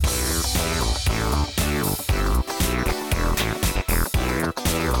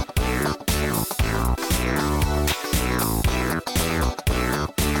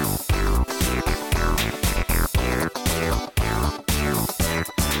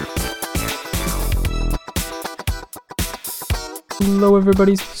Hello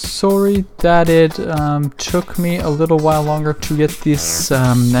everybody, sorry that it took me a little while longer to get this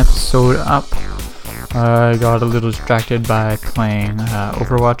episode up. I got a little distracted by playing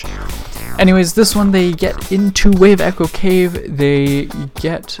Overwatch. Anyways, this one they get into Wave Echo Cave, they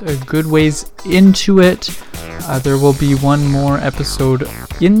get a good ways into it. There will be one more episode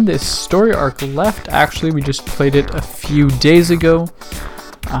in this story arc left. Actually, we just played it a few days ago.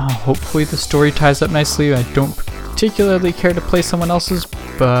 Hopefully the story ties up nicely. I don't particularly care to play someone else's,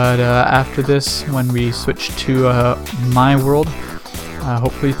 but after this, when we switch to my world,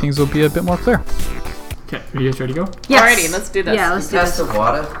 hopefully things will be a bit more clear. Okay, are you guys ready to go? Yes. Alrighty, let's do this. Yeah, let's do Pass this. the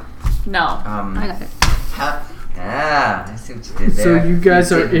water. No. I got it. I see what you did there. So you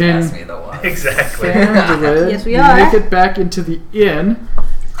guys are didn't in pass me the water. Exactly. Phandalin. Yes, we you are. make it back into the inn,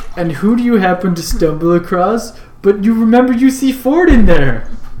 and who do you happen to stumble across? But you remember you see Ford in there.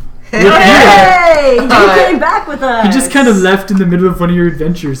 Hey! You came back with us. He just kind of left in the middle of one of your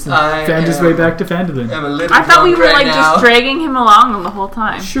adventures and I found his way back to Phandalin. I'm a little I thought we drunk were right like now. just dragging him along the whole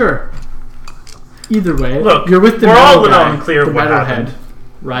time. Sure. Either way, Look, you're with the we're all metal in guy, on clear the what metalhead. happened.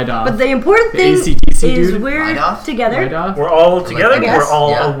 Right off. But the important The thing ACDC is dude. we're Right off? together. Right off. We're all together. I guess, We're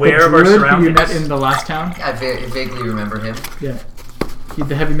all yeah. aware of our druid who you surroundings. met in the last town. I vaguely remember him. Yeah. He had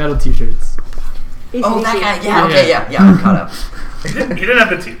the heavy metal t-shirts. Oh, that guy. Yeah. Yeah, okay, yeah. I'm caught up. He didn't have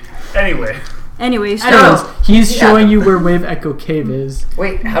the teeth. Anyway, Anyways, Anyways, so he's Yeah. showing you where Wave Echo Cave is.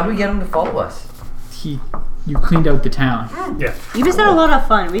 Wait, how do we get him to follow us? You cleaned out the town. yeah. you just had a lot of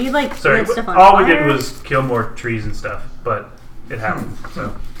fun. We like Sorry, lit stuff on all fire. we did was kill more trees and stuff, but it happened.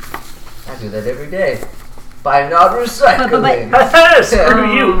 So I do that every day. By not recycling.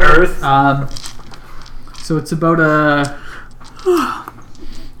 screw you, Earth. So it's about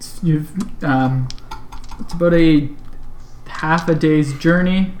it's about a half a day's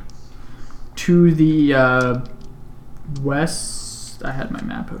journey to the west. I had my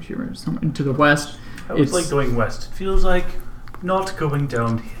map out here, somewhere to the west. I was It's like going west. It feels like not going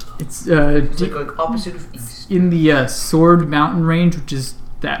downhill. it's It's like going opposite of east. in the Sword Mountain Range, which is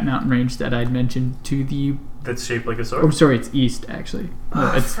that mountain range that I'd mentioned to the. That's shaped like a Oh, sword. sorry, it's east actually.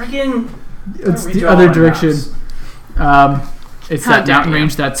 No, it's Friggin'. it's read the all other my direction. maps. It's How that dare mountain you.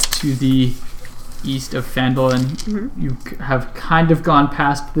 range that's to the east of Phandalin. You have kind of gone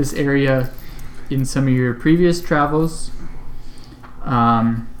past this area in some of your previous travels.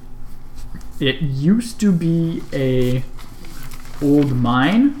 It used to be a old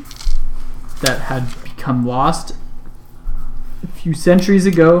mine that had become lost a few centuries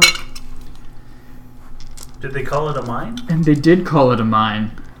ago, Did they call it a mine? and they did call it a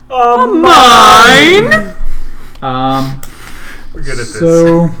mine. A Mine? We're good at this.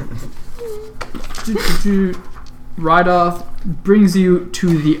 So, right off brings you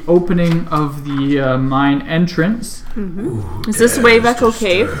to the opening of the mine entrance. Is this Wave Echo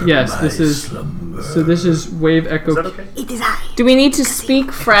Cave? Yes, this is. So this is Wave Echo. Is that okay? It is I. Do we need to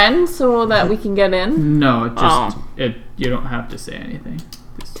speak Friend so that we can get in? No, it just Oh. it. You don't have to say anything.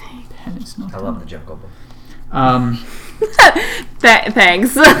 This pen is not. I love the Jungle Book.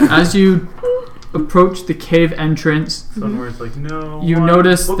 Thanks. As you approach the cave entrance, Some where it's like, no. you one.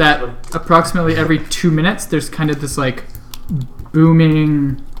 notice Oops, that look. approximately every 2 minutes there's kind of this like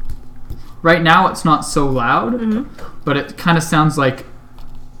booming. Right now it's not so loud, but it kind of sounds like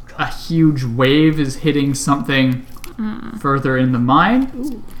a huge wave is hitting something further in the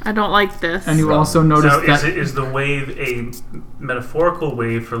mine. I don't like this. And you also notice So that is the wave a metaphorical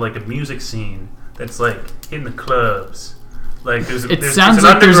wave for like a music scene that's like in the clubs? Like there's it there's, sounds it's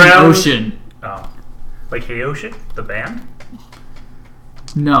like there's an underground- ocean. Oh, like Hey Ocean, the band.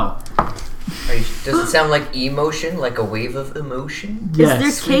 No. Does it sound like emotion, like a wave of emotion? Yes. Is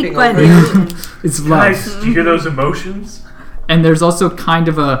there cake Sweeping by over the you. ocean? It's love. Guys, do you hear those emotions? And there's also kind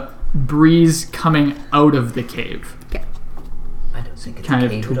of a breeze coming out of the cave, I don't think it's kind a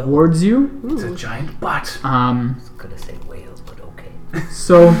of cave at all. towards you. It's a giant butt. I was gonna say whale, but okay.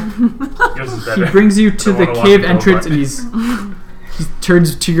 So Yours is he better. brings you to I the wanna watch cave the entrance, robot. and he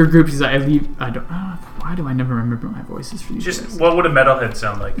turns to your group. He's like, why do I never remember my voices for you Just guys? what would a metalhead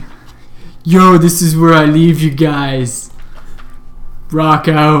sound like? Yo, this is where I leave you guys. Rock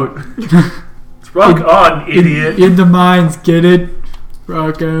out. Rock on, idiot. In the mines, get it?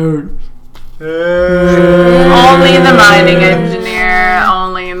 Rock out. Only the mining engineer.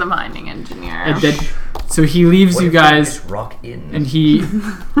 Only the mining engineer. And then, so he leaves What you if we guys, just rock in? and he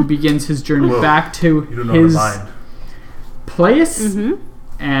begins his journey Whoa. back to You don't know his the mind. place.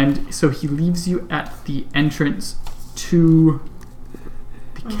 And so he leaves you at the entrance to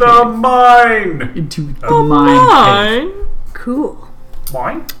the cave, The mine. into the mine cave. Mine? Cool.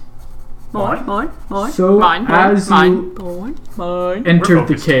 Mine? So Mine. as Mine. you Mine. entered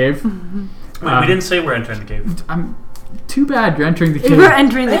the focused. cave, Wait, we didn't say we're entering the cave. too bad you're entering the cave. We're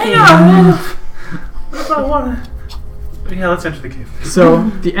entering the cave. What if I want to? Yeah, let's enter the cave. So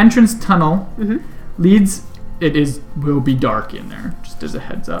the entrance tunnel Mm-hmm. leads. Will be dark in there. Just as a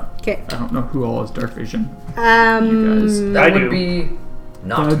heads up. Okay. I don't know who all has dark vision. You guys. That I would do. be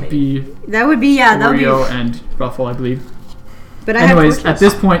not That would me. be That would be Oreo and Ruffle, I believe. But I Anyways, have at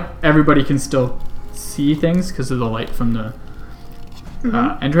this point, everybody can still see things because of the light from the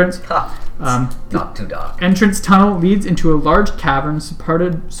entrance. Ha! The Not too dark. entrance tunnel leads into a large cavern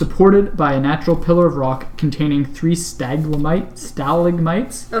supported by a natural pillar of rock containing 3 stalagmites.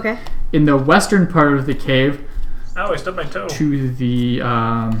 Okay. In the western part of the cave, Oh, I stubbed my toe. to the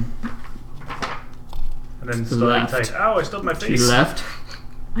And then the stalactite. left. Ow, I stubbed my to face. the left,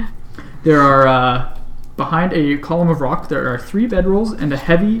 there are behind a column of rock. There are 3 bedrolls and a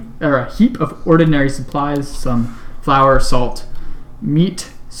heap of ordinary supplies: some flour, salt, meat,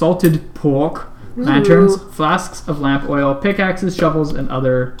 salted pork, lanterns, flasks of lamp oil, pickaxes, shovels, and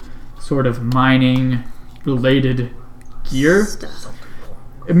other sort of mining-related gear.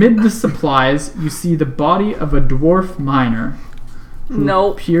 Amid the supplies, you see the body of a dwarf miner who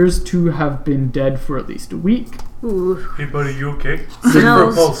Nope. appears to have been dead for at least a week. Ooh. Hey, buddy, you okay?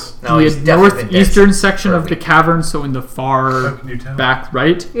 Smells. Pulse. No, The he's definitely been dead northeastern section for a of the week. cavern, so in the How far can you tell? back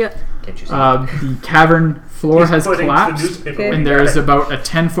right, Yeah. Can't you see? the cavern floor He's has putting the collapsed, newspaper Okay. where and he there got is it. about a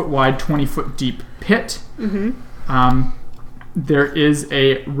 10-foot wide, 20-foot deep pit. There is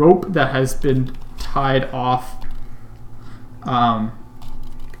a rope that has been tied off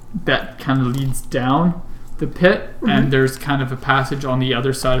that kind of leads down the pit, and there's kind of a passage on the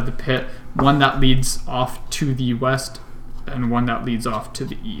other side of the pit, one that leads off to the west and one that leads off to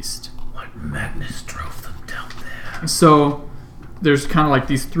the east. What madness drove them down there? So there's kind of like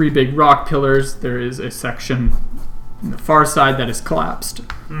these 3 big rock pillars. There is a section on the far side that is collapsed.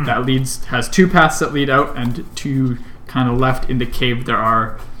 That has 2 paths that lead out, and 2 kind of left in the cave. There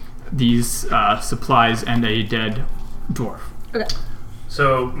are these supplies and a dead dwarf. Okay.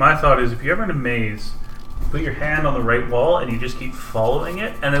 So my thought is, if you're ever in a maze, put your hand on the right wall and you just keep following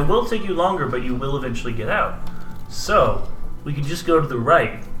it, and it will take you longer, but you will eventually get out. So we could just go to the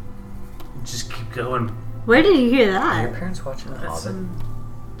right, just keep going. Where did you hear Are your that? parents watching The Hobbit?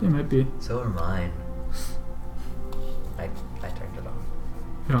 They might be. So are mine. I turned it off.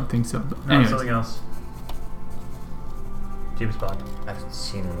 I don't think so. But No, anyways, something else. James Bond. I've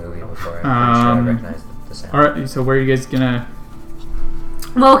seen the movie before. I'm pretty sure I recognize the sound. all right. So where are you guys gonna?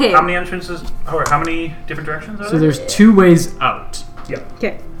 Well, okay. How many entrances, or how many different directions are So there? there's 2 ways out. Yeah,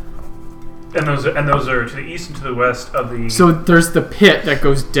 Okay. and those are to the east and to the west of the. So there's the pit that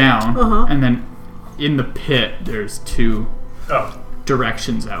goes down, Uh-huh. and then in the pit there's 2 Oh,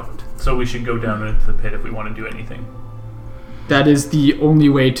 directions out. so we should go down into the pit if we want to do anything. That is the only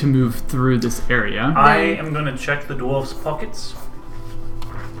way to move through this area. I am going to check the dwarf's pockets.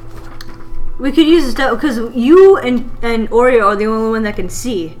 We could use the stuff because you and Oreo are the only one that can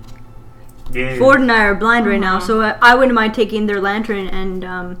see. Yeah. Ford and I are blind right now, so I wouldn't mind taking their lantern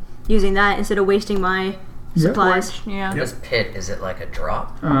and using that instead of wasting my supplies. Yeah. Yep. This pit, is it like a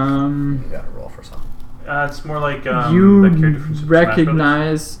drop? You gotta roll for something. It's more like that You character from Super Smash Brothers.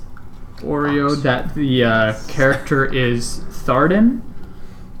 recognize, Oreo, that the character is Tharden,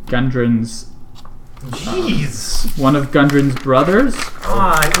 Gundren's, Jeez. one of Gundren's brothers.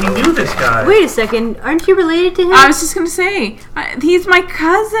 We knew this guy. Wait a second, aren't you related to him? I was just gonna say, he's my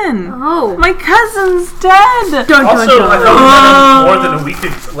cousin. Oh. My cousin's dead. Dun, Also, dun, I dun. thought we met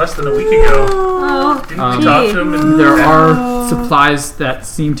him less than a week ago. Oh, Didn't we talk to him? And There are supplies that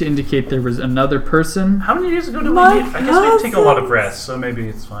seem to indicate there was another person. How many years ago did we My meet? I guess we didn't take a lot of cousins. rest, so maybe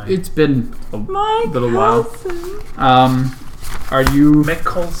it's fine. It's been a My little while. cousin.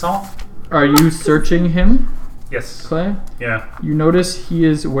 Are you searching him, Yes. Clay? Yeah. You notice he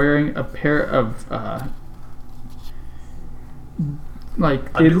is wearing a pair of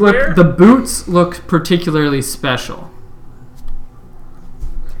like they Underwear? look. The boots look particularly special.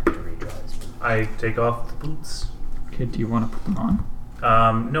 To redraw this. I take off the boots. Okay, do you want to put them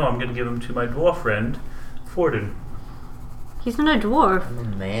on? No, I'm going to give them to my dwarf friend, Forden. he's not a dwarf. I'm a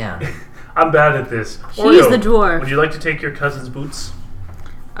man. I'm bad at this. He's Oreo, the dwarf. Would you like to take your cousin's boots?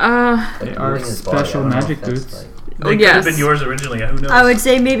 They are Moving his body, I special don't know if magic that's boots. like- They could have been yours originally. Who knows? I would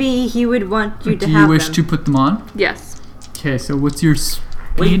say maybe he would want you to Do have you wish them. to put them on? Yes. Okay, so what's your speed?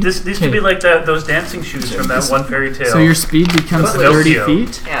 Wait, these could be Okay, like those dancing shoes from that one fairy tale. so your speed becomes Pinocchio. 30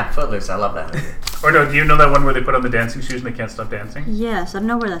 feet. Yeah, Footloose. I love that movie. Or no, do you know that one where they put on the dancing shoes and they can't stop dancing? Yes, I don't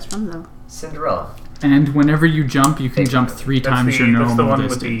know where that's from though. Cinderella. And whenever you jump, you can jump 3 times your That's the normal one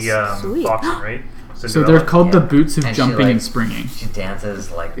distance. with the Sweet. boxing, right? So Cinderella. they're called the Yeah. boots of And she, jumping like- and springing, She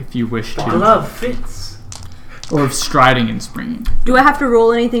dances like. if you wish The to. glove fits. Or of striding and springing. Do I have to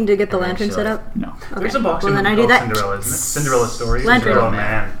roll anything to get the And then lantern she, set like- up? No. Okay. There's a boxing well, then I movie do called that. Cinderella, isn't it? Cinderella Story. Lantern. Cinderella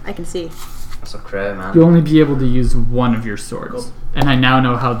Man. I can see. That's a crow, man. You'll only be able to use one of your swords. Cool. And I now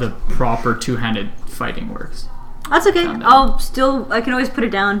know how the proper two-handed fighting works. That's okay. Found out. I can always put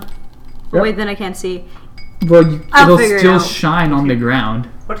it down. Oh, Yep. wait, then I can't see. Well, I'll it'll figure it still out. shine on the ground.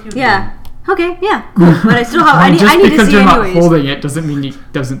 What do you Yeah. Okay, yeah. Cool. But I still have. I Just need to because see you're anyways. not holding it doesn't mean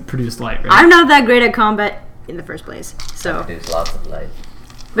it doesn't produce light, right? I'm not that great at combat in the first place. So. There's lots of light.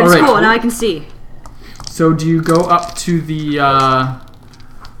 But it's Alright. cool. Now I can see. So do you go up to the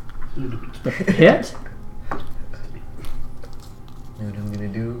pit? Know what I'm gonna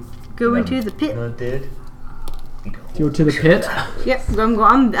do? Go I'm into the pit. Not dead. Go to the pit? Yep,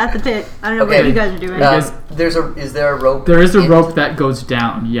 I'm at the pit. I don't know Okay. what you guys are doing. guys- Is there a rope? There is a in- rope that goes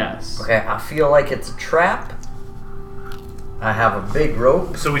down, yes. Okay, I feel like it's a trap. I have a big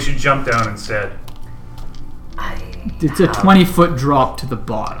rope. So we should jump down instead. It's a 20-foot drop to the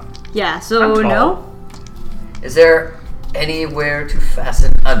bottom. Yeah, I'm so tall. no. Is there anywhere to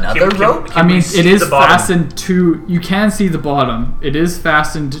fasten another rope? I mean, we see it is the bottom? fastened to... You can see the bottom. It is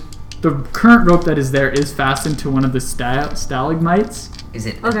fastened... The current rope that is there is fastened to one of the stalagmites. Is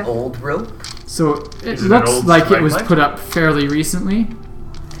it Okay. an old rope? So it Is it an looks old like it was stalagmite? put up fairly recently.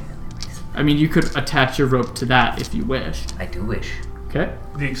 I mean, you could attach your rope to that if you wish. I do wish. Okay?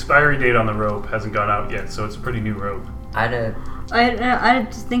 The expiry date on the rope hasn't gone out yet, so it's a pretty new rope. I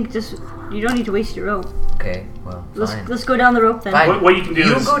just think you don't need to waste your rope. Okay, well, fine. Let's go down the rope then. Fine. What you can do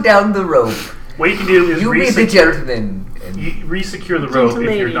You is go down the rope. what you can do is You be the gentleman. And re-secure the rope Gentle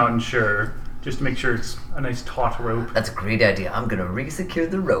if you're lady. not unsure, just to make sure it's a nice taut rope. that's a great idea. I'm gonna re-secure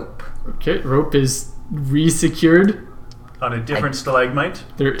the rope. Okay, rope is re-secured. On a different stalagmite,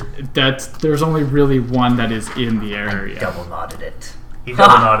 There's only really one that is in the area. Double knotted it. he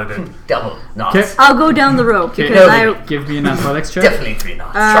double knotted it. Double knots. Okay. I'll go down the rope Okay, because no, I. give me an athletics check. Definitely 3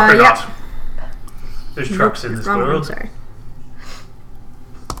 knots. Truck or yeah. not. There's trucks in this Wrong one, world. sorry.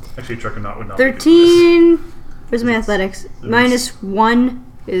 Actually, truck or not would not. be good for this. 13. Where's my athletics? -1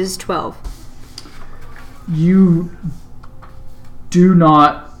 is 12. You do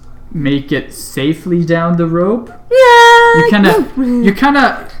not make it safely down the rope. Yeah. You kind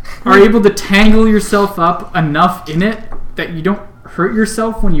of are able to tangle yourself up enough in it that you don't hurt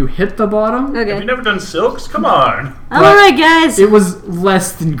yourself when you hit the bottom. Have you Okay. never done silks? Come on. I'm alright, guys. It was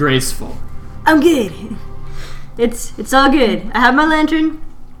less than graceful. I'm good. It's all good. I have my lantern.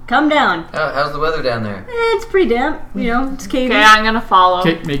 Come down. How's the weather down there? It's pretty damp. You know, it's cavey. Okay, I'm gonna follow.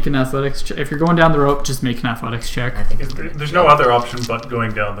 Okay, make an athletics check. If you're going down the rope, just make an athletics check. I think it's There's no other option but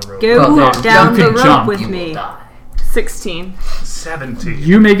going down the rope. Go Well, down you the can rope jump. with you will me. die. 16. 70.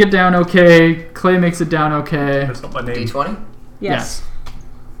 You make it down okay. Clay makes it down okay. That's not my name. D20? Yes.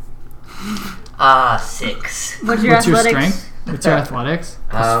 6. What's your What's your athletics? strength? What's your athletics?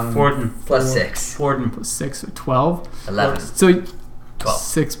 Forden. Plus 6. Forden. Plus 6, 12. 11. So 12.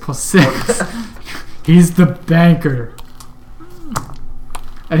 6 plus 6. He's the banker.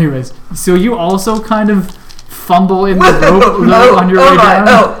 Anyways, so you also kind of fumble in the rope a little on your way down,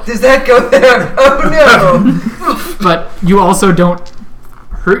 Oh, does that go there? Oh but you also don't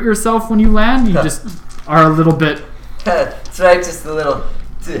hurt yourself when you land. You just are a little bit no! That's right, just a little.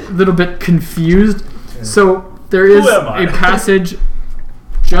 confused. So there is Who am I? a passage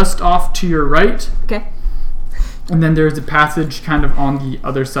just off to your right, Okay. and then there's a passage kind of on the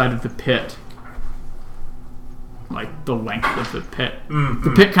other side of the pit, like the length of the pit. Mm-hmm.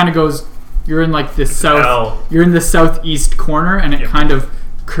 The pit kind of goes. You're in like the south. L. You're in the southeast corner, and it Yep. kind of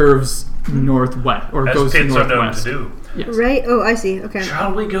curves northwest or As goes pits are known to northwest. do. Yes. Right? Oh, I see. Okay.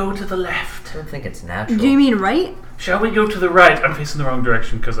 Shall we go to the left? I don't think it's natural. Do you mean right? Shall we go to the right? I'm facing the wrong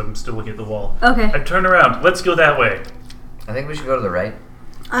direction because I'm still looking at the wall. Okay. I turn around. Let's go that way. I think we should go to the right.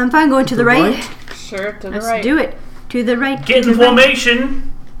 I'm fine going to the right. Sure, to the Let's right. do it. To the right. Get to in the right.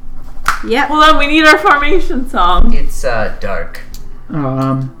 formation. Yep. Hold on, we need our formation song. It's dark.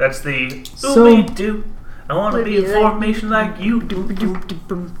 That's the So- ooby-doo. I want to Would be be in like- formation like you do.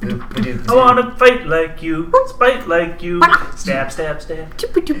 I I want to fight like you, spite like you. Stab, stab, stab.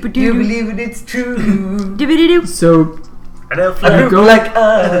 You believe it, it's true. Doo-ba-doo-doo. So And I'll you fly. go Like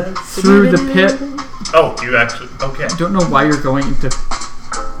us. through the pit. Oh, you actually. Okay. I don't know why you're going into.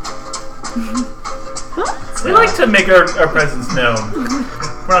 We like to make our presence known.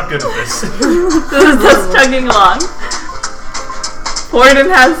 We're not good at this. This is just chugging along.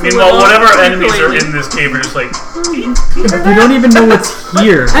 Horden has. Meanwhile, little whatever enemies are ukulele. in this cave are just like. You don't even know what's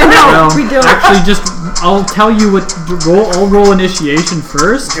here. I know, Well, we don't. Actually, I'll tell you what. I'll roll initiation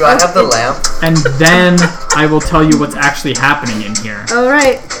first, Do I have the lamp? and then I will tell you what's actually happening in here.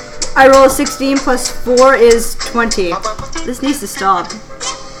 Alright. I roll a 16 plus 4 is 20. This needs to stop.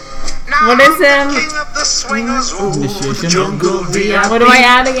 What is him? Initiation. What do I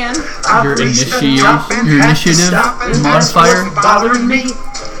add again? Your initiative modifier. Bothering me.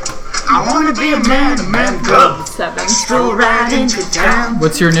 I wanna be a man cub. 7. Stroll right into town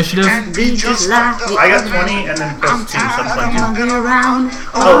What's your initiative? and be just like the I got 20 and then plus 2, so I'm 22. other around.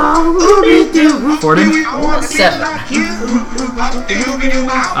 Oh, Forden? 7.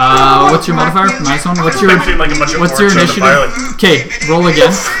 What's your modifier? Nice one. What's your Picturing like a bunch of What's your orcs on the fire, like, initiative? Okay, roll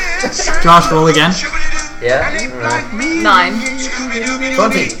again. Josh, roll again. Yeah? Alright. 9.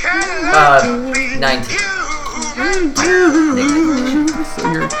 20. 19.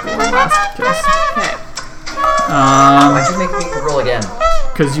 So you're last guess. Okay. Why'd you make me roll again?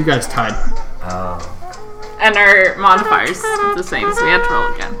 Because you guys tied. Oh. And our modifiers the same, so we had to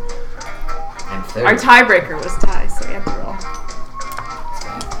roll again. I'm 30. Our tiebreaker was tie, so we had to roll.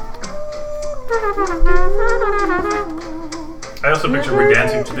 I also picture we're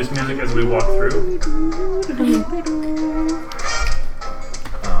dancing to this music as we walk through.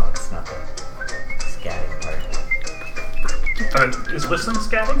 Oh, it's not the scatting part. Is whistling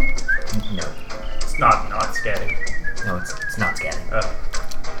scatting? No. It's not scatting. No, it's not scatting.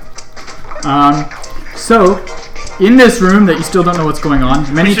 So, in this room that you still don't know what's going on,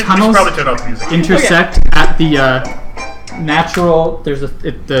 We many should tunnels probably turn off the music. intersect at the natural.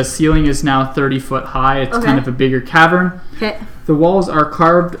 The ceiling is now 30 foot high. It's Okay. kind of a bigger cavern. Okay. The walls are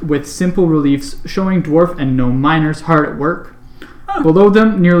carved with simple reliefs showing dwarf and gnome miners hard at work. Below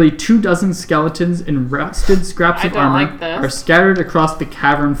them, nearly 24 skeletons in rusted scraps I of don't armor like this. are scattered across the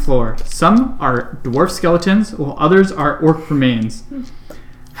cavern floor. Some are dwarf skeletons, while others are orc remains.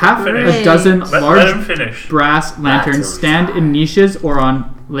 Half a Finish. dozen Let him large finish. brass lanterns That's a stand in niches or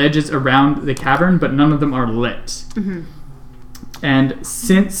on ledges around the cavern, but none of them are lit. And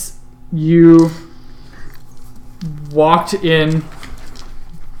since you walked in,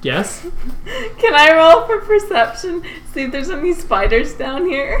 yes, Can I roll for perception? See if there's any spiders down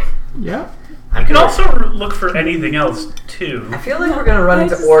here. yeah, You can also look for anything else too. I feel like we're gonna run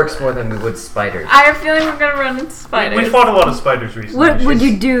into orcs more than we would spiders. I have a feeling we're gonna run into spiders. We fought a lot of spiders recently. What would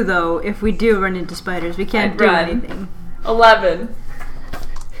you do though if we do run into spiders? We can't I'd do run. anything. 11.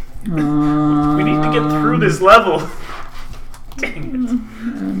 We need to get through this level.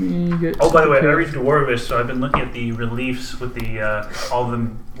 Dang it. Oh, by the way, I read Dwarvish, so I've been looking at the reliefs with the all of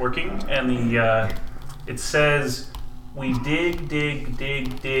them working, and it says we dig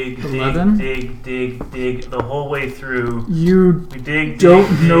 $11? dig the whole way through. You We dig.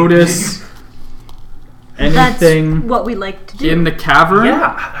 don't notice anything That's what we like to do. in the cavern,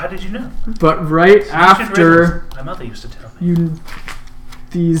 Yeah. How did you know? but right Ancient after riddles. My mother used to tell me.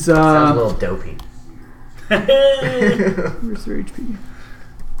 these Sounds a little dopey. where's their HP?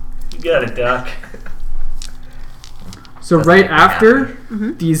 You got it, Doc. So Doesn't right make me after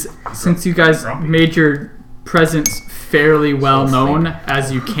happy. these, since you guys Grumpy. made your presence fairly well known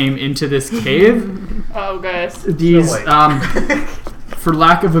as you came into this cave, Oh, guys. these White. for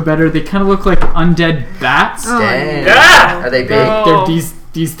lack of a better, they kind of look like undead bats. Oh, Dang. Yeah! Are they big? No. They're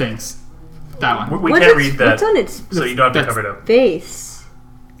these things. That one. We What's can't its- read that, What's on its so you don't have to That's- cover it up. face?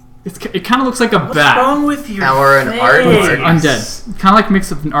 It kind of looks like a What's bat. wrong with you? Or an face? aardvark. Undead. Kind of like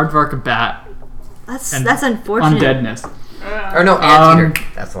mix of an aardvark, a bat, That's and unfortunate. undeadness. Or no, anteater.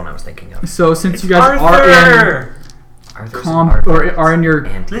 That's the one I was thinking of. So since you guys are Arthur! Arthur's are in your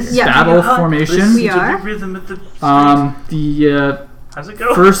Anteater. Yeah. battle formation, We are. The rhythm of the the How's it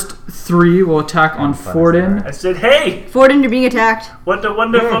go? first three will attack on Fun is Forden. I said, hey, Forden, you're being attacked. what a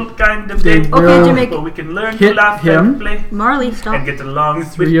wonderful kind of They day. will Okay, Jimmy. Where we can learn to hit laugh him. and play Marley, stop. and get along with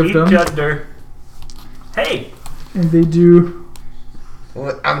Three of each them. other. Hey, And they do,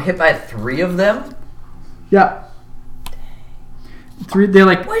 Well, I'm hit by 3 of them? yeah. Three, they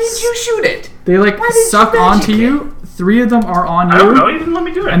like, Why didn't you shoot it? they like Why did suck you magic onto it? you. 3 of them are on I don't know. you, You didn't let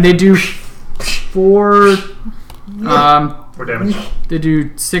me do it. and they do 4, For damage. they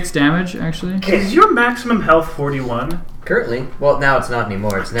do 6 damage actually. Is your maximum health 41? Currently. Well, now it's not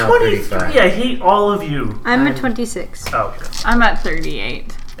anymore. It's now 23. 35. I hate all of you. I'm at 26. Oh, okay. I'm at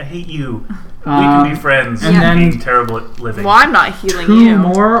 38. I hate you. We can be friends. and And then being terrible at living. Well, I'm not healing 2 you.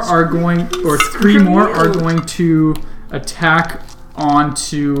 more are going, or 3 more are going to attack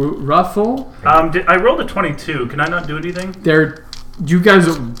onto Ruffle. I rolled a 22. Can I not do anything? You guys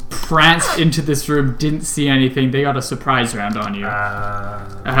pranced into this room, didn't see anything. They got a surprise round on you.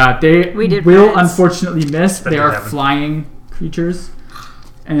 They We did will prance. unfortunately miss. That They did are happen. flying creatures.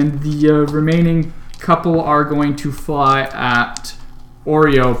 And the remaining couple are going to fly at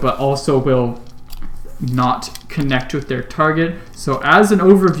Oreo, but also will not connect with their target. So as an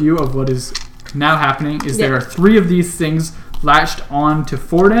overview of what is now happening is there Yeah. are 3 of these things latched on to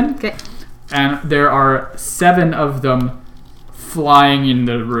Forden. Okay. And there are 7 of them flying in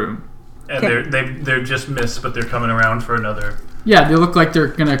the room. And Okay. they're just missed, but they're coming around for another. Yeah, they look like they're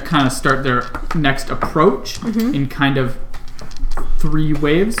gonna kind of start their next approach in kind of 3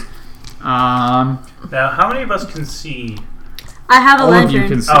 waves. Now, how many of us can see? I have a All of you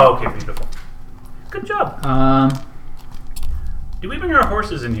lantern. can see. Oh, okay, beautiful. Good job. Do we bring our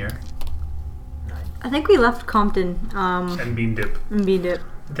horses in here I think we left Compton. and bean dip? And beat it.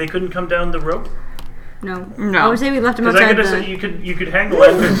 They couldn't come down the rope. No. No. I would say we left him Because I outside could the... have said you could hang the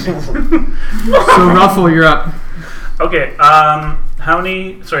lantern. So Ruffle, you're up. Okay. How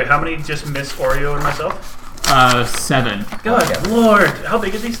many just missed Oreo and myself? 7. Good lord! How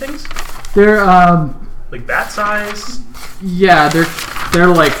big are these things? They're Like bat size? yeah, they're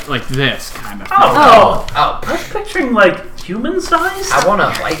like this kind of. Oh, Oh, I was picturing like human size. I want to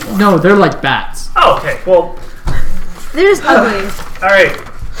fight one. No, they're like bats. Oh, okay. Well, They're just ugly. all right.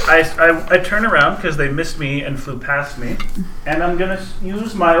 I turn around because they missed me and flew past me, and I'm gonna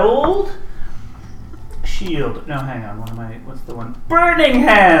use my old shield. No, hang on. What's the one? Burning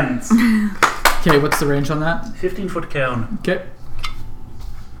hands. Okay, what's the range on that? 15-foot cone. Okay.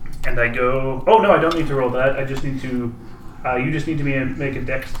 And I go. Oh no, I don't need to roll that. I just need to. You just need to make a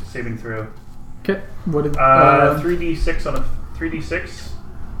dex saving throw. Okay. What did 3d6 on a 3d6.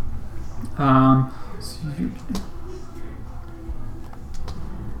 so you,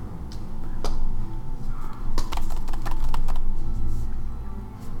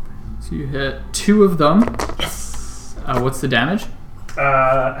 so you hit 2 of them. Yes. What's the damage?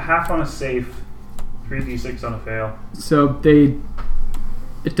 Half on a safe, 3d6 on a fail. So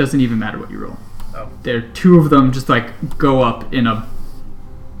it doesn't even matter what you roll. Oh. There, 2 of them just like go up in a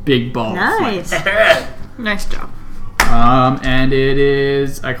big ball. of flame. Nice. Nice job. And it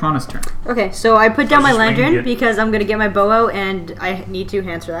is Iconia's turn. Okay, so I put down I my was just winging lantern it. because I'm gonna get my bow out and I need to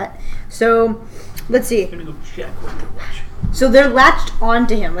answer that. So, let's see. I'm gonna go check what to watch. So they're latched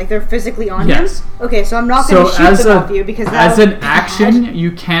onto him, like they're physically on Yes. him? Okay, so I'm not So gonna shoot as them off you because as that'll an be bad. action,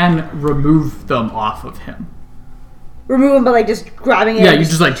 you can remove them off of him. Remove them by like just grabbing it. Yeah, and you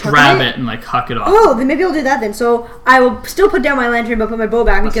just like chucking grab it and like huck it off. Oh, then maybe I'll do that then. So I will still put down my lantern but put my bow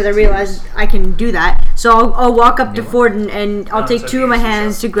back because I realize I can do that. So I'll walk up to Ford and I'll take so 2 of my easy,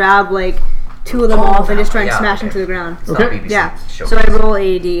 hands so- to grab like 2 of them off and just try and yeah, smash them okay. to the ground. It's Okay. not BBC. Yeah. Show So I me. roll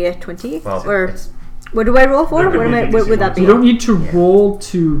a d20 Well, or it's- what do I roll for? There could What am be I? BBC What would that ones. be? You don't need to roll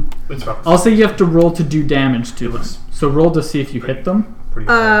to. It's fine. I'll say you have to roll to do damage to It them. looks So roll to see if you hit them. pretty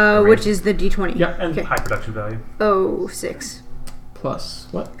high. Which is the d20. Yep. And Okay. high production value. Oh, 6. Plus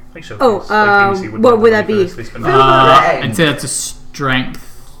what? Like showcase. Oh, like BBC what have would money that for be? this, they spend Dang. I'd say that's a strength.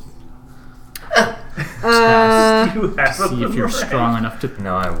 You have See if you're them strong enough to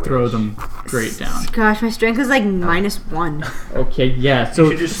No, I wish. throw them straight down. Gosh, my strength is like -1. Okay, yeah. You So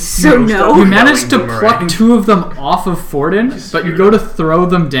should just So roast no. up you a managed to yelling pluck boomerang. 2 of them off of Forden, but you go to throw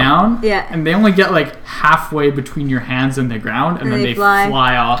them down, Yeah. and they only get like halfway between your hands and the ground, and And then they they fly.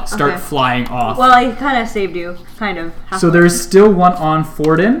 fly off, start Okay. flying off. Well, I kind of saved you. Kind of. So there's still one on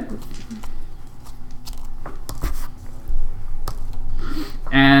Forden.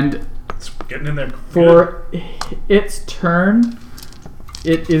 And It's getting in there. for its turn,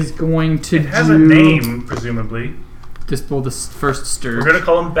 it is going to It has do a name, presumably. this. Well, this first We're stir gonna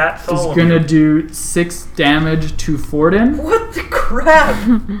call him Bat is Tholomew. gonna do 6 damage to Forden, What the crap?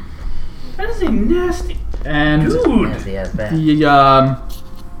 That is a nasty and dude. Yes, bad. the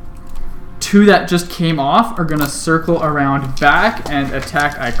 2 that just came off are gonna circle around back and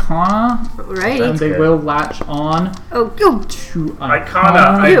attack Icona, Right. and they good. will latch on Oh, go. to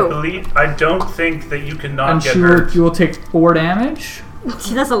Icona, I Ew. believe. I don't think that you cannot and get you hurt. will take 4 damage.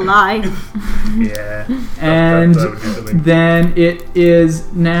 See, that's a lie. Yeah. And that would do something. then it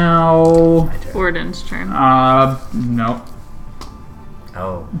is now. Borden's turn. No.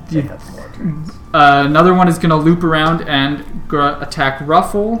 Oh, they have more turns. Another one is gonna loop around and attack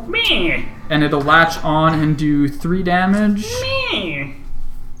Ruffle, Me. and it'll latch on and do 3 damage. Me.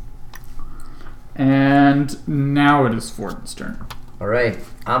 And now it is Forden's turn. Alright,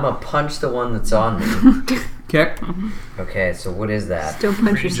 I'ma punch the one that's on me. Okay. Okay, so what is that? Don't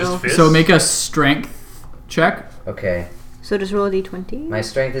punch Range is yourself. fist. So make a strength check. Okay, So just roll a d20. my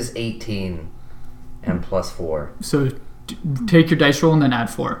strength is 18 and plus 4. So take your dice roll and then add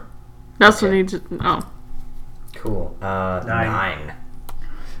 4. That's what he just. Oh. Cool. 9.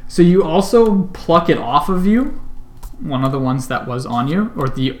 So you also pluck it off of you, one of the ones that was on you, or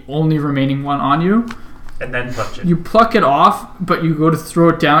the only remaining one on you. And then punch it. You pluck it off, but you go to throw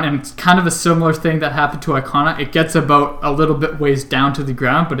it down, and it's kind of a similar thing that happened to Icona. It gets about a little bit ways down to the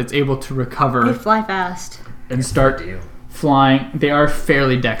ground, but it's able to They recover fly fast. and start Do. flying. They are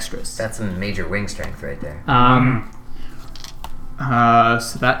fairly dexterous. That's some major wing strength right there.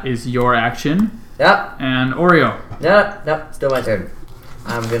 So that is your action. Yep. And Oreo. No, still my turn.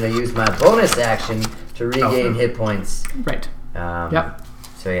 I'm gonna use my bonus action to regain hit points. Right. Yep.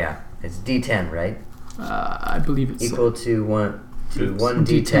 So yeah, it's D10, right? I believe it's Equal to one D10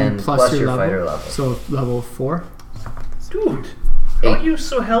 D10 plus your fighter level. So level 4. Dude, how are 8. you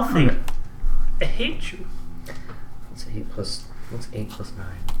so healthy? Okay. I hate you. What's 8 plus 9?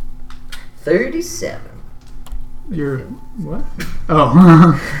 37. You're what?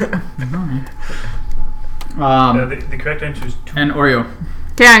 Oh. The correct answer is 2. And Oreo.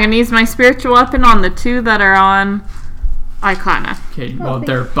 Okay, I'm gonna use my spiritual weapon on the 2 that are on Icona. Okay, well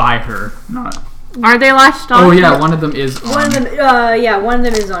they're by her, not. Are they lashed on? Oh yeah, one of them is on. One of them, one of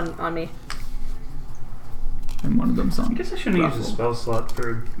them is on me. And one of them's on. I guess I shouldn't use a spell slot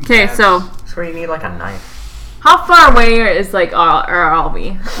for. Okay, so That's where you need like a knife. how far away is are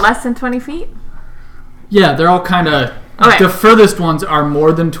we? Less than 20 feet? Yeah, they're all kind of. Okay. The furthest ones are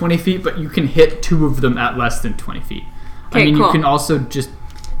more than 20 feet, but you can hit 2 of them at less than 20 feet. I Okay, mean, cool. you can also just.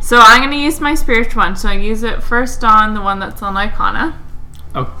 So I'm gonna use my spiritual one. So I use it first on the one that's on Icona.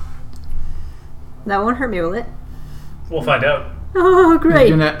 Oh, That won't hurt me, will it? We'll find out. Oh, you're great.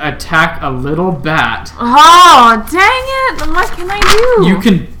 gonna attack a little bat. Oh, dang it! What can I do? You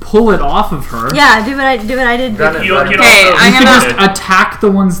can pull it off of her. Yeah, do what I did. Run it, You run can it. Okay, also I'm You can gonna- just attack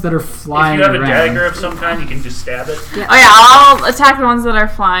the ones that are if flying you have a around. dagger of some kind, you can just stab it. Oh yeah, I'll attack the ones that are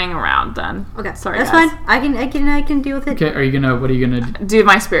flying around then. Okay, Sorry, that's guys. fine. I can deal with it. Okay, what are you gonna do? Do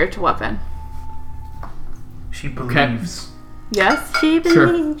my spiritual weapon. She believes. Yes. She Sure.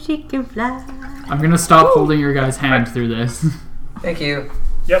 believes she can fly. I'm gonna stop holding your guy's hand through this. Thank you.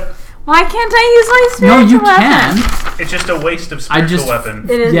 Yep. Why can't I use my No, spiritual you weapon? can. It's just a waste of I spiritual just- weapon.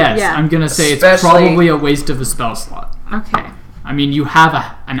 It is. Yes, yeah. I'm gonna say it's Especially- probably a waste of a spell slot. Okay. I mean, you have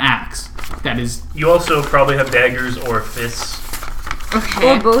an axe. That is. You also probably have daggers or fists. Or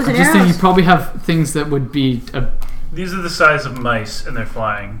Okay. bows I'm and just saying you arrows. probably have things that would be. These are the size of mice, and they're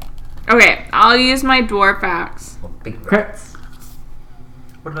flying. Okay, I'll use my dwarf axe. Well, big Okay. rats.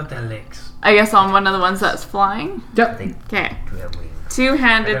 What about their legs? I guess on one of the ones that's flying. Yep. They Okay. do have wings.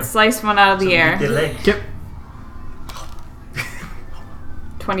 Two-handed, slice one out of the air. Their leg. Yep.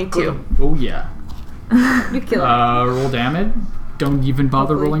 22. Oh yeah. You kill it. Roll damage. Don't even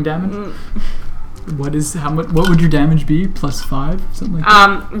bother Hopefully. rolling damage. What is how much? What would your damage be? +5, something like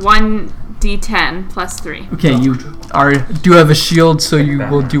that. 1d10 plus 3. Okay, you do have a shield, so you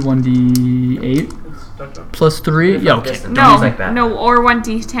will do 1d8 +3. Yeah, okay. Distance. No, Like that. no, or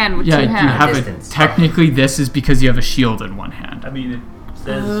 1d10 with Yeah, two you hands. have a. Distance. Technically, this is because you have a shield in one hand. I mean, it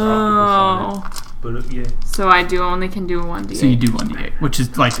says Oh. octopus on it, but yeah. So I only can do a 1d8. So you do 1d8, which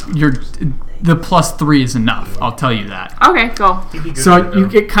is like the +3 is enough. I'll tell you that. Okay, cool. He'd be good So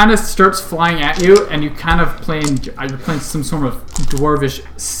with it, it kind of starts flying at you, and you kind of you're playing some sort of dwarvish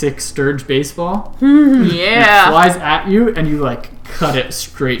 6 Sturge baseball. And it Yeah. flies at you, and you like cut it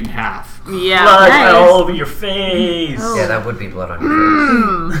straight in half. Yeah. Blood Nice. all over your face. Oh. Yeah, that would be blood on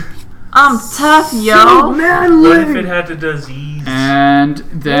your face. I'm tough, yo. What if it had a disease? And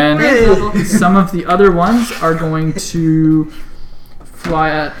then some of the other ones are going to fly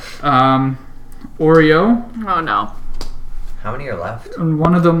at Oreo, Oh no. How many are left? and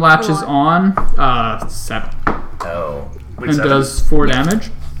one of them latches on 7 Oh. Wait, and 7? does 4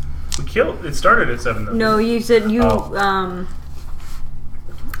 damage. We killed. It started at 7 though. No, you said you. Oh.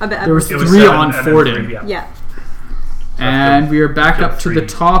 I bet. There was It was 3 7 on and then Forden. 3, yeah. Yeah. And we are back Killed up to the 3.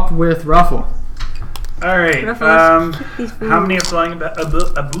 top with Ruffle. All right. Ruffles, kick these How fools. many are flying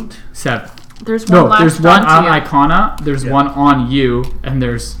a boot? 7. There's one No, left there's one on onto you. Icona, there's Yeah. one on you, and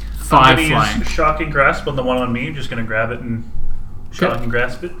there's I'm 5 gonna flying. use shocking grasp on the one on me. I'm just gonna grab it and shocking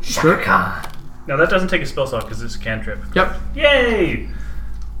grasp it. Sure. Now that doesn't take a spell slot because it's a cantrip. Yep. Yay!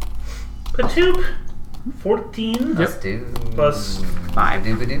 Patoop. 14 Let's do. plus 5.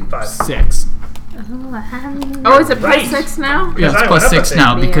 Doobadoo. 5. 6. Oh, is it plus Right. 6 now? Yeah, I it's went plus up a 6 thing.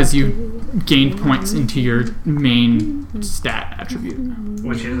 now because you gained points into your main stat attribute.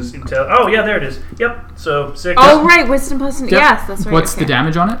 Which is intel. Oh yeah, there it is. Yep. So 6. Oh, right. Wisdom plus. Yep. Yes, that's right. What's okay. the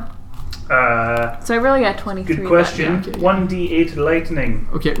damage on it? So I really got 23. Good question. yeah. 1d8 lightning.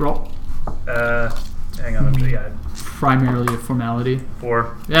 Okay, roll. Hang on. Yeah, Primarily a formality.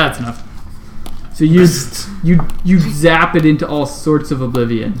 4. Yeah, that's enough. So you zap it into all sorts of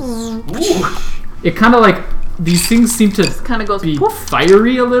oblivion. It kind of like these things seem to Kind of goes be poof.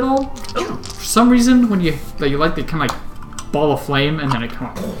 fiery a little. For some reason, when you like they kind of like ball of flame and then it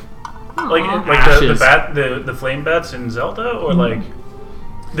kind of Like Ashes. the flame bats in Zelda, or like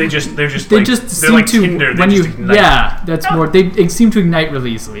they're just they like, just they're seem like to tinder, when they you just ignite. that's more they seem to ignite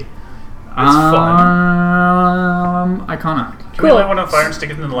really easily. Icona. Can we light one on fire and stick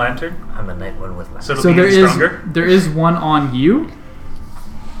it in the lantern I'm a night one with my. so it'll So be there even is stronger? one on you.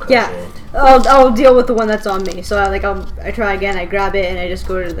 Yeah. I'll deal with the one that's on me. So I try again. I grab it and I just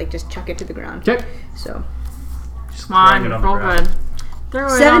go to just chuck it to the ground. Okay. So Come on, throwing it on the roll ground. good. Throw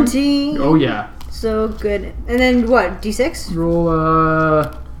it on. 17. Oh yeah. So good. And then what? D6? Roll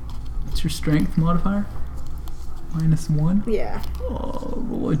what's your strength modifier? -1. Yeah.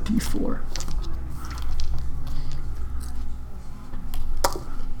 Roll a d4.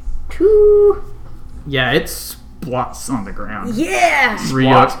 2. Yeah, it splots on the ground. Yeah.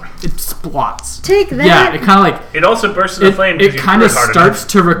 It splots. Take that. Yeah, it kind of like It also bursts into flame. it kind of starts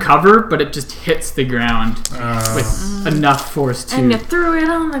to recover, but it just hits the ground with enough force to And you threw it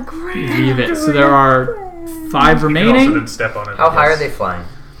on the ground. leave it. So there are 5 You can also remaining. then step on it. How I high are guess. they flying?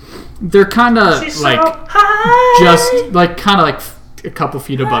 They're kind of She's like so high. just like a couple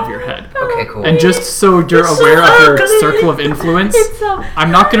feet above your head. Okay, cool. And just so you're aware of your circle of influence, So,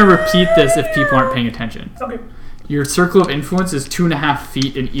 I'm not going to repeat this if people aren't paying attention. Okay. Your circle of influence is 2.5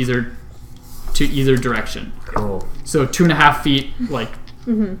 feet in either direction. Cool. So 2.5 feet, like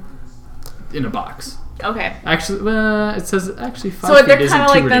in a box. okay. Actually, it says actually 5 So feet they're isn't kind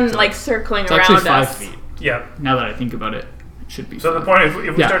of too like then ridiculous. like circling It's around actually 5 us. feet. Yeah. Now that I think about it, it should be. So the 5. point,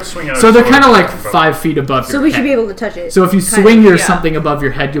 if we start swinging, So they're kind of like 5 feet above your So we head. should be able to touch it. So if you Kind swing of, your yeah. something above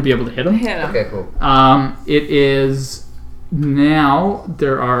your head, you'll be able to hit them. Hit 'em. Okay, cool. It is now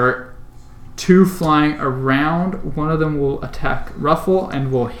there are 2 flying around. One of them will attack Ruffle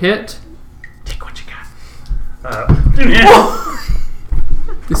and will hit. Take what you got. Yeah.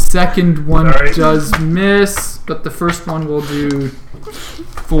 The second one Sorry. does miss, but the first one will do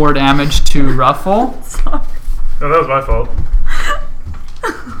 4 damage to Ruffle. No, that was my fault.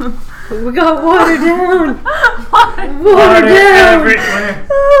 We got water down. Water Water down. everywhere.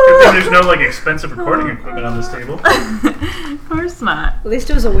 Good thing there's no like expensive recording equipment on this table. Of course not. At least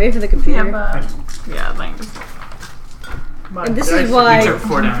it was away from the computer. Yeah, but yeah, thanks. My And this dice is why- You took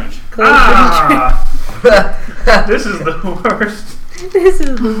 4 damage. Clay This is the worst. This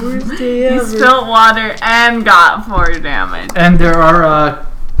is the worst day You ever. spilt water and got 4 damage. And there are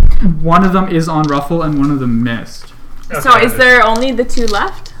one of them is on Ruffle and one of them missed. So is there only the 2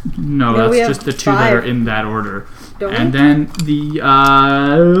 left? No, No, we that's have just the 2 that are 5. in that order. Don't And we? then the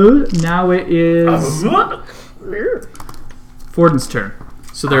now it is Forden's turn.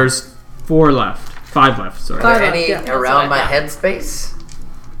 So there's 4 left. 5 left, sorry. Are there 5 left, any yeah. around my That's what I headspace?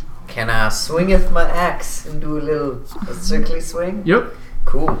 Can I swingeth my axe and do a circly swing? Yep.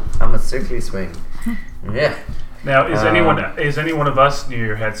 Cool. I'm a circly swing. Yeah. Now, is any one of us near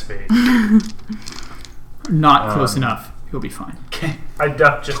your headspace? Not close enough. He'll be fine. I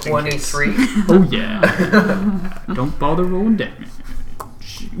duck just in case. 23. Oh yeah. Don't bother rolling damage.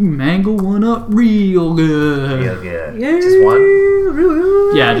 You mangle one up real good. Real good. Just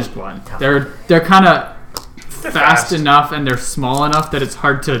one? Yeah, just one. They're kind of They're fast enough and they're small enough that it's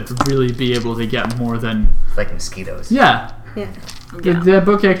hard to really be able to get more than. It's like mosquitoes. Yeah. Yeah. The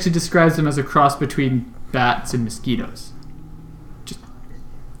book actually describes them as a cross between bats and mosquitoes. Just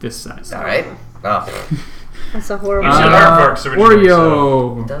this size. Alright. Oh. That's a horrible. You said aardvarks originally,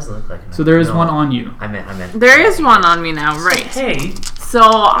 Oreo. It does look like an So there is no. one on you. I meant. There is one on me now, right? Hey, So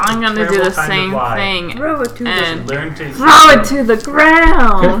I'm gonna do Terrible the time to same lie. thing Throw it to and learn to throw it to the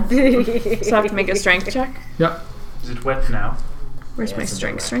ground. the- So I have to make a strength check. Yep. Is it wet now? Where's Yeah, my it's a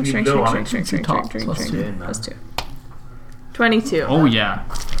strength? bit Strength, You strength, go strength, on strength, it. strength, strength, Top, strength, plus strength, 2. strength, plus 2. 22. Oh yeah.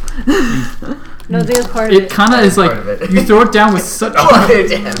 No, the other part of It it. kind of is like Part of it. you throw it down with such Oh,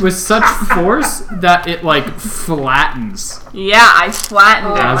 damn. with such force that it like flattens. Yeah, I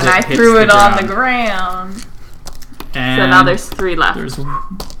flattened it As when it I hits threw the it on the ground. ground. And So now there's 3 left. there's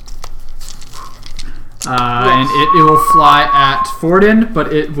and it will fly at Forden,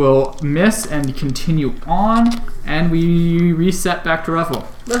 but it will miss and continue on, and we reset back to Ruffle.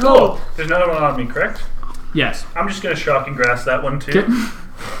 The Cool. hole. There's another one on me, correct? Yes. I'm just gonna shock and grass that one too. Okay.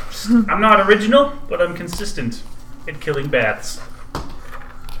 I'm not original, but I'm consistent at killing bats.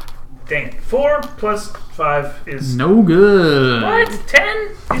 Dang it. 4 plus 5 is No good. what? 10?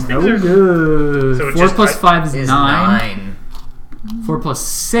 These No things are good. So it 4 just- plus 5 is Is 9. 9. 4 plus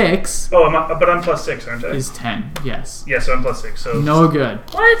 6 Oh, but I'm plus 6, aren't I? is 10. Yes. Yeah, so I'm plus 6. So No good.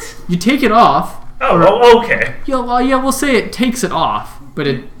 what? You take it off, Oh, okay. Yeah, well, yeah, we'll say it takes it off, but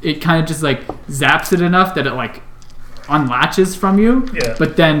it kind of just like zaps it enough that it like unlatches from you. Yeah.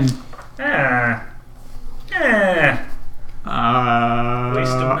 But then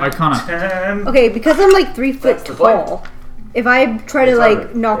Waste of my Icona. time. Okay, because I'm like 3 foot That's the point. tall. If I try to It's like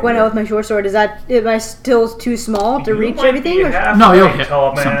on knock one out with my short sword, am I still too small to You reach might everything? be Or half No, you'll right, hit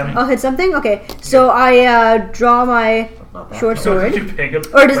tall man. something. I'll hit something. Okay, so I draw my Not that short bad. sword. You pick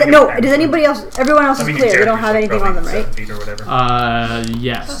up- Or does like it? a No. pen Does sword. anybody else? Everyone else I is mean, clear. They your don't have character's anything on them, probably right? 7 feet or whatever.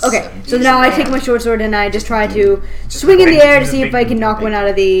 Yes. Okay, so now I take my short sword and I just try to swing in the air to see if I can knock one out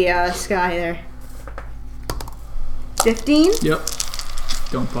of the sky there. 15. Yep.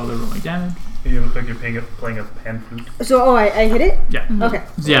 Don't bother rolling damage. You look like you're playing a pan flute. So I hit it. Yeah. Okay,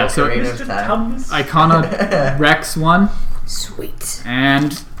 Yeah. So Ocarina of Time. Icona wrecks one, sweet.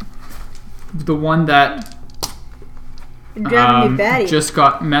 and the one that Driving me batty. just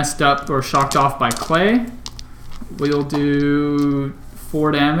got messed up or shocked off by Clay. We'll do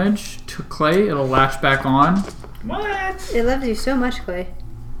 4 damage to Clay. It'll latch back on. What? It loves you so much, Clay.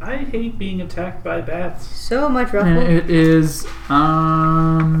 I hate being attacked by bats. So much And ruffle. it is That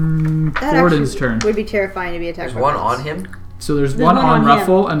Forden's actually turn. would be terrifying to be attacked. There's by one bats. on him. So there's There's one one on on him.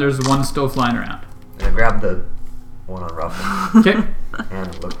 Ruffle and there's one still flying around. And I grab the one on Ruffle. Okay.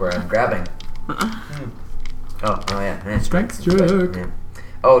 And look where I'm grabbing. Oh yeah. Strength check. Yeah.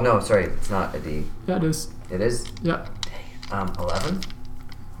 Oh no, sorry, it's not a D. Yeah, it is. It is 'Yep. 11.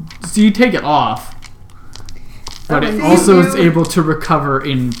 So you take it off, but it Thank also is you. able to recover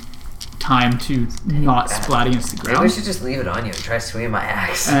in time to not splat against the Maybe we ground. should just leave it on you and try swinging my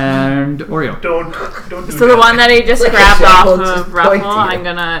axe. And Oreo. Don't do So that. the one that he just Like a grabbed off shovel, just of Ruffle, pointy. I'm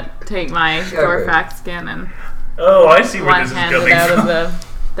gonna take my Gorfax skin and Oh, I see where this is one-hand it going out of from.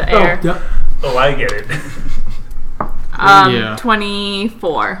 the air. Yep. Oh, I get it. Yeah.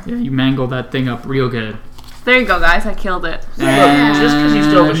 24. Yeah, you mangle that thing up real good. There you go, guys. I killed it. And Just because you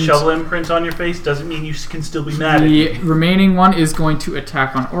still have a shovel imprint on your face doesn't mean you can still be mad at the me. remaining one is going to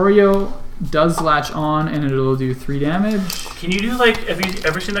attack on Oreo. Does latch on and it'll do 3 damage. Can you do like, have you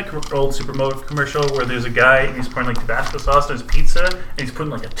ever seen that old Supermoto commercial where there's a guy and he's pouring like Tabasco sauce on his pizza and he's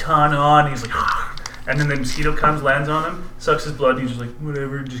putting like a ton on and he's like, and then the mosquito comes, lands on him, sucks his blood, and he's just like,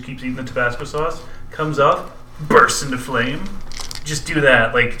 whatever, just keeps eating the Tabasco sauce, comes up, bursts into flame. Just do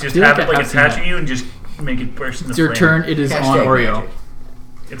that, like just feel have like it I like have seen attaching that. you and just make it burst into It's your flame. turn. It is on Hashtag Oreo. magic.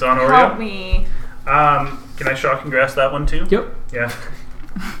 It's on Help Oreo. me. Can I shock and grass that one too? Yep. Yeah.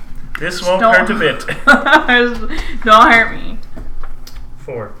 This won't Don't- hurt a bit. Don't hurt me.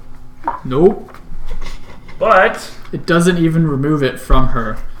 4. Nope. But It doesn't even remove it from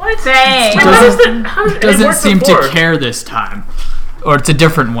her. Thanks. Wait, how does it Doesn't worked seem before. to care this time. Or it's a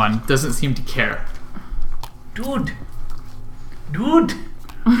different one. Doesn't seem to care. Dude.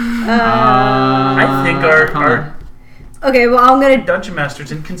 Uh, I think our Okay, well I'm gonna. dungeon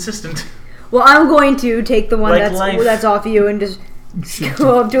master's inconsistent. Well, I'm going to take the one Like life. that's off you and just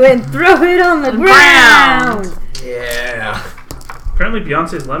go up to it and throw it on the ground. Yeah. Apparently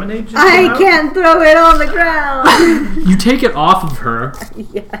Beyonce's Lemonade just I came out. can't throw it on the ground. You take it off of her,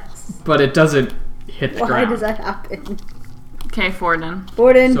 Yes. but it doesn't hit the Why ground. does that happen? Okay, Forden.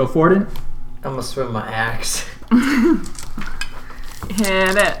 Borden. So Forden, I'm gonna swing my axe.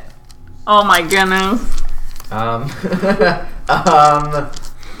 Hit it. Oh my goodness.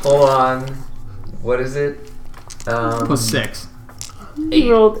 Hold on. What is it? plus 6.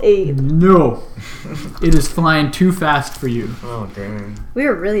 He rolled 8. No. It is flying too fast for you. Oh dang. We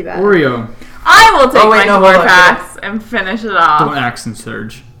were really bad. Oreo, I will take Oh, wait, my no, hold on, Gorfax and finish it don't off. axe and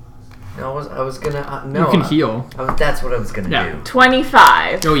surge. No, I was gonna. No. You can heal. That's what I was gonna Yeah. do.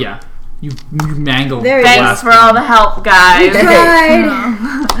 25. Oh yeah. You mangled There the you go. Thanks last for all the thing. help, guys. Tried.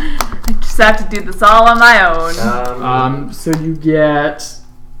 I just have to do this all on my own. So you get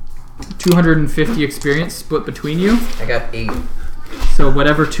 250 experience split between you. I got 8. So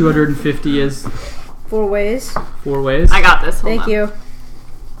whatever 250 is 4 ways. 4 ways. I got this. Hold Thank on. you.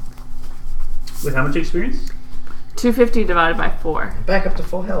 With how much experience? 250 divided by 4. Back up to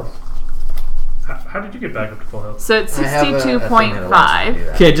full health. How did you get back up to full health? So it's I have a thing that allows me to do 62.5.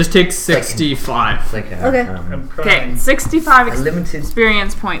 that. Okay, just take 65. It's like a, Okay. I'm Okay, crying. 65 a limited.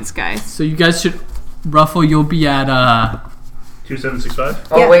 experience points, guys. So you guys should Ruffle. You'll be at 2765.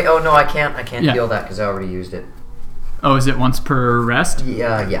 Oh Yeah. wait. Oh no, I can't. I can't Yeah. heal that because I already used it. Oh, is it once per rest?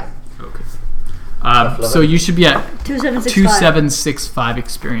 Yeah. Yeah. Okay. Tough So level. you should be at 2765. 2765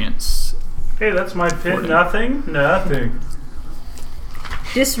 experience. Hey, that's my pit. Nothing.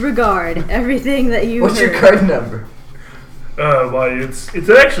 Disregard everything that you What's your heard. card number? Why, it's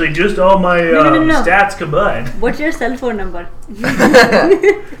actually just all my No. stats combined. What's your cell phone number?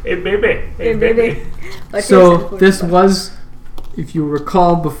 Hey, baby. Hey, baby. What's your cell So phone this number? was, if you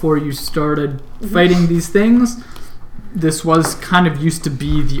recall, before you started fighting these things, this was kind of used to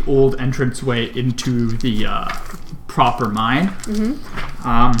be the old entranceway into the proper mine.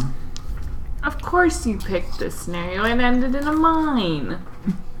 Of course you picked this scenario and ended in a mine.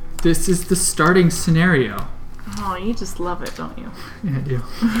 This is the starting scenario. Oh, you just love it, don't you? Yeah,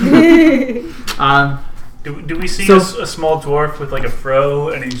 I do. Do we see So- a small dwarf with like a fro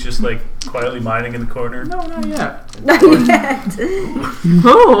and he's just like quietly mining in the corner? No, not yet. Not yet.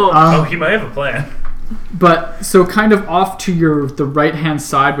 Oh. Oh, he might have a plan. But so kind of off to the right hand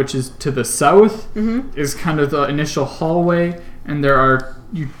side, which is to the south, is kind of the initial hallway, and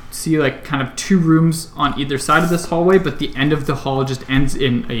you see like kind of 2 rooms on either side of this hallway, but the end of the hall just ends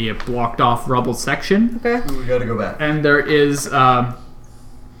in a blocked off rubble section. Okay. We gotta go back. And there is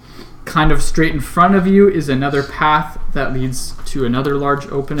kind of straight in front of you is another path that leads to another large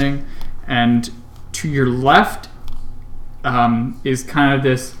opening, and to your left is kind of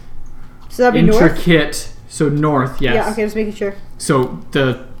this So that'd be north? intricate. So north, yes. Yeah, okay, just making sure. So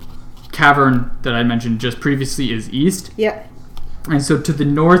the cavern that I mentioned just previously is east, Yeah. and so to the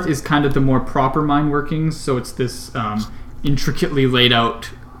north is kind of the more proper mine workings. So it's this intricately laid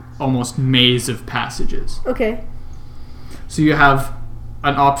out, almost maze of passages. Okay. So you have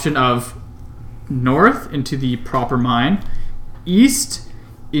an option of north into the proper mine, east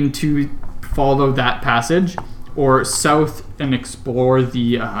into follow that passage, or south and explore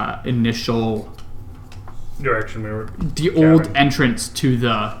the initial, Direction we were. the old Cavern. entrance to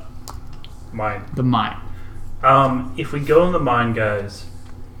the Mine. mine. If we go in the mine, guys,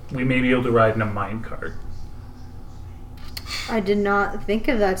 we may be able to ride in a mine cart. I did not think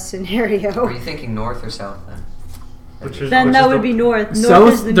of that scenario. Are you thinking north or south then? Then that would be north. North is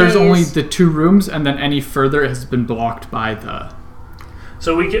South, the there's maze. only the 2 rooms, and then any further has been blocked by the.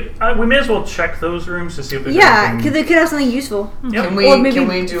 So we may as well check those rooms to see if there's Yeah, anything. because they could have something useful. Yep. Can Or maybe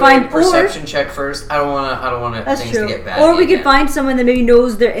we do find- a perception check first? I don't want That's things true. to get bad. Or we could again. find someone that maybe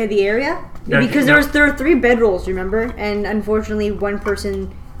knows the area. Yeah, Because no. there are 3 bedrolls, remember? And unfortunately, one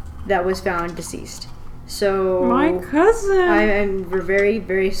person that was found deceased. So My cousin. we're very,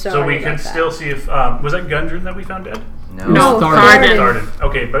 very sorry. So we about could that. still see if was that Gundren that we found dead? No, Tharden. Tharden. Tharden.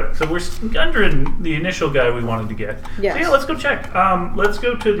 Okay, but so we're Gundren, the initial guy we wanted to get. Yes. So yeah, let's go check. Let's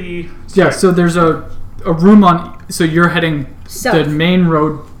go to the. Yeah, so there's a room on. So you're heading. South. The main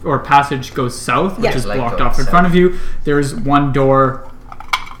road or passage goes south, which Yeah. is Like blocked going off in south. front of you. There's one door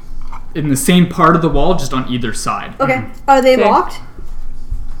in the same part of the wall, just on either side. Okay. Are they Okay. locked?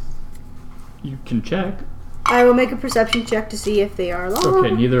 You can check. I will make a perception check to see if they are locked.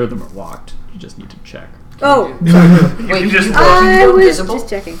 Okay, neither of them are locked. You just need to check. Oh, Wait, just- you I go was invisible? just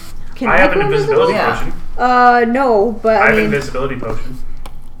checking. Can I have go an invisibility Yeah. potion. No, but I I have an mean, invisibility potion.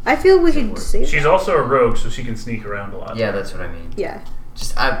 I feel we could save. She's also a rogue, so she can sneak around a lot. Yeah, that's what I mean. Yeah.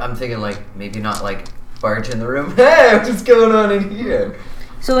 Just I'm thinking like maybe not like barge in the room. Hey, what's going on in here?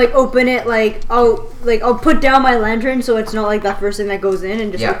 So like open it like I'll put down my lantern so it's not like the first thing that goes in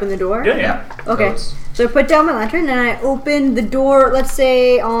and just Yeah. open the door. Yeah, yeah. Okay. Those. So I put down my lantern and I open the door. Let's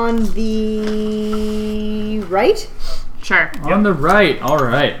say on the right. Sure. On the right. All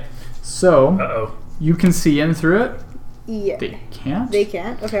right. So Uh-oh. you can see in through it. Yeah. They can't. They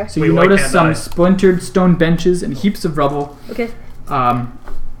can't. Okay. So Wait, you why notice can't some I? splintered stone benches and heaps of rubble. Okay.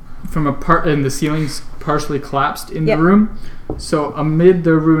 From a part, and the ceilings partially collapsed in Yep. the room. So amid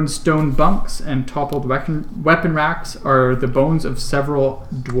the ruined stone bunks and toppled weapon racks are the bones of several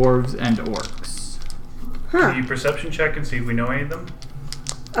dwarves and orcs. Can you perception check and see if we know any of them?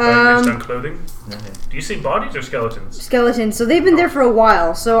 Based on clothing? Nothing. Do you see bodies or skeletons? Skeletons. So they've been there for a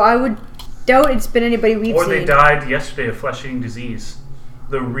while. So I would doubt it's been anybody we've Or seen. they died yesterday of flesh-eating disease.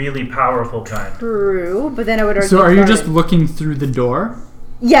 The really powerful kind. True, but then I would argue. So are you Tharden. just looking through the door?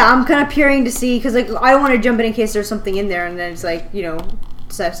 Yeah, I'm kind of peering to see because like I don't want to jump in case there's something in there and then it's like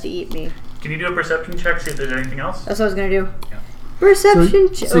decides to eat me. Can you do a perception check, see if there's anything else? That's what I was gonna do. Yeah.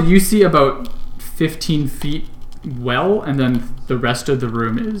 Perception. So you see about 15 feet well, and then the rest of the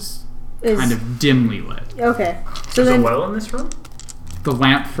room is kind of dimly lit. Okay. So There's then a well in this room? The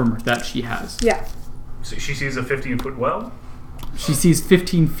lamp from that she has. yeah. So she sees a 15-foot well? She sees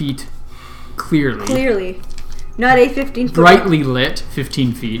 15 feet clearly. Clearly, not a 15-foot. Brightly lit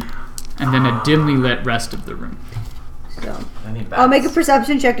 15 feet, and then a dimly lit rest of the room. So I need I'll make a bats.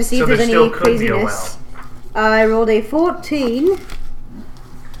 perception check to see So if there's there any still could be a craziness. I rolled a 14.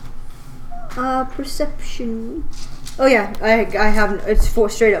 Perception. Oh yeah, I have it's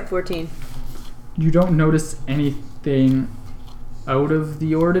straight up 14. You don't notice anything out of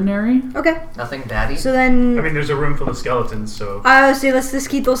the ordinary. Okay. Nothing batty. So then, I mean, there's a room full of skeletons, so. I would say let's just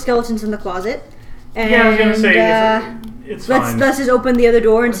keep those skeletons in the closet. And, Yeah, I was gonna say it's fine. let's just open the other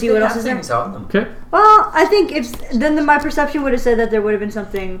door and see what else is there. Things on them. Okay. Well, I think if then my perception would have said that there would have been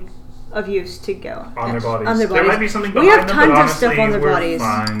something of use to go On their bodies. On their There bodies. might be something We behind have them, tons but of stuff on honestly, their we're bodies.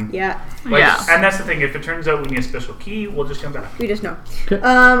 fine. Yeah, Like, Yeah. And that's the thing. If it turns out we need a special key, we'll just come back. we just know. Okay.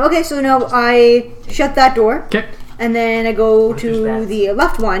 Okay, so now I shut that door. Okay. And then I go What if there's to bats? the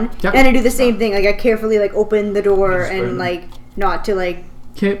left one, Yep. and I do the same thing. Like I carefully like open the door Just and open. like not to like.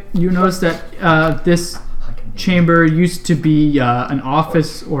 Okay. You notice that this chamber used to be an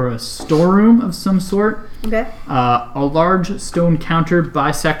office or a storeroom of some sort. Okay. A large stone counter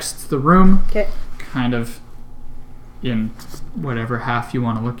bisects the room, Okay. kind of in whatever half you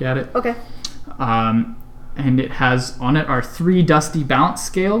want to look at it. Okay. And it has on it are 3 dusty balance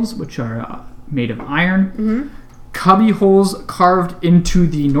scales, which are made of iron. Mm-hmm. Cubby holes carved into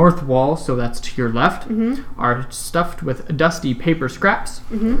the north wall, so that's to your left, Mm-hmm. are stuffed with dusty paper scraps.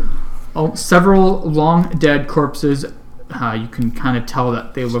 Several long dead corpses. You can kind of tell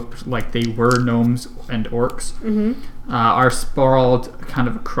that they looked like they were gnomes and orcs. Mm-hmm. Are sprawled kind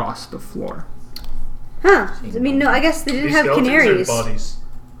of across the floor. Huh. I mean, no. I guess they didn't These have skeletons canaries. Are bodies.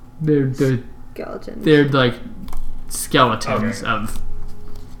 They're like skeletons Okay. of.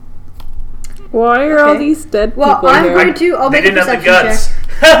 Why are all Okay. these dead Well, people I'm here? going to. I'll They make a didn't have the perception guts.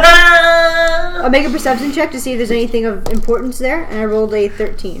 check. I'll make a perception check to see if there's anything of importance there, and I rolled a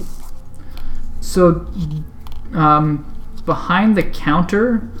 13. So, behind the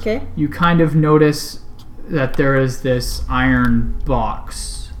counter, Okay. you kind of notice that there is this iron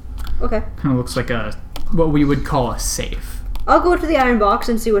box. Okay. Kind of looks like what we would call a safe. I'll go to the iron box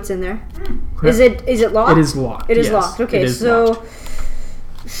and see what's in there. Okay. Is it locked? It is locked. It is yes, locked. Okay, it is so locked.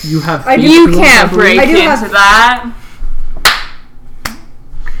 You have. I do- You tools, I can't believe. break I do into have- that.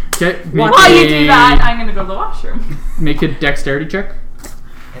 Okay, While you do that, I'm gonna go to the washroom. make a dexterity check.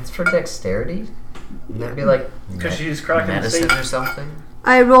 It's for dexterity. Wouldn't that be like Because she's cracking the medicine safe. or something?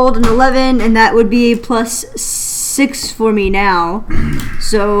 I rolled an 11, and that would be plus 6 for me now.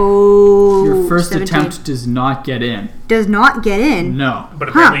 So Your first 17. attempt does not get in. does not get in. No. But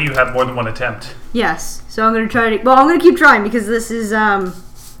apparently you have more than one attempt. Yes. So I'm gonna try to. Well, I'm gonna keep trying because this is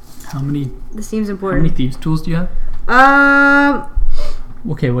How many this seems how many important. thieves tools do you have?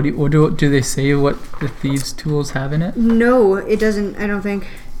 Okay, what do they say what the thieves tools have in it? No, it doesn't. I don't think.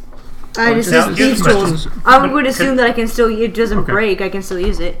 I just now use here's these the question. tools. I would Could- assume that I can still. It doesn't Okay. break. I can still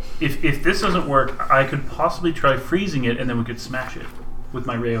use it. If this doesn't work, I could possibly try freezing it, and then we could smash it with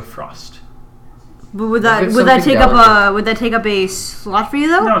my ray of frost. But would Look at that something take up a slot for you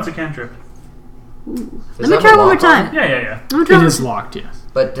though? No, it's a cantrip. Let me try one more time. Yeah. Let me try It one- is locked, yes.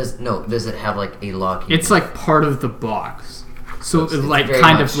 But does it have like a lock? It's like part of the box. So It's it's like very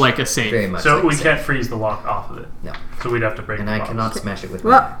kind much- of like a safe. very much. So like we safe. can't freeze the lock off of it. No. So we'd have to break And the I box. cannot smash it with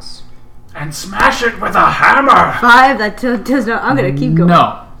Well- my axe. And smash it with a hammer! 5. That does not. I'm gonna keep going.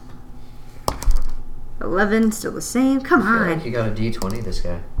 No. 11, still the same. Come I feel on. like you got a D20, this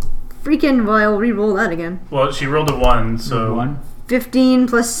guy. Freaking. Well, I'll re-roll that again. Well, she rolled a 1, so 1. 15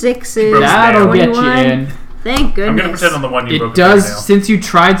 plus 6 is broke the That'll nail. get you 21. in. Thank goodness. I'm gonna pretend on the 1 you broke It the does, nail. since you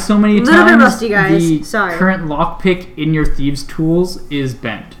tried so many Little bit times, rusty, guys. the Sorry. current lockpick in your thieves' tools is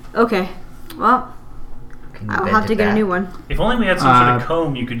bent. Okay. Well, Can you I'll bend have to it get a back? new one. If only we had some sort of Uh,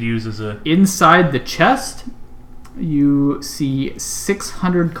 comb you could use as a... Inside the chest, you see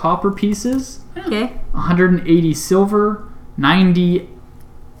 600 copper pieces, Okay. 180 silver, 90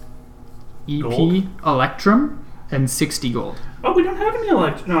 EP Gold? electrum, and 60 gold. Oh, we don't have any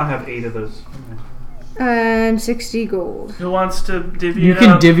elect... No, I have 8 of those. And 60 gold. Who wants to divvy You it can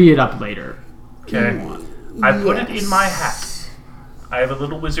up? divvy it up later. Okay. I put it in my hat. Yes. I have a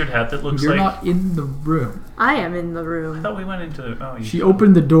little wizard hat that looks You're like... not in the room. I am in the I room. thought we went into... Oh, you She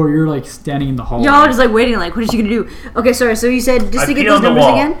opened the door. You're like standing in the hallway. Y'all are just like waiting, like, what is she gonna do? Okay, sorry. So you said just I to get pee those on the numbers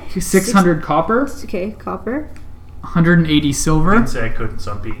wall. again. 600 copper, Okay, copper. 180 silver, didn't say I couldn't,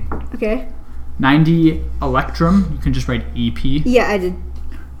 so I'm being... Okay. 90 electrum. You can just write EP, Yeah, I did.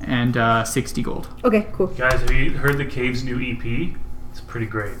 and 60 gold. Okay, cool. Guys, have you heard the Cave's new EP? It's pretty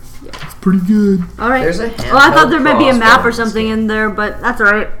great. It's pretty good. All right. There's a Well, I thought handheld there might be a map crossbow or something in in there, but that's all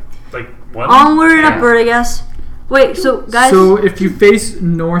right. Like, what? Onward and Yeah. upward, I guess. Wait, so guys. So if you face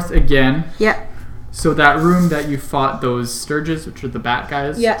north again, Yeah. so that room that you fought those Sturges, which are the bat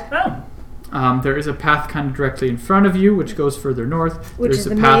guys, Yeah. Oh. there is a path kind of directly in front of you, which goes further north. Which There's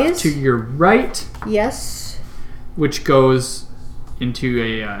is a the path maze? to your right, Yes. which goes into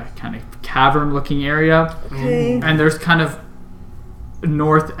a kind of cavern-looking area, Okay. and there's kind of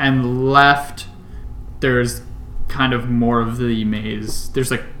north and left. There's kind of more of the maze.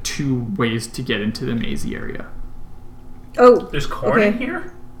 There's like 2 ways to get into the mazy area. Oh, There's corn in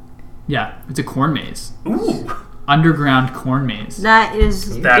here? Yeah, it's a corn maze. Ooh. Underground corn maze. that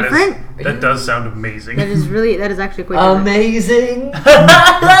is That different. that does sound amazing. That is actually quite different. Amazing.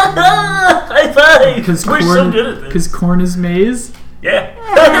 High five! Because We're so good at this. corn is maze. Yeah.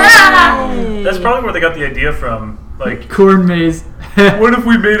 That's probably where they got the idea from. Like, Corn maze. what if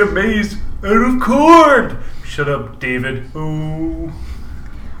we made a maze out of corn? Shut up, David. Ooh.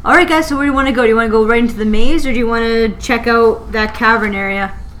 All right, guys. So where do you want to go? Do you want to go right into the maze, or do you want to check out that cavern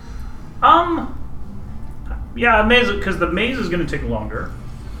area? Yeah, maze, because the maze is going to take longer.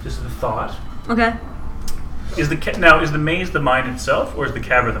 Just a thought. Okay. Is the maze the mine itself, or is the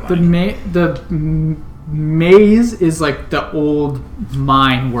cavern the mine? The maze is like the old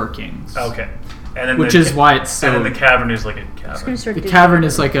mine workings. Okay. And then Which is why it's so. And then the cavern is like a Just gonna cavern. start The digging. cavern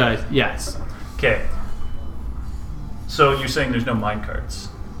is like a yes. Okay. So you're saying there's no mine carts?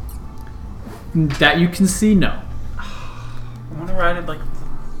 That you can see, no. I want to ride it like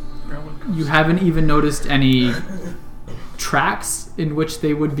the railroad coaster. You haven't even noticed any tracks in which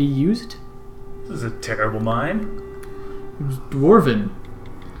they would be used. This is a terrible mine. Dwarven.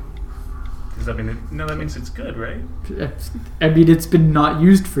 Does that mean no? That means it's good, right? I mean, it's been not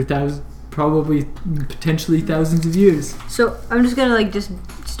used for probably potentially thousands of years. So I'm just gonna just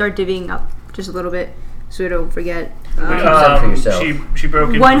start divvying up just a little bit, so I don't forget. Up for yourself. She broke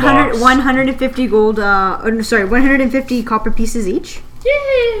into 100, the box. 150 gold. 150 copper pieces each.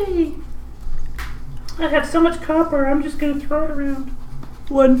 Yay! I have so much copper. I'm just gonna throw it around.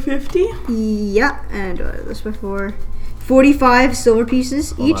 150? Yeah, and this before 45 silver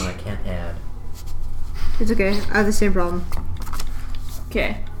pieces Hold each. on, I can't add. It's okay. I have the same problem.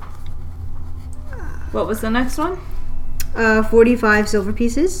 Okay. What was the next one? 45 silver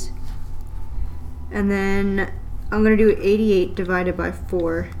pieces, and then I'm gonna do 88 divided by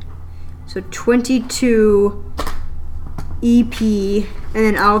 4, so 22 EP, and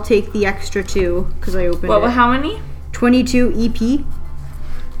then I'll take the extra 2 because I opened What? it. How many? 22 EP,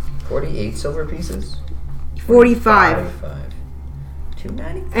 48 silver pieces? 45,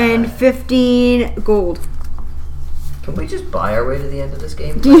 295. and 15 gold. Can we just buy our way to the end of this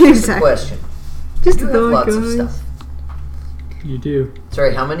game? Yeah, Just a exactly. question. Just You a have thought, lots of guys. stuff. You do.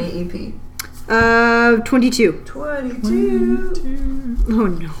 Sorry, how many E EP? 22. 22. Oh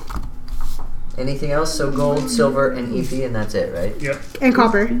no. Anything else? So gold, silver, and EP, and that's it, right? Yep. And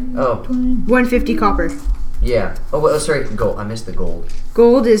copper. Oh, 150 copper. yeah. Oh, well, sorry, gold. I missed the gold.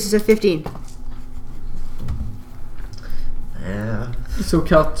 Gold is 15. Yeah. So,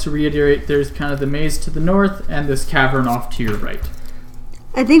 Cal, to reiterate, there's kind of the maze to the north and this cavern off to your right.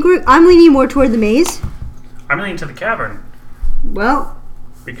 I think I'm leaning more toward the maze. I'm leaning to the cavern Well,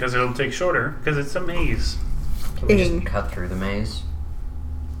 because it'll take shorter because it's a maze. Can we Ding. just cut through the maze?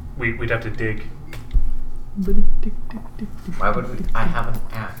 We'd have to dig. Why would we? I have an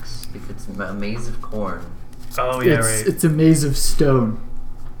axe. If it's a maze of corn. Oh yeah, right. It's a maze of stone.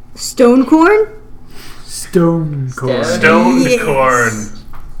 stone corn? Stone corn. Stone Yes. corn.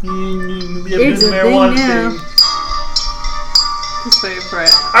 It's a thing now. Just wait for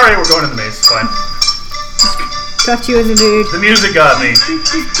it. All right, we're going to the maze. It's fine. Got you as a dude. The music got me.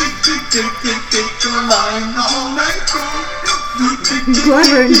 I'm glad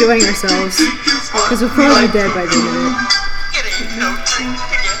we're enjoying ourselves. Because we're probably dead by the end of it. It ain't no trick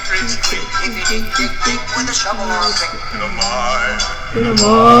to get rich quick if you dig with a shovel or a pick. In a mine, In a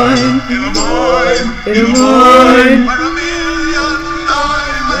mine, in a mine, in a mine. where a million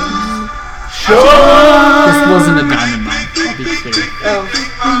diamonds. This wasn't a diamond mine, I'll be clear.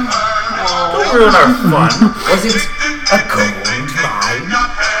 Don't ruin our fun. Was it a gold mine?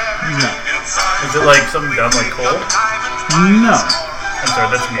 No. Is it like something dumb like coal? No. I'm sorry,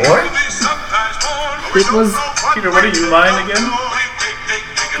 that's me. Or? It was Peter, what are you mining again?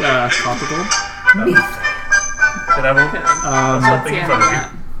 copper gold. Then I won't. Stop That's the making end fun of of you.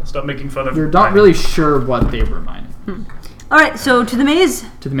 that. I'll stop making fun of. You're not really sure what they were mining. Alright, so to the maze.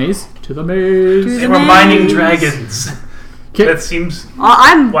 To the maze? To the maze. To They the were mining maze. dragons. Okay. That seems.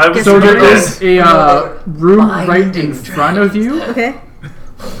 I'm Why was guessing So Something there like is a room right Binding in front of you Okay.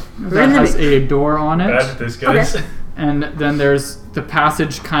 that in the has a door on Bad it. at this, guys. Okay. And then there's the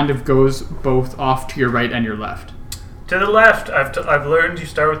passage kind of goes both off to your right and your left. To the left. I've learned you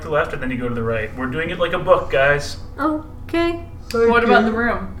start with the left and then you go to the right. We're doing it like a book, guys. Okay. What about the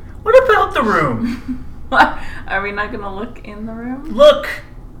room? What about the room? What? Are we not gonna look in the room? Look!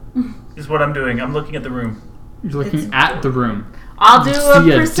 Is what I'm doing. I'm looking at the room. You're looking at the room. I'll do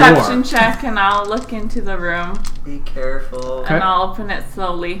See a a perception door. check and I'll look into the room Be careful. Okay. and I'll open it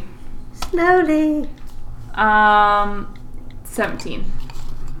slowly. Slowly. 17.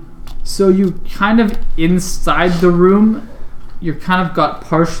 So you kind of inside the room, you kind of got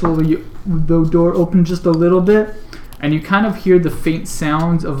partially the door open just a little bit, and you kind of hear the faint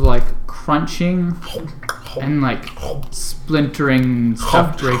sounds of like crunching and like splintering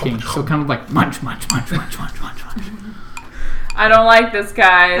stuff breaking. So kind of like munch, munch, munch, munch, munch, munch, munch. I don't like this,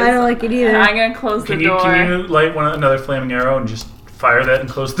 guys. I don't like it either. I'm gonna close the door. Can you light another flaming arrow and just fire that and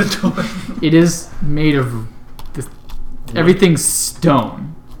close the door? It is made of this, everything's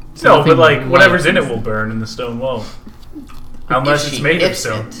stone. So No, but nothing like whatever's in it lights. will burn and the stone won't. Unless If it's she made of hits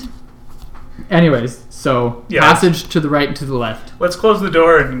stone. it. Anyways, so Yeah. passage to the right and to the left. Let's close the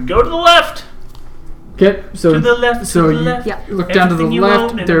door and go to the left. Okay, so To the left. so to the you left. Yeah. look down to the Everything you own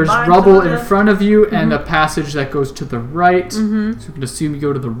left. and There's mine to rubble the in left. front of you, and a passage that goes to the right. So you can assume you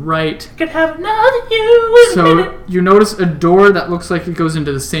go to the right. Could have another you in a So minute. you notice a door that looks like it goes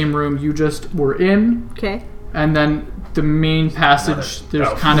into the same room you just were in, Okay. and then the main passage. There's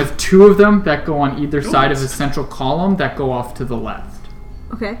Oh. kind of two of them that go on either side of Ooh. the central column that go off to the left.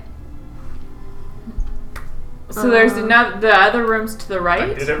 Okay. So there's another, the other rooms to the I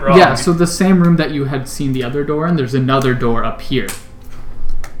right? did it wrong. Yeah, so the same room that you had seen the other door in, there's another door up here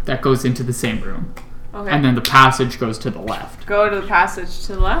that goes into the same room. Okay. And then the passage goes to the left. Go to the passage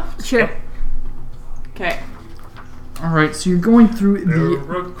to the left? Sure. Okay. Alright, so you're going through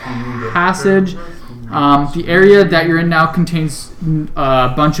the passage. The area that you're in now contains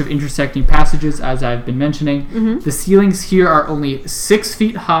a bunch of intersecting passages, as I've been mentioning. The ceilings here are only 6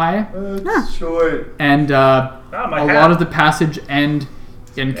 feet high, That's short. and my a hat. lot of the passage end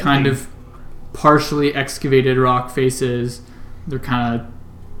in kind of partially excavated rock faces. They're kind of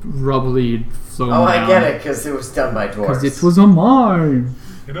rubbly, flowing Oh, down. I get it, because it was done by dwarves. Because it was a mine.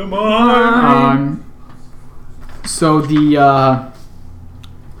 In a mine. So the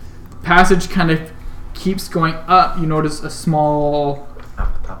passage kind of keeps going up. You notice a small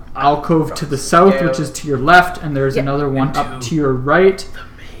alcove to the south, which is to your left, and there's another one up to your right.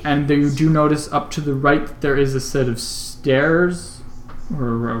 And you do notice up to the right there is a set of stairs,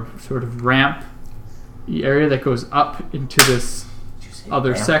 or a sort of ramp area that goes up into this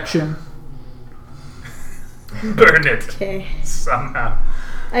other ramp? section. Burn it Okay. somehow.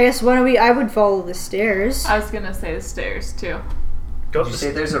 I guess why don't we? I would follow the stairs. I was gonna say the stairs too. Go Did you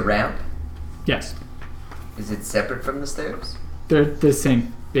say there's a ramp? Yes, Is it separate from the stairs? they're the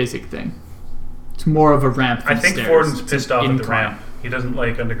same basic thing. It's more of a ramp than I think stairs. Fortin's It's an pissed off at the incline. ramp. He doesn't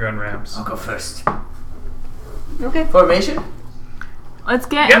like underground ramps. I'll go first. Okay. Formation? Let's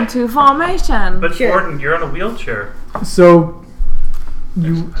get Yep. into formation. But Sure. Fortin, you're on a wheelchair. So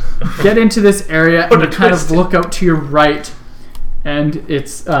you get into this area and What you a kind of twist. look out to your right, and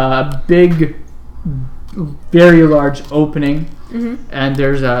it's a big, very large opening. And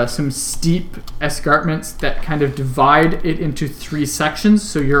there's some steep escarpments that kind of divide it into 3 sections.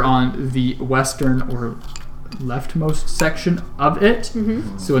 So you're on the western or leftmost section of it.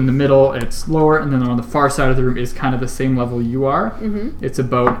 So in the middle it's lower, and then on the far side of the room is kind of the same level you are. It's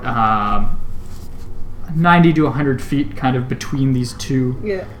about 90 to 100 feet kind of between these two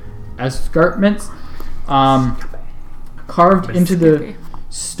Yeah. escarpments. Carved into the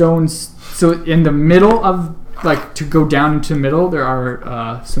stones. So in the middle of, like, to go down into the middle, there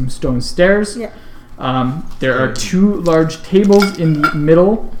are some stone stairs. Yeah. There are 2 large tables in the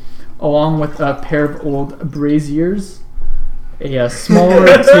middle, along with a pair of old braziers. A smaller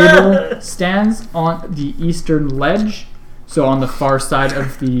table stands on the eastern ledge. So on the far side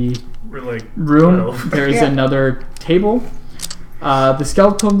of the We're like room, 12. there is Yeah. another table. The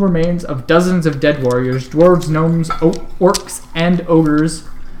skeletal remains of dozens of dead warriors, dwarves, gnomes, orcs, and ogres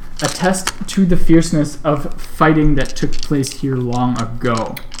attest to the fierceness of fighting that took place here long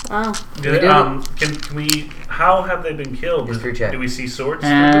ago. Wow. Can we? How have they been killed? History check. Do we see swords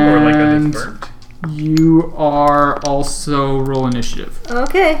through, or like are And- they burnt? You are also roll initiative.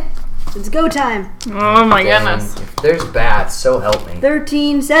 Okay. It's go time. Oh my Dang, goodness. If there's bats, so help me.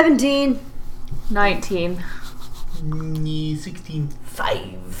 13, 17. 19. 16.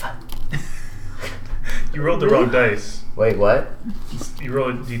 5. You rolled the wrong dice. Wait, what? You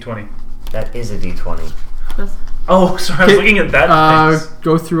rolled a d20. That is a d20. Oh, sorry. I was looking at that. dice.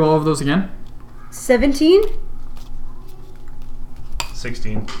 Go through all of those again. 17?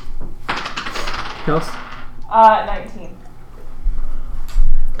 16. Kels. 19.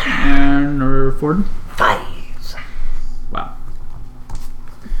 And Ford. 5. Wow.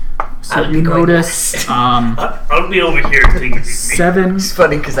 So I'll be you going notice I'll be over here taking me. 7. It's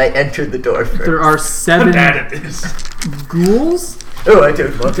funny because I entered the door first. There are I'm 7 bad at this. ghouls Oh, I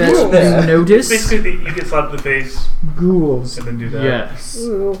don't want to that do you that. notice Basically, you get slapped in the face ghouls. and then do that. Yes.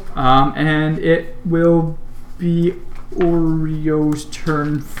 Ooh. And it will be Oreo's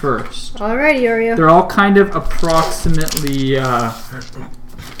turn first. Alrighty, Oreo. They're all kind of approximately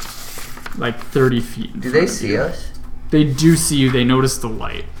like 30 feet. Do they see us? They do see you. They notice the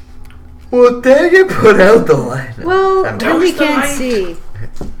light. Well, dang it, put out the light. Well, I'm then we Toast the can't light. see.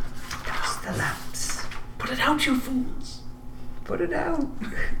 Toast the lamps. Put it out, you fools! Put it out.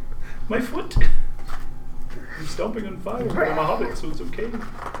 My foot. I'm stomping on fire. I'm a hobbit, so it's okay.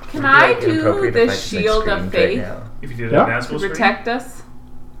 Can I Like, do inappropriate the if I just, like, shield screamed of right faith now. If you did Yeah. an asshole to scream. protect us?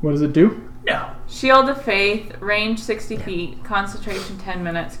 What does it do? No. Shield of faith, range 60 feet, concentration 10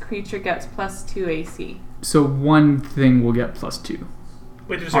 minutes. Creature gets +2 AC. So one thing will get +2.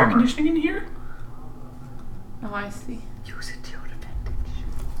 Wait, there's air Armor. conditioning in here? Oh, I see. Use it to your advantage.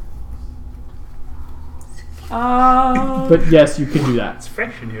 Oh. But yes, you can do that. It's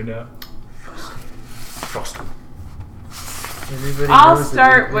fresh in here now. Frosted. Everybody I'll knows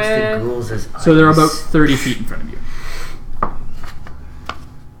start that we use the with- ghouls as So they're eyes. about 30 feet in front of you.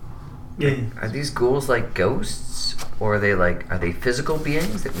 Yeah. Are these ghouls like ghosts, or are they physical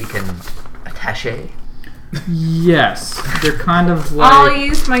beings that we can attache? Yes, they're kind of I'll like.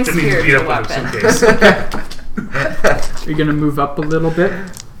 use my Didn't need to beat spiritual up with weapon. a suitcase. You're gonna move up a little bit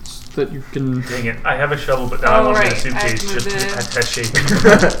so that you can. Dang it, I have a shovel, but now I Oh, want to right, get a suitcase I've just to moved it.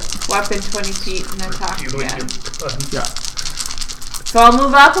 attache. Weapon 20 feet and attack You with again. your Yeah. So I'll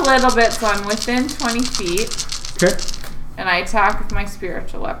move up a little bit so I'm within 20 feet. Okay. And I attack with my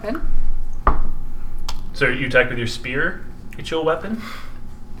spiritual weapon. So you attack with your spear? It's your weapon?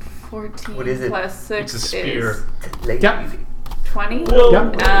 14 What is it? plus 6 It's a spear. is Yeah. 20.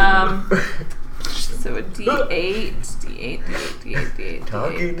 Whoa. Yeah. So a D8, D8, D8, D8,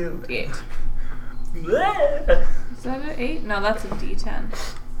 Talking to D8, D8. Bleh. Is that an 8? No, that's a D10.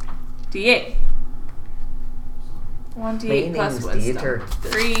 D8. 1d8 My plus name's wisdom. Dieter.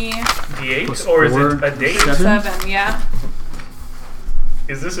 3, D8? Plus Or is 4, it a date? 7. 7, yeah.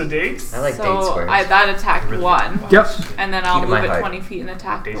 Is this a date? I like date So squares. that attacked Really? 1. Yep. And then I'll Key to move my it heart. 20 feet and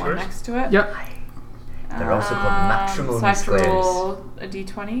attack Date the one squares? next to it. Yep. They're also called matrimony So I have to squares. roll a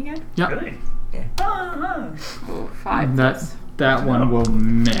d20 again? Yep. Really? Yeah. Ah, Oh, 5 That plus. that one will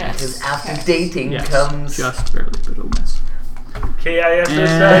miss. Because after Okay. dating Yes, comes. just barely, but it'll miss. KISS.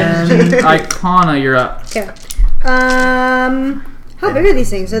 And Icona, you're up. Okay. How big are these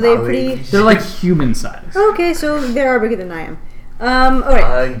things? Are they pretty? They're like human size. Okay, so they are bigger than I am. Alright.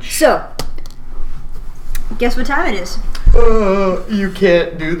 Punch. So, guess what time it is? Oh, you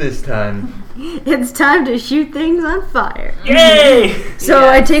can't do this time. It's time to shoot things on fire. Yay! So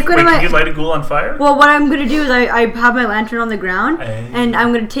Yeah. I take one Wait, of can you my. light a ghoul on fire? Well, what I'm gonna do is I have my lantern on the ground, Hey. and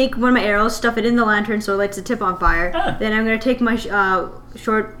I'm gonna take one of my arrows, stuff it in the lantern so it lights the tip on fire. Ah. Then I'm gonna take my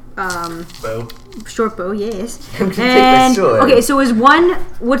short Bow. short bow, yes. I'm gonna take my And sword. okay, so is one?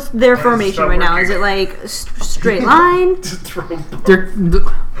 What's their formation stop right now? working. Is it like straight line? To throw a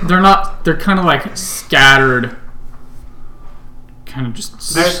bow. They're not. They're kind of like scattered. Kind of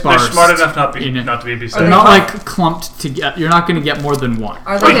just They're sparse. smart enough not in it. to be They're beside. not like clumped together. You're not going to get more than one.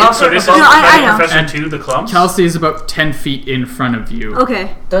 Are Wait, they Okay. so this is No, I know. Professor And 2, the clumps? Kelsey is about 10 feet in front of you.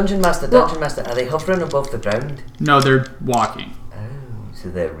 Okay. Dungeon Master, Well- Dungeon Master, are they hovering above the ground? No, they're walking. Oh, so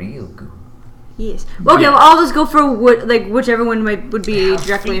they're real good. Yes. Okay, well I'll just go for whichever one would be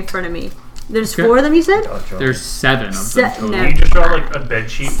directly in front of me. There's Okay. 4 of them, you said? Dodge roll. There's 7 of them. total. No. You just draw like a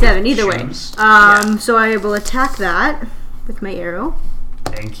bed sheet 7, with either way. shoes. So I will attack that with my arrow.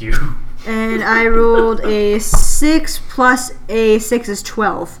 Thank you. And I rolled a 6 plus a 6 is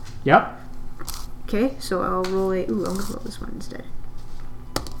 12. Yep. Okay, so I'll roll a. Ooh, I'm gonna roll this one instead.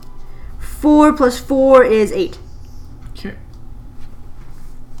 4 plus 4 is 8. Okay.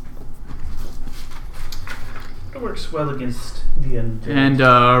 It works well against the end. And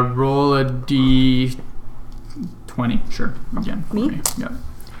roll a d20. Sure. Again. for Me? Yep.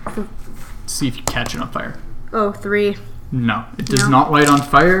 See if you catch it on fire. Oh, 3. No, it does No. not light on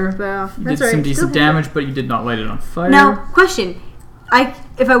fire. Well, You that's did right. some Still decent hit it. damage, but you did not light it on fire. Now, question.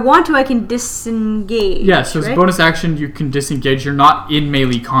 If I want to, I can disengage. Yeah, so as a right? bonus action, you can disengage. You're not in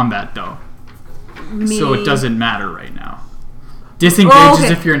melee combat, though. So it Me- doesn't matter right now. Disengage Oh, is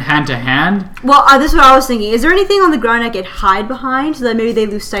okay. if you're in hand to hand. Well, this is what I was thinking. Is there anything on the ground I could hide behind so that maybe they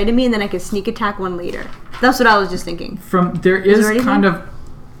lose sight of me and then I could sneak attack one later? That's what I was just thinking. There is there anything? kind of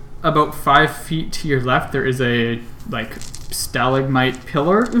about 5 feet to your left. There is a like stalagmite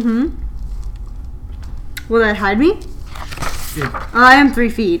pillar. Mm-hmm. Will that hide me? It- I am 3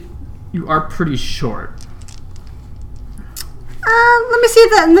 feet. you are pretty short. Let me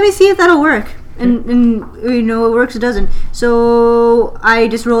see if that'll work. And you know it works, it doesn't. So I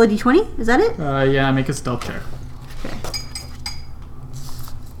just roll a d20. Is that it? Yeah, make a stealth check.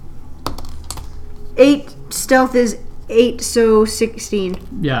 8 stealth is 8, so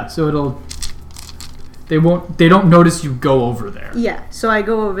 16. Yeah, so they don't notice you go over there. Yeah, so I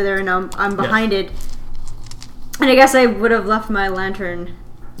go over there and I'm behind it. And I guess I would have left my lantern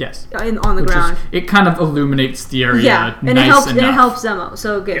Yes. on the ground. It kind of illuminates the area. Yeah, and nice it helps. enough. And it helps them out.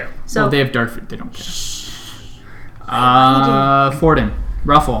 So good. Yeah. So They have dark vision. They don't care. Forden.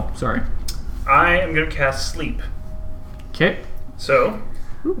 Ruffle. Sorry. I am going to cast Sleep. Okay. So,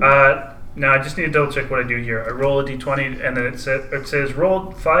 now I just need to double check what I do here. I roll a d20, and then it says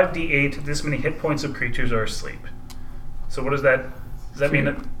roll 5d8. This many hit points of creatures are asleep. So what does that? Does that mean?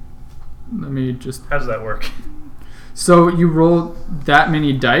 Let me just. How does that work? So you roll that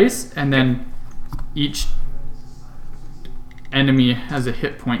many dice, and then each enemy has a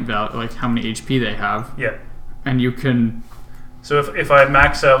hit point value, like how many HP they have, Yeah. and you can. So if I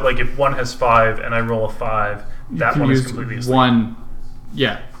max out, like if one has 5 and I roll a 5, that can one is use completely asleep. one.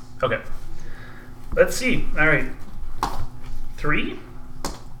 Yeah. Okay. Let's see. All right. 3,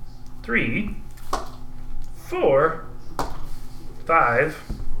 4, 5,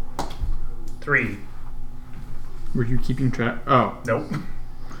 3. Were you keeping track? Oh. Nope.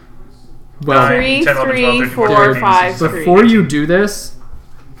 Well, 3, 10, 11, 12, 3, 13, 4, 14, 5, 15, 3. before you do this,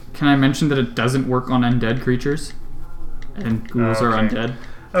 can I mention that it doesn't work on undead creatures? And ghouls are Okay. undead.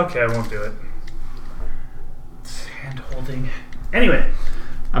 Okay, I won't do it. It's hand holding. Anyway,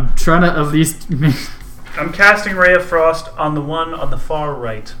 I'm trying to at least make. I'm casting Ray of Frost on the one on the far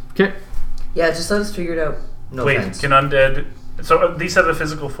right. Okay. Yeah, just let us figure it out. No Wait, offense. can undead... So these have a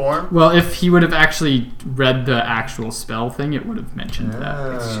physical form? Well, if he would have actually read the actual spell thing, it would have mentioned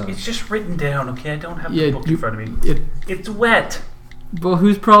that. It's just written down, okay? I don't have Yeah, the book in front of me. It's wet. Well,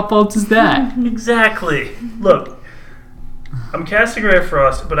 whose fault is that? Exactly. Look, I'm casting Ray of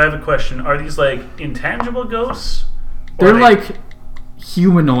Frost, but I have a question. Are these like intangible ghosts? Or They're are they- like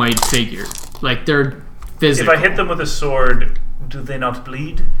humanoid figures. Like they're physical. If I hit them with a sword, do they not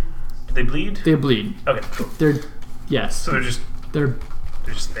bleed? Do they bleed? They bleed. Okay, cool. They're yes. So They're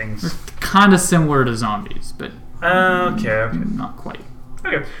they're just things. kind of similar to zombies, but Okay. not quite.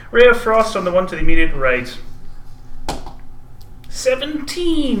 Okay. Ray of Frost on the one to the immediate right.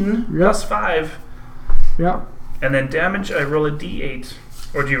 17 plus 5. Yeah. And then damage, I roll a d8.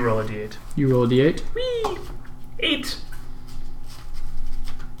 Or do you roll a d8? You roll a d8. Whee! 8.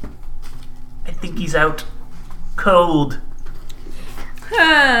 I think he's out cold.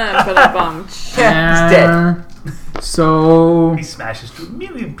 Ba-da-bum. Yeah, he's dead. So He smashes to a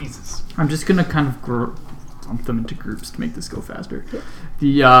million pieces. I'm just gonna kind of lump them into groups to make this go faster.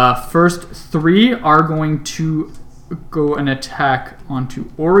 The first 3 are going to go and attack onto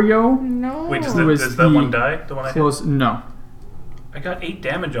Oreo. No. Wait, does Who is that the one die? The one I hit? Close. No. I got 8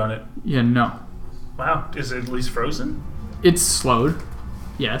 damage on it. Yeah. No. Wow. Is it at least frozen? It's slowed.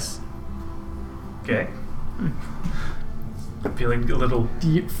 Yes. Okay. I'm feeling a little...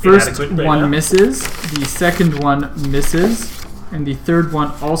 The first Inadequate right one now. misses. The second one misses. And the third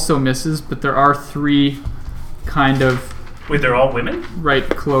one also misses. But there are 3 kind of Wait, they're all women? right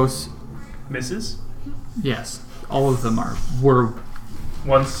close. Misses? Yes. All of them were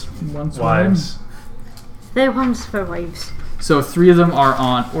Once once wives. they're ones for wives. So 3 of them are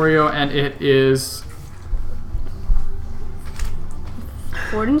on Oreo, and it is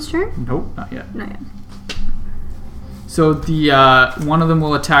Forden's turn? nope, not yet. Not yet. So the one of them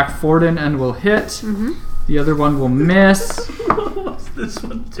will attack Forden and will hit. Mm-hmm. The other one will miss, What's this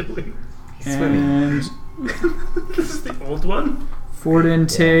one doing? and This is the old one? Forden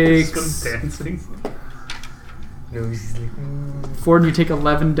This takes. one's dancing. No, he's like, Forden, you take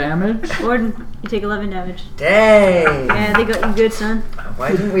 11 damage. Forden, you take 11 damage. dang! Yeah, they got you good, son.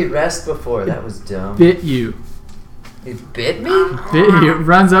 Why didn't we rest before? That was dumb. Bit you. It bit me? Bit you.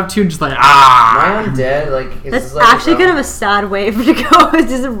 Runs up to you and just like Am ah. I undead? Like, is That's this like actually kind of a sad way for it to go. It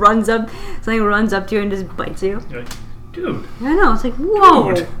just runs up, something runs up to you and just bites you. You're like, dude. I know, it's like,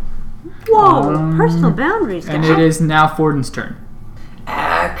 whoa. Dude. Whoa. Personal boundaries, And guys. it is now Forden's turn.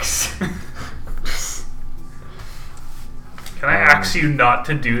 axe. Can I ask you not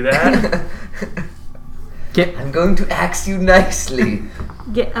to do that? Get I'm going to axe you nicely.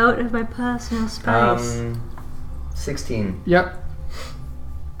 Get out of my personal space. 16. yep.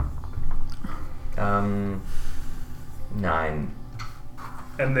 9.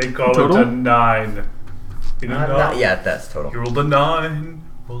 And they call Total? it a 9. You know, Not yet, that's total. You rolled a 9.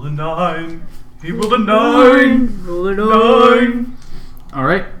 Roll a 9. He rolled a 9. Roll it 9. All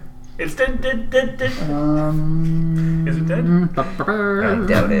right. It's dead. Is it dead? I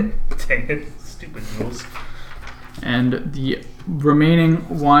doubt it. Dang it. Stupid rules. And the remaining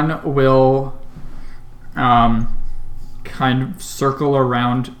one will kind of circle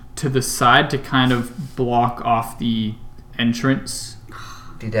around to the side to kind of block off the entrance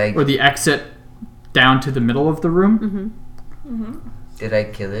or the exit down to the middle of the room. Did I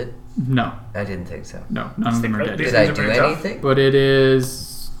kill it? No. I didn't think so. No, none of them are dead. Did I do anything? But it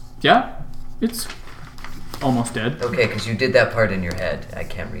is... Yeah, it's almost dead. Okay, because you did that part in your head. I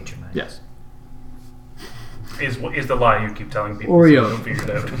can't read your mind. Yes. Is the lie you keep telling people Oreo. so they don't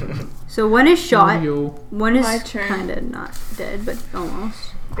figure it out. So one is shot. Oreo. One is My turn. kind of not dead, but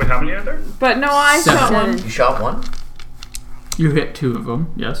almost. Wait, how many are there? But no, I Seven. shot one. You shot one? You hit 2 of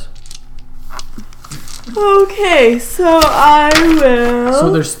them, yes. Okay, so I will.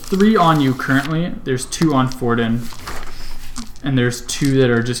 So there's 3 on you currently. There's 2 on Forden. And there's 2 that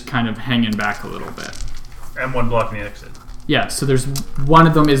are just kind of hanging back a little bit. And one blocking the exit. Yeah, so there's one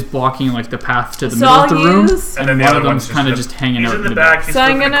of them is blocking like the path to the So middle I'll of the room, use- and then the one other of them's one's kind of just hanging he's out in the back. He's So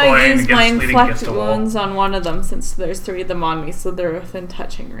I'm flipping the gonna coin use against my leaning inflect against the wall. wounds on one of them since there's 3 of them on me, so they're within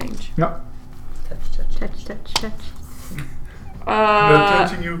touching range. Yep. Touch, touch, touch. I'm not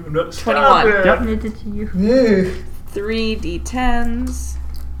touching you. I'm not. 21. Yep. Did it to you. 3 d10s.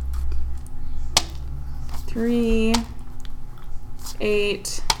 3,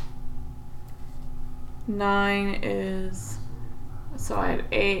 8, 9 is. So I had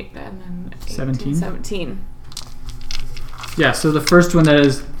 8 and then 18, 17? 17. Yeah, so the first one that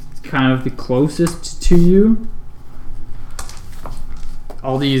is kind of the closest to you,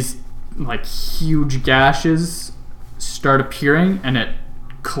 all these like huge gashes start appearing and it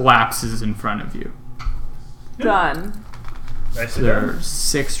collapses in front of you. Done. Nice So there are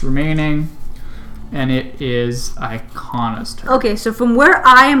 6 remaining, and it is Icana's turn. Okay, so from where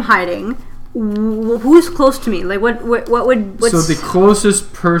I am hiding, who's close to me? Like, what would? What's... So the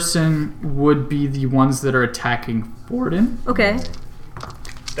closest person would be the ones that are attacking Forden. Okay,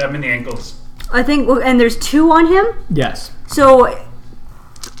 Stab him in the ankles. I think, and there's 2 on him, Yes. so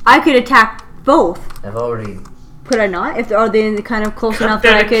I could attack both. I've already. Could I not? If are they kind of close Cut enough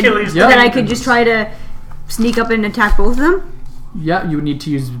that that I could, Achilles then I tendon. could just try to sneak up and attack both of them? Yeah, you would need to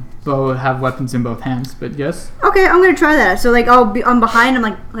use have weapons in both hands, but yes. Okay, I'm gonna try that. So like I'm behind,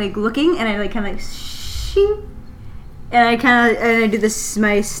 I'm like looking, and I like kind of like shing, and I do this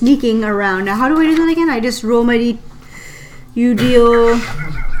my sneaking around. Now how do I do that again? I just roll my d. You deal,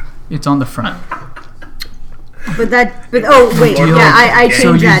 It's on the front. but oh wait, Deal- yeah, I So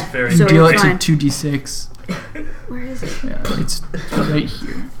changed you- that, very so You deal it it's to fine. 2d6. Where is it? Yeah, it's right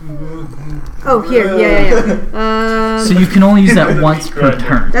here. Oh here, yeah. So you can only use that once per Right.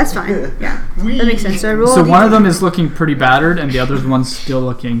 turn. That's fine. Yeah, that makes sense. So I roll. So a one D- of them is looking pretty battered, and the other one's still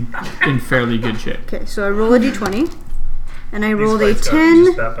looking in fairly good shape. Okay, so I roll a d20, and I These rolled a fights are 10.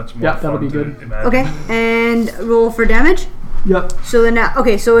 just that much more Yeah, that'll fun be to good. imagine. Okay, and roll for damage. Yep. So then now,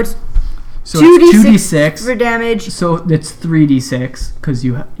 okay, so it's So 2d6 it's 2d6. for damage. So it's 3d6 because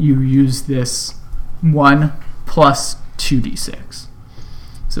you use this 1 plus 2d6.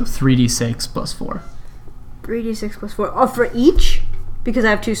 So 3d6 plus 4. 3d6 plus 4. Oh, for each? Because I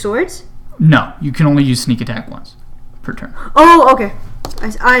have 2 swords? No, you can only use sneak attack once per turn. Oh, okay.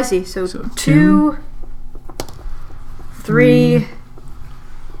 I see. So, So 2, 3.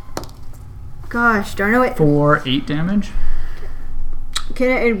 Gosh, darn it. 4, 8 damage. Can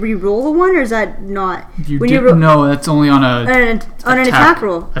I re-roll the 1, or is that not? You When did, you ro- no, that's only on a on an attack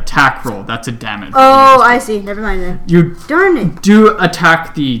roll. Attack roll. That's a damage. Oh, I see. Never mind then. You Darn it. do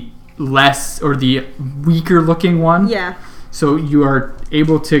attack the less or the weaker looking one. Yeah. So you are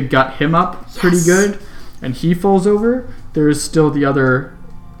able to gut him up pretty Yes. good, and he falls over. There is still the other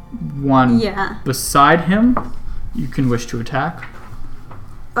one Yeah. beside him. You can wish to attack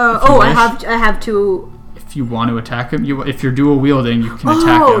I wish. have to. if you want to attack him. If you're dual wielding, you can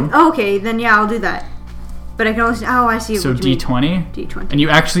attack him. Oh, okay. Then yeah, I'll do that. But I can only. Oh, I see. So what you mean. D20, D20. and you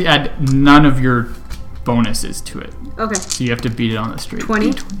actually add none of your bonuses to it. Okay. So you have to beat it on the straight.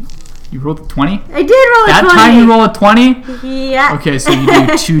 20? You rolled a 20? I did roll a That 20. time you roll a 20? Yeah. Okay, so you do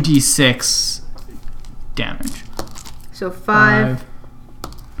 2d6 damage. So 5.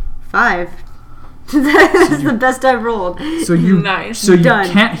 5. That's the best I've rolled. So you Nice. So you Done.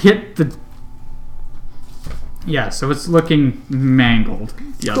 can't hit the. Yeah, so it's looking mangled.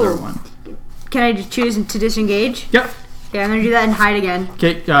 The other Cool. one. Can I just choose to disengage? Yep. Yeah, I'm gonna do that and hide again.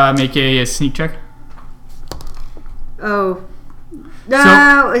 Okay, make a sneak check. Oh.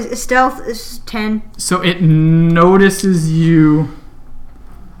 No, stealth is 10. So it notices you.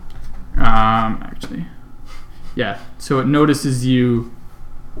 Actually, yeah. So it notices you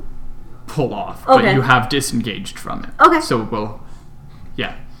pull off, but Okay. you have disengaged from it. Okay. So it will,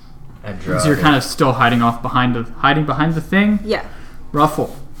 yeah. I draw. So you're kind of still hiding behind the thing. Yeah.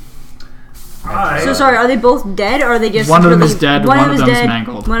 Ruffle. So sorry, are they both dead, or are they just One of them really- is dead, one of them's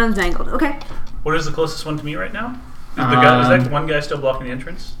mangled. One of them's mangled. Okay. What is the closest one to me right now? Is that one guy still blocking the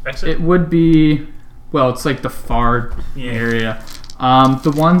entrance exit? It would be, well, it's like the far area.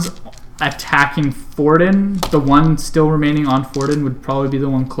 The ones attacking Forden, the one still remaining on Forden would probably be the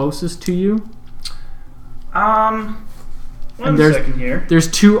one closest to you. One there's- second here. There's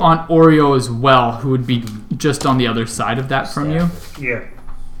 2 on Oreo as well, who would be just on the other side of that from you. Yeah.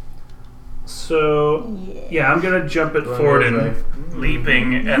 So, I'm gonna jump at Going Forden, over.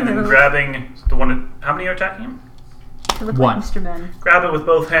 leaping, and then grabbing the one. How many are attacking him? They look One. like Mr. Men. Grab it with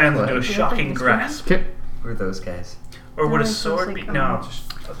both hands and do a What? shocking grasp. Okay, Who are those guys? Or would a Those sword like, be? No,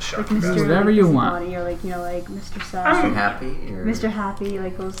 just a shocking Mr. grasp. Whatever you want. Body, or like like Mr. Sad, I'm- Happy or Mr. Happy,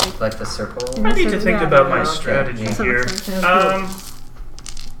 like those like. the circle? I need to think Yeah, about yeah, my okay. strategy That's what here. it says.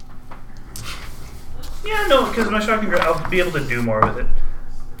 Yeah, no, because my shocking grasp, I'll be able to do more with it.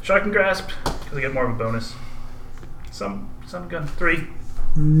 Shocking grasp, because I get more of a bonus. Some gun 3.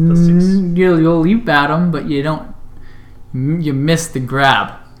 You'll leap at him, but you don't. You miss the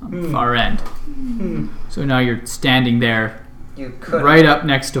grab on the far end. So now you're standing there, You couldn't. right up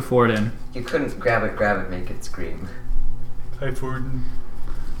next to Forden. You couldn't grab it, make it scream. Hi, Forden.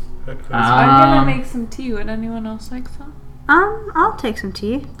 I'm gonna Um, make some tea. Would anyone else like some? I'll take some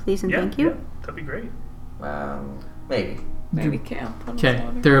tea, please and thank you. Yeah, that'd be great. Maybe. Maybe can't. Okay,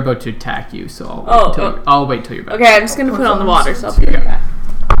 they're about to attack you, so Oh, I'll wait till you're back. Okay, I'm just gonna put on the water, so I'll be right back.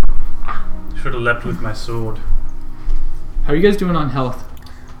 Should have leapt with my sword. How are you guys doing on health?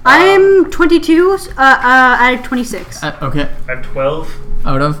 I'm 22 out of 26. Okay, I have 12,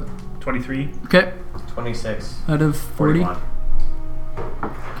 out of 23. okay, 26. out of 40. 41.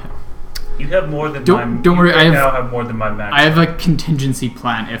 You have more than Don't you worry, right I have- now have more than my max. I have a contingency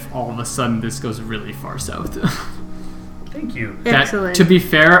plan if all of a sudden this goes really far south. Thank you. That, Excellent. to be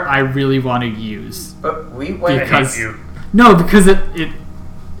fair, I really want to use. But we I went. Because- hate you. No, because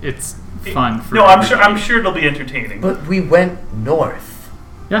it's fun for No, I'm everybody. sure it'll be entertaining. But we went north.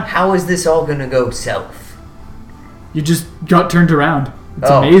 Yeah. How is this all gonna go south? You just got turned around. It's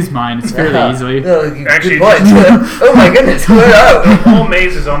Oh. a maze mine. It's fairly easily. No, good Actually, point. Oh my goodness, we're out. The whole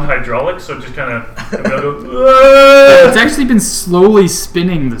maze is on hydraulics, so it just kind of It's actually been slowly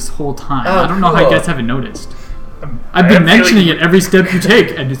spinning this whole time. Oh, I don't know how you cool. guys haven't noticed. I I've been am mentioning feeling- it every step you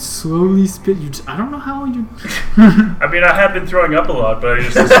take, and it's slowly spin. I don't know how you. I mean, I have been throwing up a lot, but I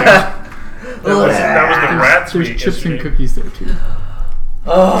just assumed that was the rat's There's meat chips and yesterday. cookies there too.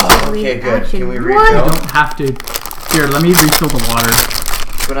 Oh, okay, good. Can we What? You refill? don't have to. Here, let me refill the water.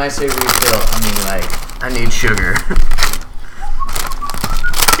 When I say refill, I mean like I need sugar.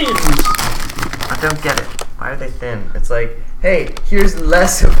 I don't get it. Why are they thin? It's like, hey, here's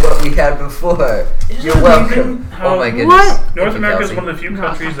less of what we had before. You're it welcome. amazing how- Oh my goodness. What? Thank North you, America is Kelsey. one of the few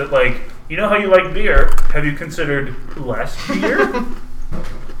countries that, like, you know how you like beer? Have you considered less beer?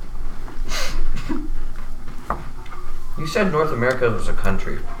 You said North America was a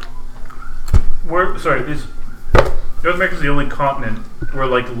country. North America is the only continent where,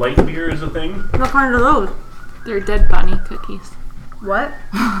 like, light beer is a thing. What kind are those? They're dead bunny cookies. What?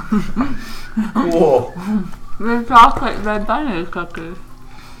 Cool. They're chocolate red bunny cookies.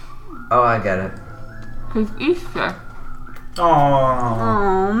 Oh, I get it. It's Easter. Aww.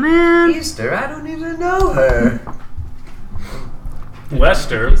 Oh man. Easter, I don't even know her.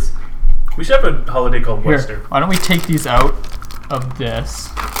 Wester. We should have a holiday called Here, Wester. why don't we take these out of this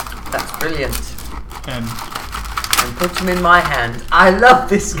That's brilliant. and Put them in my hand. I love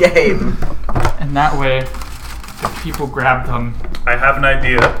this game. that way, if people grab them, I have an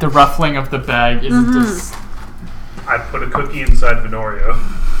idea. the ruffling of the bag isn't as. I put a cookie inside of an Oreo.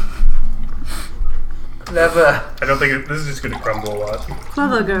 Clever. I don't think this is just going to crumble a lot.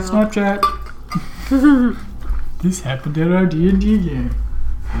 Clever girl. Snapchat. This happened at our D&D game.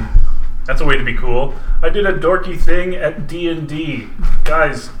 That's a way to be cool. I did a dorky thing at D&D.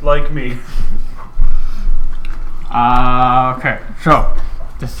 Guys, like me. Okay, so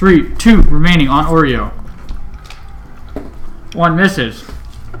the 2 remaining on Oreo. One misses.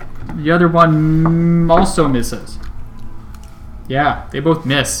 The other one also misses. Yeah, they both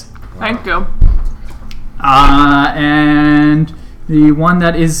miss. Thank you. And the one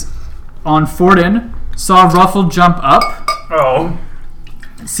that is on Forden saw Ruffle jump up, Oh.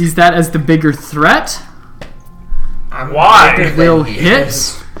 sees that as the bigger threat, Why? will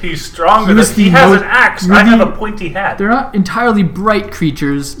hit. He's stronger He was than he the has most- an axe. you're I have the- a pointy hat. They're not entirely bright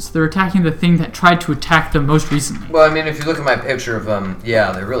creatures, so they're attacking the thing that tried to attack them most recently. Well, I mean, if you look at my picture of them,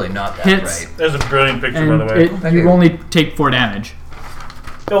 yeah, they're really not that Hits. bright. There's a brilliant picture, And by the way. you only take 4 damage.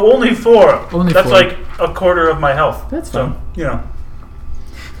 Oh, only 4. Only That's 4. like a quarter of my health. That's so, fine. you know.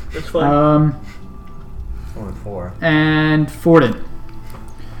 That's fine. Only 4. And Forden.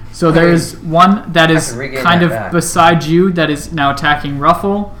 So there's one that is can regain kind that of back. beside you that is now attacking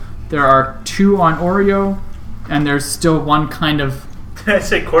Ruffle. There are 2 on Oreo, and there's still one kind of Did I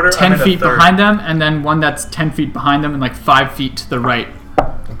say quarter? 10 I'm in a feet third. behind them, and then one that's 10 feet behind them and like 5 feet to the right.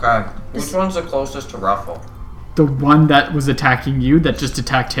 Okay. Which one's the closest to Ruffle? The one that was attacking you that just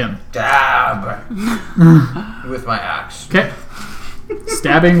attacked him. Dab! With my axe. Okay.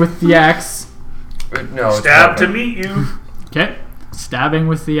 Stabbing with the axe. No, it's Stab to weapon. meet you. Okay. Stabbing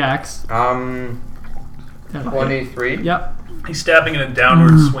with the axe. That'll hit. 23. Yep. He's stabbing in a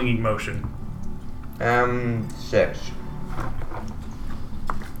downward swinging motion. 6.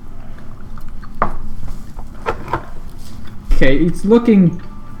 Okay, it's looking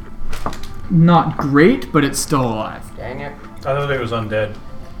not great, but it's still alive. Dang it. I thought it was undead.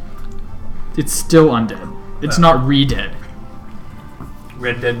 It's still undead. It's not re-dead.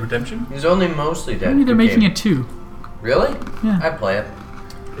 Red Dead Redemption? He's only mostly dead. Maybe they're Good making game. it 2. Really? Yeah. I'd play it.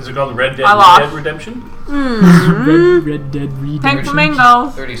 Is it called Red Dead, I lost. Dead Redemption? Red Dead Pink Redemption. flamingo.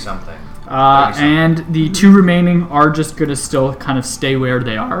 30 something. And the 2 remaining are just gonna still kind of stay where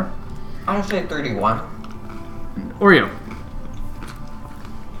they are. I'm gonna say 31. Oreo.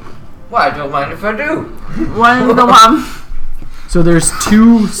 Well, I don't mind if I do. One the one. So there's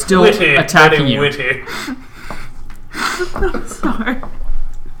 2 still Witty. attacking Very you. witty. Sorry.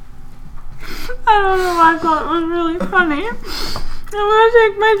 I don't know why I thought it was really funny. I'm gonna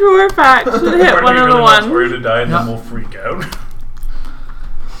take my drawer back to hit Part one me of the really wants ones. Oreo to die and Yeah. then we'll freak out.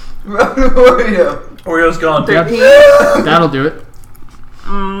 Oreo. Oreo's gone. Yep. That'll do it.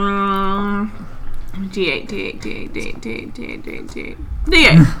 D8, D8, D8, D8, D8, D8, D8,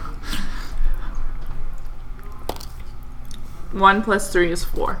 D8. 1 plus 3 is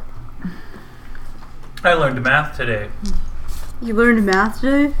 4. I learned math today. You learned math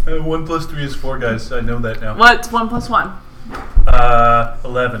today? 1 plus 3 is 4, guys. I know that now. What's 1 plus 1?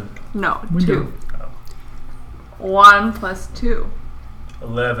 11. No, Window. 2. 1 plus 2.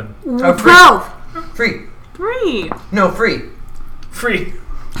 11. Oh, free. 12! Free. 3. No, free. Free.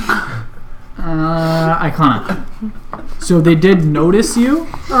 Icona. So they did notice you.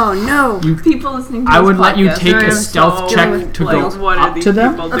 Oh no! People listening to I this would let you podcast take are a so, stealth check to go what are up these to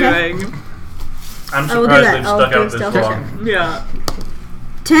them. people Okay. doing? I'm I will do surprised that. they've I'll stuck do a out this stealth long. Yeah.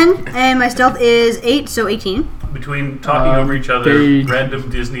 10, and my stealth is 8, so 18. Between talking over each other, they- random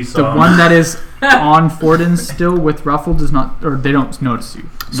Disney The songs. one that is on Forden still with Ruffle does not, or they don't notice you.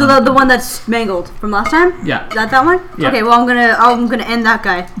 So the one that's mangled from last time? Yeah. Is that one? Yeah. Okay, well I'm gonna end that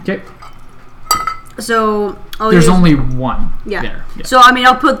guy. Okay. So I'll There's use, only one. yeah. There. Yeah. So I mean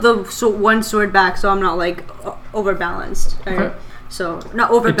I'll put the one sword back so I'm not like overbalanced. Okay. So not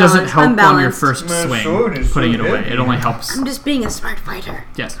overbalanced. It doesn't help on your unbalanced. first My sword swing is so putting it away. heavy. It only helps. I'm just being a smart fighter.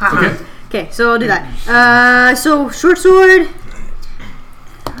 Yes. Okay. Okay, so I'll do that. So short sword.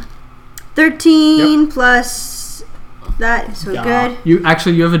 13 plus that, so good. You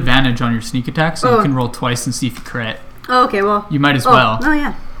have advantage on your sneak attack, so Oh. you can roll twice and see if you crit. Oh, okay, well. You might as Oh, well. oh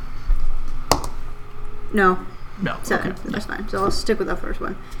yeah. No, No. 7. Okay. That's fine. So I'll stick with that first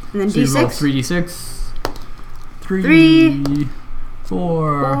one. And then So you roll D6. 3d6. 3,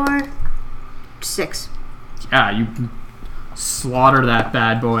 4. 4, 6. Yeah, you slaughter that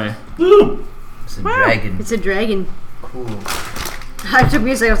bad boy. It's a dragon. It's a dragon. Cool. It took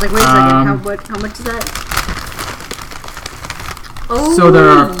me a second. I was like, wait a second. How much is that? Oh, So there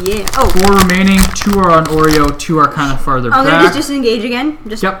are yeah. Oh, 4 remaining. 2 are on Oreo. 2 are kind of farther I'm gonna back. just disengage again,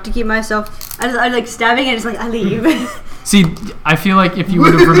 just Yep. to keep myself. I like stabbing and it's like I leave. See, I feel like if you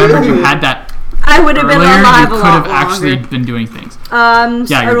would have remembered you had that I would have been earlier, you alive a could lot have actually longer. been doing things. So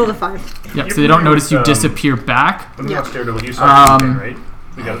Yeah, I you're rolled a good. 5. Yep. You're So they don't familiar notice you with, disappear back. I'm Yeah. not scared of you saw Um, right?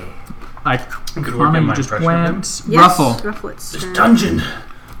 We got it. I Good work in my just impression of him. went Yes, Ruffle. Ruffle, it's turn. Dungeon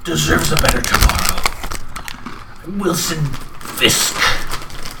deserves a better tomorrow. Wilson Fisk.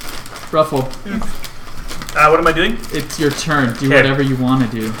 Ruffle. What am I doing? It's your turn. Do Okay. whatever you want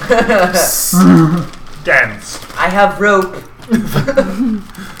to do. Dance. I have rope.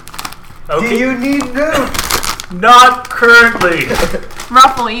 Okay. Do you need rope? Not currently.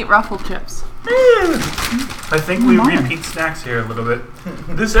 Ruffle, eat Ruffle chips. I think we repeat snacks here a little bit.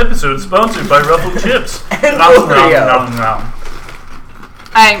 This episode is sponsored by Ruffled Chips. And Nom, Oreo. nom, nom, nom.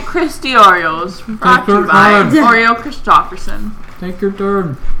 And Christy Oreos, brought to you by turn. Oreo Christofferson. Take your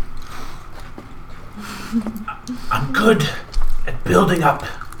turn. I'm good at building up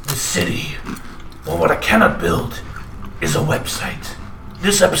the city. But what I cannot build is a website.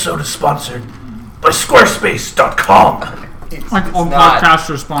 This episode is sponsored by Squarespace.com. Like all not. podcasts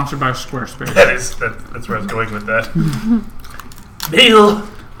are sponsored by Squarespace. That's where I was going with that. Mail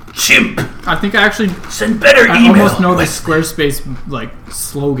chimp. I think I actually Send better I email. almost know the Squarespace like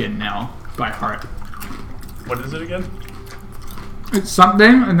slogan now by heart. What is it again? It's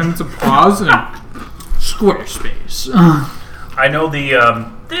something, and then it's a pause, and Squarespace. I know the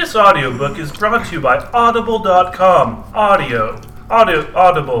this audiobook is brought to you by audible.com.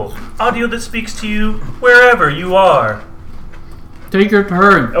 Audible. Audio that speaks to you wherever you are. Take your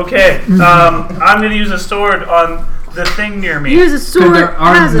turn. Okay. I'm going to use a sword on the thing near me. Use a sword. There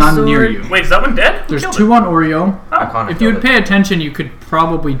are as a none sword. near you. Wait, is that one dead? Who There's killed 2 on Oreo. Iconic If you would of it. pay attention, you could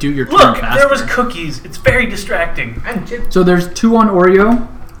probably do your turn Look, faster. there was cookies. It's very distracting. And chip. So there's 2 on Oreo,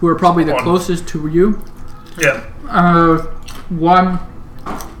 who are probably the One. closest to you. Yeah. One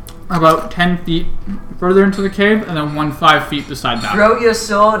about 10 feet further into the cave, and then one 5 feet beside that. Throw your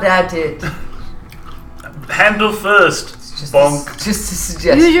sword at it. Handle first. Just Bonk. just a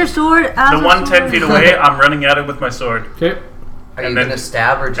suggestion. Use your sword as The a one 10 sword. feet away, I'm running at it with my sword. Okay. Are you and then- gonna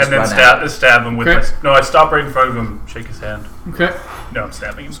stab or just And then run at it? stab him with Okay. my... No, I stop right in front of him, shake his hand. Okay. No, I'm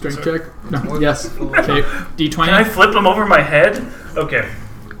stabbing him. Strength Sorry. check. No. Yes. Okay. D20. Can I flip him over my head? Okay.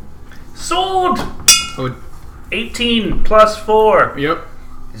 Sword! Oh, 18 plus 4. yep.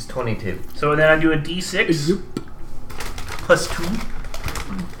 It's 22. So then I do a d6 Yep. plus 2.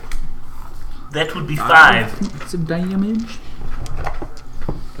 That would be 5. Some damage.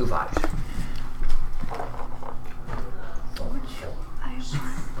 2 5s.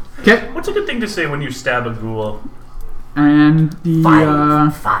 Okay. What's a good thing to say when you stab a ghoul? And the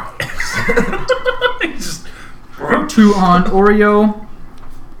 5. Just- 2 on Oreo.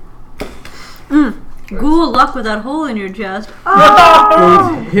 Ghoul luck with that hole in your chest.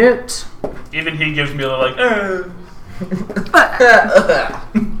 Both hit. Even he gives me a little like,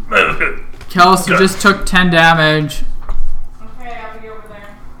 Kels, you just took 10 damage. Okay, I'll be over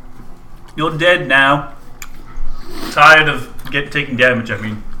there. You're dead now. Tired of taking damage, I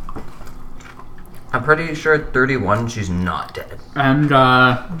mean. I'm pretty sure at 31 she's not dead. And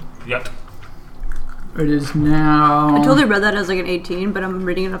Yep. it is now I totally read that as like an 18, but I'm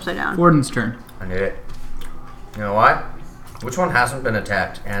reading it upside down. Warden's turn. I knew it. You know what? Which one hasn't been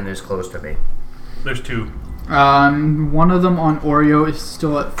attacked and is close to me? There's 2. One of them on Oreo is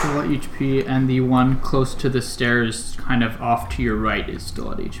still at full HP, and the one close to the stairs, kind of off to your right, is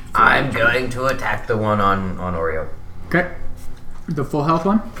still at HP. I'm going to attack the one on Oreo. Okay. The full health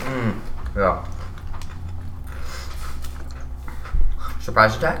one? Yeah.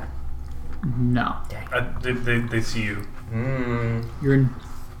 Surprise attack? No. They see you. You're in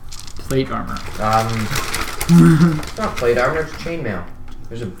plate armor. It's not plate armor, it's chainmail.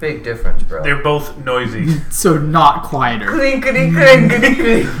 There's a big difference, bro. They're both noisy. So not quieter. Clinkety clinkety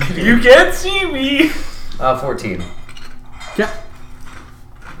clinkety. You can't see me! 14. Yeah.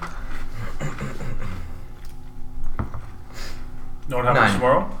 Know what happens 9.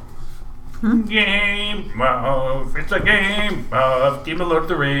 tomorrow? Game of... It's a game of Game of Lord of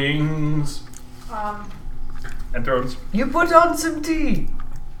the Rings. And Thrones. You put on some tea.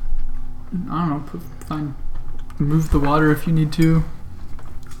 I don't know. Fine. Move the water if you need to.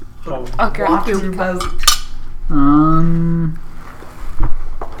 Oh, Okay. Water boat.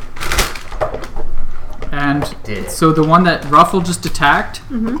 And Did it. so the one that Ruffle just attacked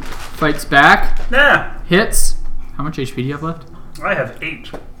fights back, nah, hits. How much HP do you have left? I have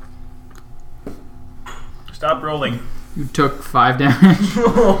 8. Stop rolling. You took 5 damage.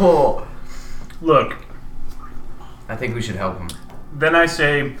 Look, I think we should help him. then I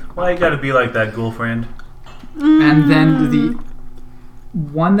say, why you gotta be like that, ghoul friend? And then the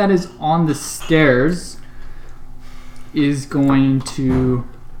one that is on the stairs is going to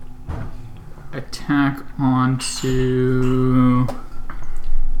attack onto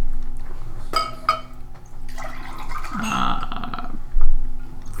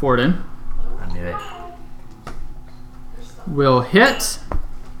Forden. I knew it. Will hit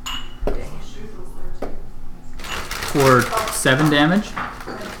for 7 damage.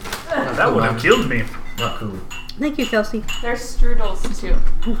 That would have killed me. Not cool. Thank you, Kelsey. There's strudels too.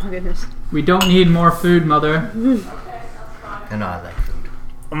 Oh my goodness. We don't need more food, Mother. And I like food.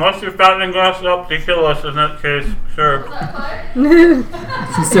 Unless you're fattening us up to kill us, in that case, sure.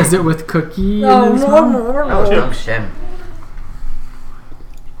 He says it with cookie Oh, in his more, mouth. more, That was more. no Shem.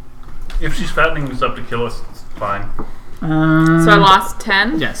 If she's fattening us up to kill us, it's fine. So I lost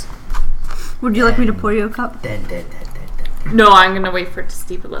 10? Yes. Would you like me to pour you a cup? Dead. No, I'm gonna wait for it to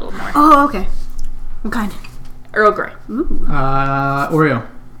steep a little more. Oh, okay. What kind? Earl Grey. Ooh. Oreo.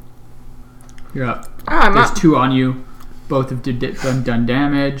 You're up. Oh, I'm There's up. 2 on you. Both have done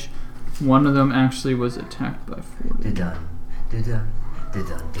damage. One of them actually was attacked by 40. Done.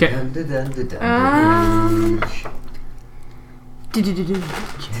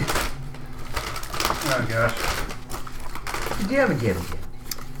 Oh gosh.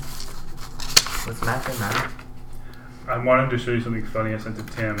 What's matter? I wanted to show you something funny I sent to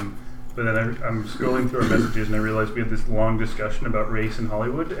Tim, but then I'm scrolling through our messages and I realized we had this long discussion about race in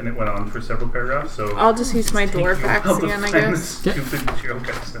Hollywood, and it went on for several paragraphs. So I'll just use my take dwarf you axe out to again, I find the guess. Stupid joke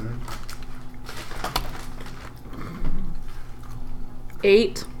I sent him.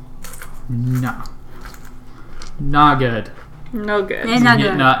 8. No. Not good. No good. And not Get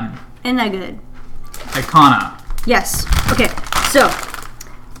good. nothing. And not good. Icona. Yes. Okay. So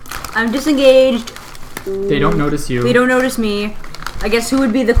I'm disengaged. They don't notice you. They don't notice me. I guess who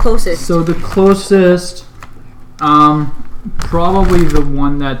would be the closest? So the closest, probably the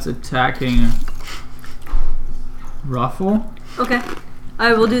one that's attacking Ruffle. Okay.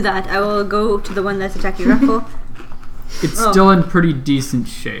 I will do that. I will go to the one that's attacking Ruffle. It's still in pretty decent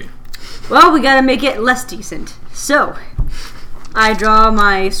shape. Well, we gotta make it less decent. So I draw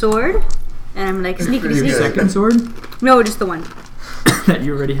my sword, and I'm like sneaky Your sneaky. second sword No, just the one. that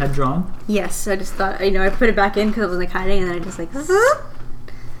you already had drawn. Yes, I just thought, I put it back in because I was like hiding, and then I just like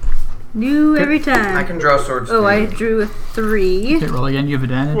new every time. I can draw swords. Oh, too. I drew a 3. Okay, roll again. You have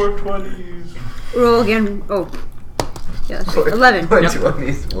advantage. 420s. Roll again. Oh, yeah, that's right. 11.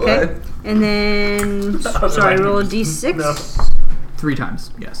 420s. What? Okay, and then sorry, roll a d6. No. 3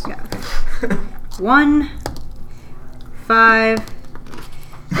 times. Yes. Yeah. Okay. 1, 5,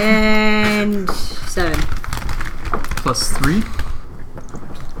 and 7. Plus 3.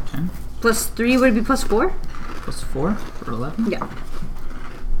 10. Plus 3 would be plus 4. Plus 4 for 11. Yeah.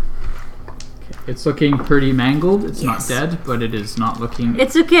 It's looking pretty mangled. It's Yes. not dead, but it is not looking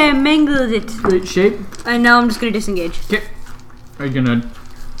It's okay. I mangled it. great shape. And now I'm just gonna disengage. Okay. Are you gonna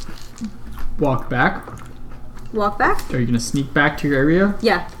walk back? Walk back. Are you gonna sneak back to your area?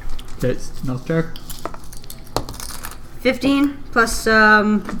 Yeah. Okay, stealth check. 15 plus Yeah,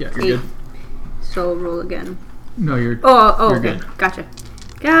 you're 8. good. So roll again. No, you're. Oh, You're okay. good. Gotcha.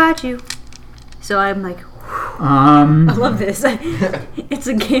 Got you. So I'm like, I love this. It's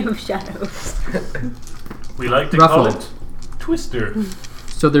a game of shadows. We like to call Ruffle. it Twister.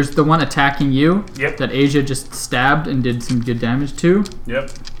 So there's the one attacking you Yep. that Asia just stabbed and did some good damage to.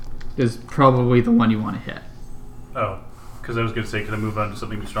 Yep. Is probably the one you want to hit. Oh, because I was going to say, can I move on to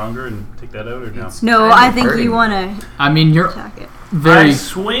something stronger and take that out, or no? No, Kind I of think hurting. you want to I mean, you're attack it. I very.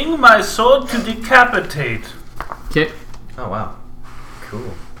 swing my sword to decapitate. Okay. Oh wow.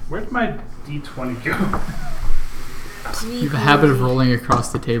 Cool. Where'd my D20 go? You have a habit of rolling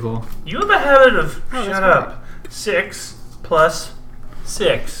across the table. You have a habit of Oh, shut that's up. 6 plus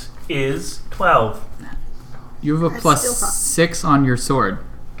 6 is 12. You have a That's plus still hot. 6 on your sword.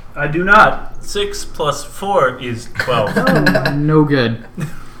 I do not. 6 plus 4 is 12. No good.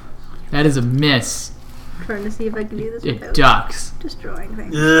 That is a miss. Trying to see if I can do this It without ducks. destroying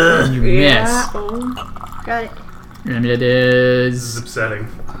things. Ugh. And you miss. Got it. And it This is is upsetting.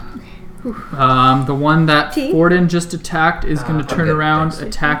 the one that T? Forden just attacked is going to turn okay, around,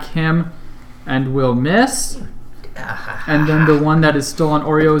 thanks. attack him, and will miss. And then the one that is still on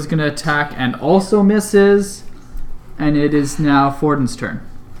Oreo is going to attack and also misses. And it is now Forden's turn.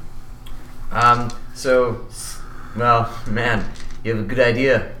 So, well, man, you have a good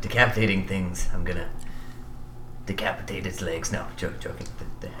idea. Decapitating things. I'm gonna decapitate its legs. No, joking.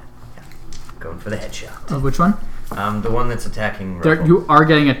 The head. Yeah. Going for the headshot. Which one? The one that's attacking Ruffle. You are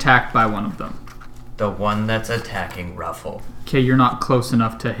getting attacked by one of them. The one that's attacking Ruffle. Okay, you're not close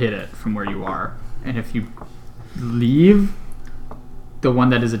enough to hit it from where you are. And if you leave, the one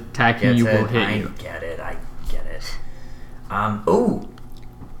that is attacking you will hit you. I get it. Ooh.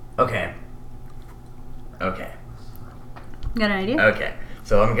 Okay. Got an idea? Okay.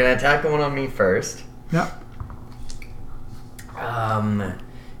 So I'm gonna attack the one on me first. Yep.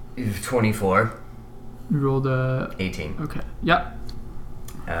 24. You rolled a... 18. Okay. Yep.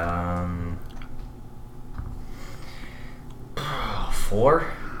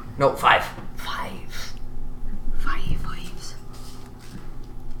 4? No, 5. 5 fives.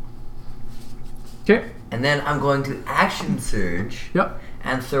 Okay. And then I'm going to action surge Yep.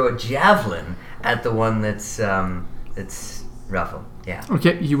 and throw a javelin at the one that's Ruffle. Yeah.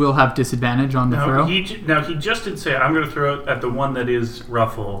 Okay, you will have disadvantage on the throw. He just did say, I'm going to throw it at the one that is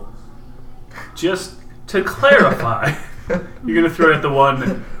Ruffle. Just to clarify, you're going to throw it at the one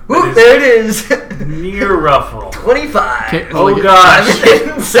that Whoop, there it is. near Ruffle. 25. Okay, Oh roll, gosh. I'm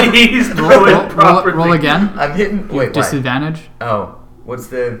hitting some- Please roll, throw roll, it properly. roll again. I'm hitting. You have Wait, what? disadvantage Oh, what's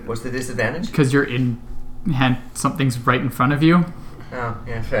the disadvantage? because you're in hand. Something's right in front of you. Oh,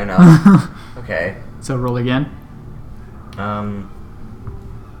 yeah, fair enough. Okay. So roll again.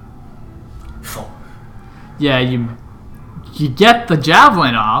 Four. Yeah, you get the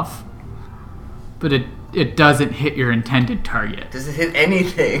javelin off, but it doesn't hit your intended target. Does it hit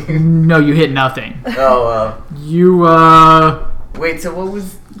anything? No, you hit nothing. Oh, You wait, so what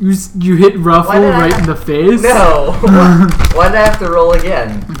was... you hit Ruffle Why did I- right in the face. No! Why did I have to roll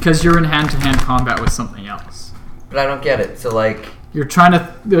again? Because you're in hand-to-hand combat with something else. But I don't get it. So, like... You're trying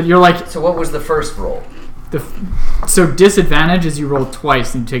to. You're like So what was the first roll? So disadvantage is you roll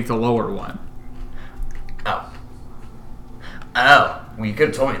twice and you take the lower one. Oh. Oh. Well, you could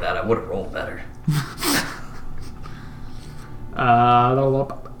have told me that. I would have rolled better.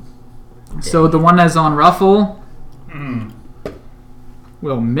 So the one that's on Ruffle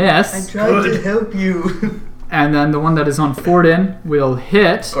will miss. I tried to help you. And then the one that is on Forden will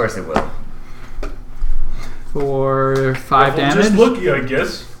hit Of course it will. for 5 damage. Just lucky, I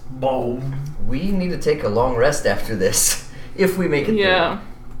guess. Boom. We need to take a long rest after this. If we make it Yeah.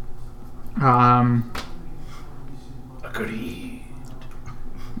 Um, I could eat.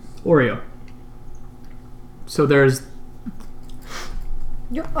 Oreo. So there's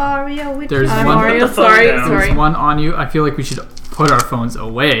Oreo, which There's I'm one- Mario. Put the phone Sorry, down. there's sorry. one on you. I feel like we should put our phones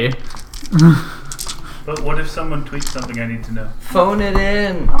away. But what if someone tweets something I need to know? through. Phone it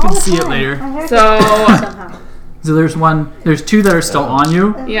in. You can see it later. So, Somehow. So there's 2 that are still on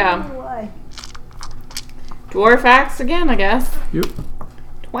you. yeah. Why? Dwarf axe again, I guess. Yep.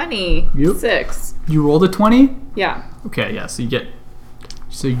 26. You rolled a 20? Yeah. Okay, yeah,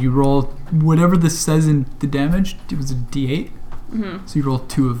 so you roll whatever this says in the damage. It was a D8. Mm-hmm. So you roll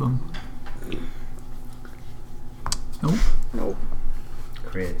 2 of them. Nope. Nope.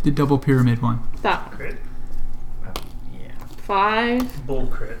 Crit. The double pyramid one. That. Crit. Yeah. 5 Bull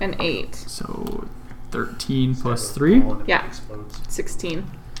crit. and 8. So 13 plus Instead of 3. falling, it Yeah. Explodes. 16.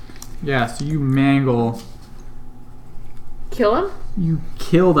 Yeah, so you mangle. Kill him? You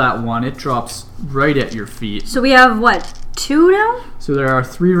kill that one. It drops right at your feet. So we have what? 2 now? So there are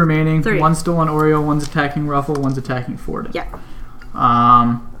 3 remaining. 3. One's still on Oreo, one's attacking Ruffle, one's attacking Forden. Yeah.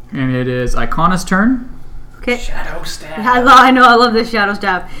 And it is Icona's turn. Okay. Shadow stab. I know. I love this shadow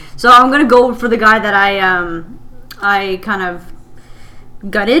stab. So I'm gonna go for the guy that I kind of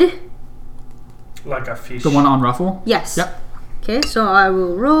gutted. Like a fish. The one on Ruffle. Yes. Yep. Okay. So I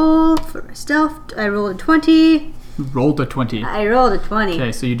will roll for my stealth. I rolled a 20. You rolled a 20. I rolled a 20.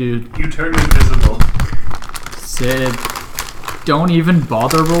 Okay, so you do You turn invisible. Sid. Don't even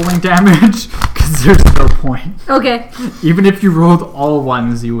bother rolling damage because there's no point. Okay. Even if you rolled all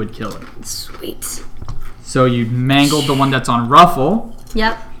ones, you would kill it. Sweet. So you mangled the one that's on Ruffle,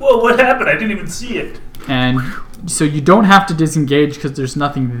 Yep. Whoa, what happened? I didn't even see it. and so you don't have to disengage because there's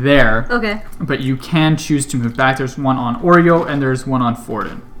nothing there, Okay. but you can choose to move back. There's one on Oreo and there's one on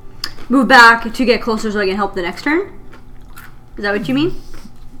Forden. Move back to get closer so I can help the next turn. Is that what you mean?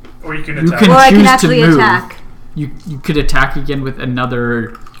 Or you can You attack. can- Or I choose can to actually move. attack. You could attack again with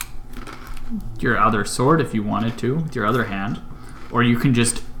your other sword if you wanted to, with your other hand, or you can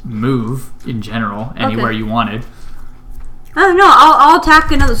just move in general anywhere Okay. you wanted. Oh no, I'll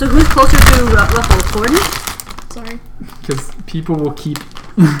attack another. So who's closer to Ruffle? Gordon? Sorry. Because people will keep,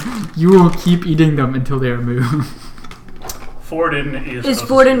 you will keep eating them until they are moved. Forden is. Is closest.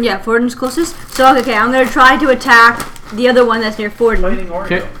 Forden? Yeah, Forden's closest. So okay, I'm gonna try to attack the other one that's near Forden. Fighting Oreo.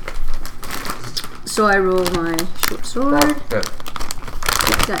 Okay. So I roll my short sword. Good.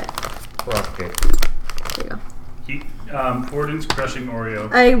 Got it. Well, good. There you go. Forden's crushing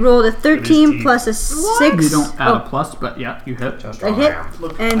Oreo. I rolled a With his 13 teeth. plus a 6. You don't add a Oh, plus, but yeah, you hit. I hit.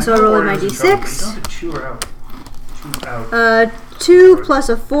 Look, And so know I rolled my Oreo's in trouble, but D6. You don't have to chew her out. Chew out. 2 plus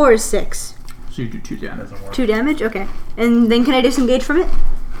a 4 is 6. So you do 2 damage. Doesn't work. 2 damage. Okay. And then can I disengage from it?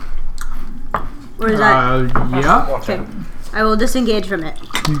 Or is that? Yeah. Okay. I will disengage from it.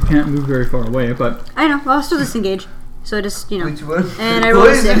 You can't move very far away, but I know. I'll still disengage. So just Which one? And I rolled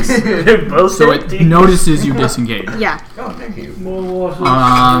a 6. They're both so it empty. notices you disengage. Yeah. Oh, thank you.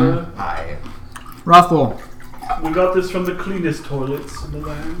 Hi. Ruffle. We got this from the cleanest toilets in the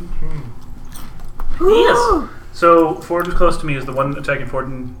land. Ooh. Yes. So Forden close to me. Is the one attacking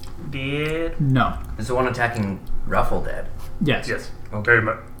Forden dead? No. Is the one attacking Ruffle dead? Yes. Yes. Okay. Very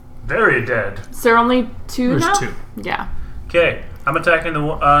much. Very dead. Is there only 2 There's now? 2. Yeah. Okay. I'm attacking the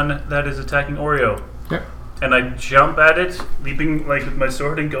one that is attacking Oreo. Okay. And I jump at it, leaping like with my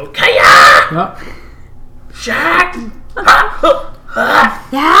sword, and go, Kaya! Yep. Shaq!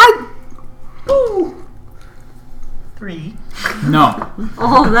 Yeah. Ooh. 3. No.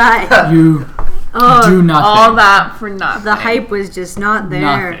 All that. You Oh, do nothing. All that for nothing. the hype was just not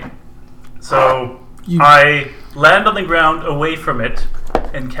there. Nothing. So You- I land on the ground away from it,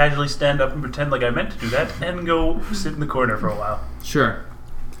 and casually stand up and pretend like I meant to do that, and go sit in the corner for a while. Sure.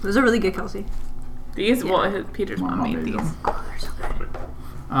 Those are really good, Kelsey. These, well, Peter's mom made these. Oh, they're so good.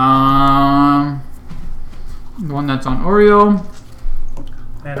 The one that's on Oreo.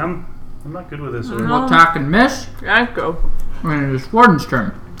 Man, I'm not good with this. We'll attack and miss. I go. And it is Warden's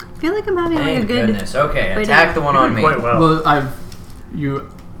turn. I feel like I'm having like a Thank good. goodness. Okay, Wait, attack the one on me. Quite well. Well,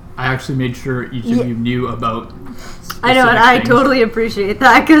 I actually made sure each of you knew about. I know, and specific I things. totally appreciate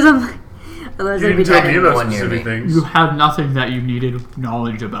that because I'm like, otherwise You I'd be didn't tell me dead. about One near specific me. things. You have nothing that you needed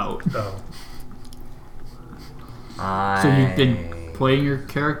knowledge about. Oh. So you've been playing your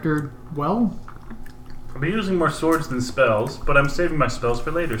character well? I'll be using more swords than spells, but I'm saving my spells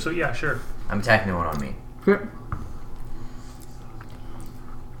for later, so yeah, sure. I'm attacking the one on me. Okay.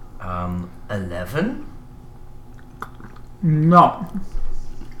 11? No.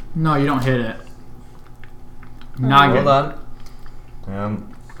 No, you don't hit it. Not Hold good.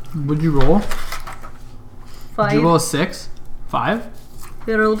 on. Would you roll? Did 5. you roll a 6? 5?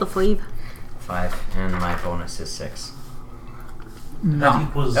 You rolled a 5. 5, and my bonus is 6. That No.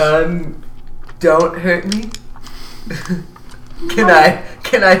 equals... Don't hurt me. Can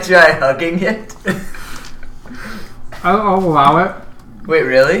I try hugging it? I'll allow it. Wait,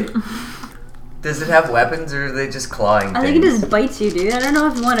 really? Does it have weapons, or are they just clawing I think it things? just bites you, dude. I don't know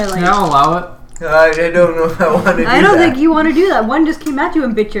if you want to like. Yeah, I'll allow it. I don't know if I want to do that. I don't think you want to do that. One just came at you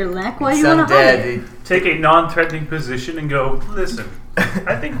and bit your neck. Why do you want to hide it? undead. Take a non-threatening position and go, listen,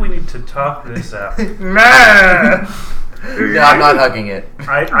 I think we need to talk this out. No, I'm not hugging it.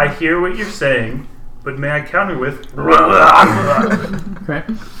 I hear what you're saying, but may I counter with... Okay.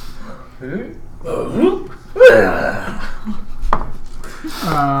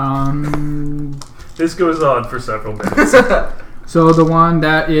 This goes on for several minutes. So the one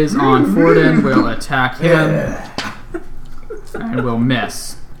that is on Forden will attack him and will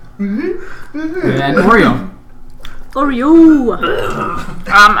miss. And then Oreo. Oreo.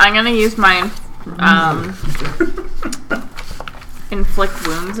 I'm gonna use my inflict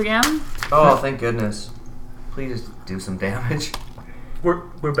wounds again. Oh, thank goodness. Please do some damage.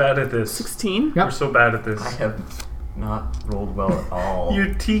 We're bad at this. 16. Yep. We're so bad at this. I have not rolled well at all.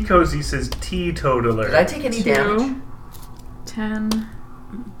 Your T cozy says teetotaler. Did I take any damage? 2, 10,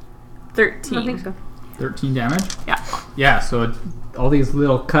 13. I think so. 13 damage. Yeah. Yeah, so all these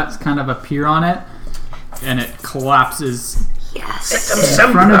little cuts kind of appear on it, and it collapses Yes.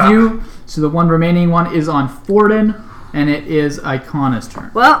 in front of you. So the one remaining one is on Forden, and it is Icona's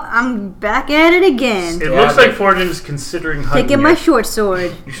turn. Well, I'm back at it again. It Yeah, looks but- like Fortune is considering hugging Taking my you. short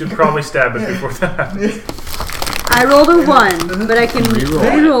sword. You should probably stab it before that. I rolled a 1, but I can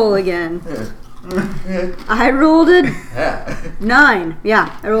Reroll. reroll again. I rolled a 9.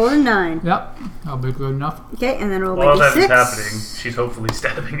 Yeah, I rolled a 9. Yep, that'll be good enough. Okay, and then roll While my that is d6. happening, she's hopefully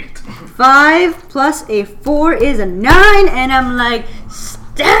stabbing it. 5 plus a 4 is a 9, and I'm like,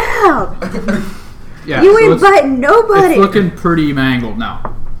 stab! Yeah, You so ain't it's, biting nobody! it's looking pretty mangled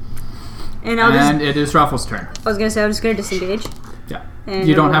now. And I'll just, And it is Ruffles' turn. I was gonna say, I'm just gonna disengage. Yeah. And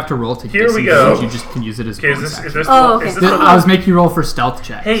You don't roll. have to roll to Here we disengage, go. you just can use it as Okay, bonus is action. this Oh, the, okay. is this the I was making you roll for stealth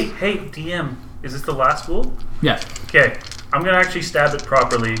checks. Hey, DM, is this the last duel? Yes. Okay, I'm gonna actually stab it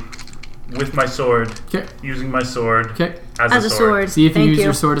properly with my sword, Okay. using my sword Okay. As a sword. See if you Thank use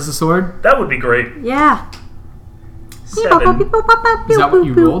your sword as a sword. That would be great. Yeah. 7. Is that what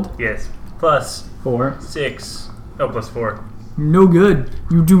you rolled? Yes. Plus 4. 6. Oh, plus 4. No good.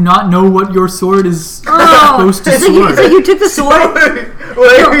 You do not know what your sword is Oh, supposed to it's like, sword. it's like you took the sword.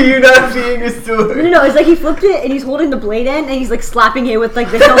 Why are you not being a No, sword? no, it's like he flipped it and he's holding the blade end and he's like slapping it with like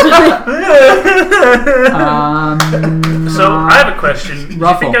the hilt of it. So, I have a question. Do you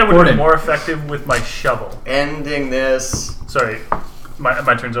Ruffle, think I would have Gordon. been more effective with my shovel? Ending this. Sorry,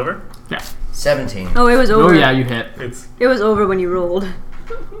 my turn's over? Yeah. 17. Oh, it was Oh over. yeah, you hit. It's It was over when you rolled.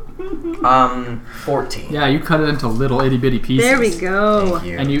 14. Yeah, you cut it into little itty bitty pieces. There we go. Thank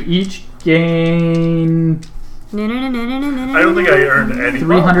you. And you each gain I don't think I earned any.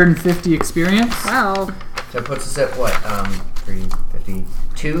 350 experience. Wow. So it puts us at what?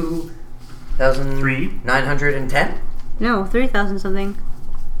 352,910? No, 3,000 something.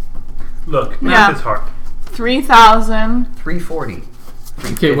 Look, Yeah. math is hard. 3,000. 340.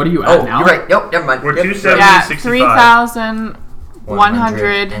 Okay, what are you at Oh, now? you're right. Nope, never mind. We're Yep, 270. Yeah, 65. 3,110.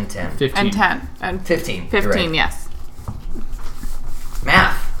 110. 15. And 15. 15, You're right. yes.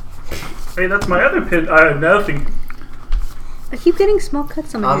 Math. Hey, that's my other pin. Another thing. I keep getting small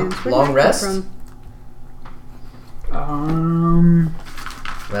cuts on my hands. Where did long that come rest? From?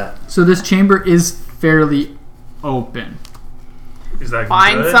 That. So this chamber is fairly open. Is that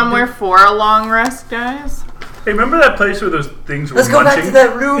Find good? somewhere for a long rest, guys. Hey, remember that place where those things were Let's go back munching? to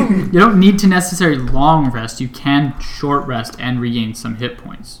that room. You don't need to necessarily long rest. You can short rest and regain some hit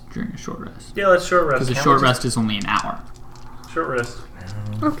points during a short rest. Yeah, let's short rest. Because a short rest is only an hour. Short rest.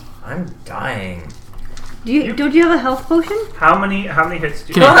 I'm dying. Don't you have a health potion? How many hits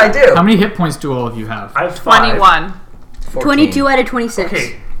do you Okay. Oh, I do. How many hit points do all of you have? I have 5. 21. 14. 22 out of 26.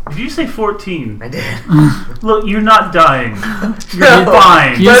 Okay, did you say 14? I did. Look, you're not dying. You're No.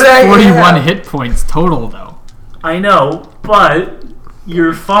 fine. He has But I 41 am. hit points total, though. I know, but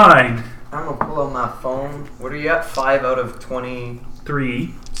you're fine. I'm gonna pull out my phone. What are you at? 5 out of 20.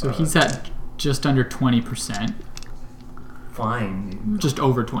 3. So he's at just under 20%. Fine. Just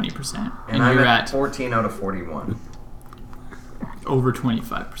over 20%. And And I'm you're at at 14 out of 41. over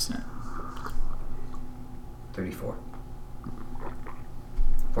 25%. 34.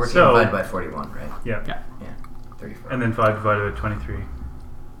 14 So- divided by 41, right? Yeah. Yeah. 34. And then 5 divided by 23.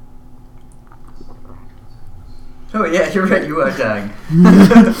 Oh yeah, you're right. You are dying.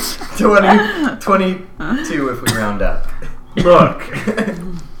 22 if we round up. Look,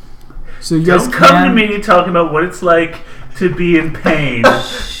 So you guys don't come to can... me talking about what it's like to be in pain.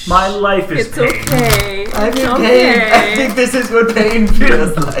 My life is It's pain. okay. I'm It's in okay. pain. I think this is what pain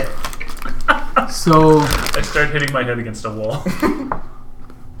feels like. So... I start hitting my head against a wall,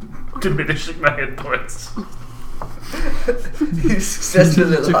 diminishing my hit points. You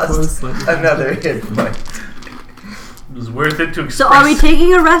successfully Too lost close, like- another hit point. It was worth it to express. So are we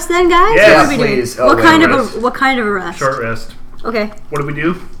taking a rest then, guys? Yes, What are we doing? please. Oh, What wait, kind of rest. a rest? Short rest. Okay, What do we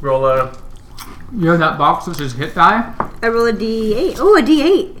do? Roll a. You have that box that says hit die. I roll a D8. Oh, a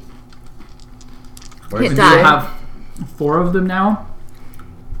D8. Where's Hit the You die. have 4 of them now.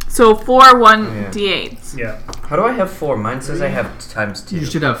 So 4 1 Yeah. d8s. Yeah. How do I have 4? Mine says I have times 2. You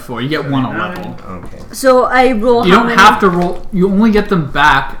should have 4. You get 1 a 79. level. Okay. So I roll. You how don't many? have to roll... You only get them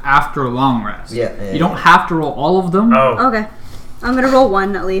back after a long rest. Yeah. You don't have to roll all of them. Oh. Okay, I'm gonna roll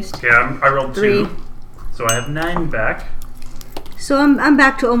 1 at least. Yeah, I rolled 2. 3. So I have 9 back. So I'm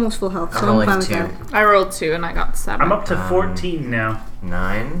back to almost full health. So I'm I'm rolling fine with 2. that. I rolled 2 and I got 7. I'm up to 14 now.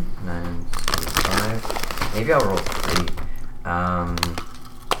 9, 5. Maybe I'll roll 3.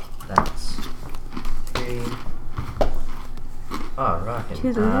 That's 3. Oh, rockin'.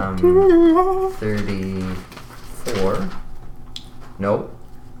 To the left, to the left. 34. Nope.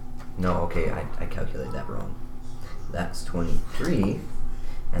 No, okay, I calculated that wrong. That's 23,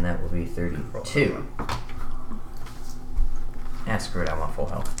 and that will be 32. Ah, screw it, I want full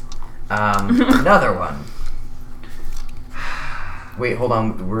health. Another one. Wait, hold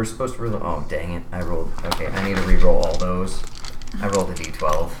on. We're supposed to roll. Oh, dang it. I rolled. Okay, I need to re-roll all those. I rolled a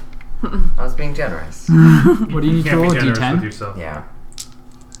d12. I was being generous. What do you need to Can't be roll? A generous with D10? yourself. Yeah.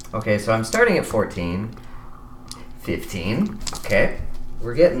 Okay, so I'm starting at 14. 15. Okay.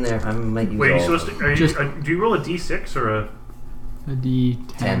 We're getting there. I might use Wait, are you all supposed of to? Are you, Just- do you roll a d6 or a? A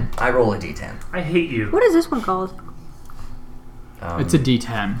D10. 10. I roll a d10. I hate you. What is this one called? It's a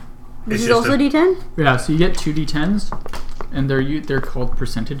D10. This It's is just also a- a D10. Yeah, so you get 2 D10s, and they're called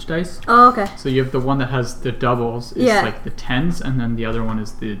percentage dice. Oh, okay. So you have the one that has the doubles, is Yeah. like the 10s, and then the other one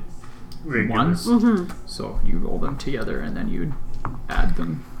is the Regular. 1s. Mm-hmm. So you roll them together, and then you add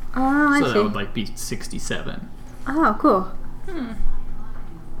them. Oh, I So that see. would like be 67. Oh, cool.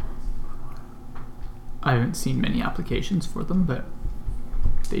 I haven't seen many applications for them, but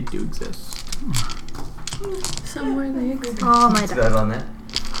they do exist. Somewhere they exist. Oh my Is god. that on that?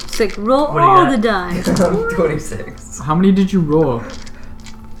 It's like roll What do you all got? the dice. 26. How many did you roll?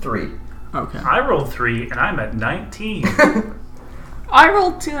 3. Okay. I rolled 3 and I'm at 19. I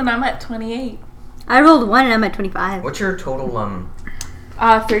rolled 2 and I'm at 28. I rolled 1 and I'm at 25. What's your total,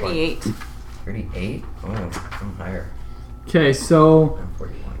 38. 38? Oh, I'm higher. Okay, so I'm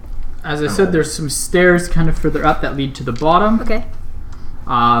 41. as I said, there's some stairs kind of further up that lead to the bottom. Okay.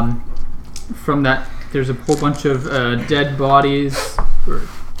 From that, there's a whole bunch of dead bodies, or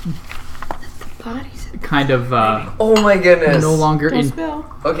Bodies. kind of Oh my goodness. no longer Don't in. spill.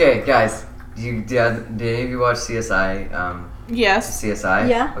 Okay, guys. Did any of you watch CSI? Yes. CSI?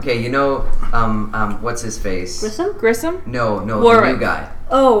 Yeah. Okay, you know, what's his face? Grissom? Grissom? No, the Warwick. new guy.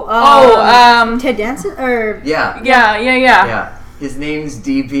 Oh, Ted Danson? Or. Yeah. Yeah. Yeah. His name's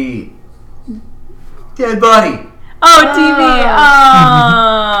DB. Dead body. Oh, TV.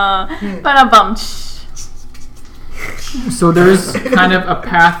 Ba-da-bum. So there's kind of a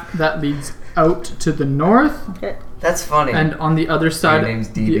path that leads out to the north, That's funny. and on the other side, name's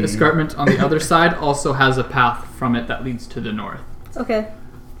the DB. escarpment on the other side also has a path from it that leads to the north. Okay.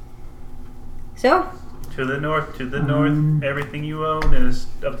 So? To the north, everything you own is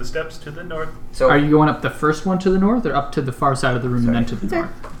up the steps to the north. so Are you going up the first one to the north, or up to the far side of the room and then to the Sorry.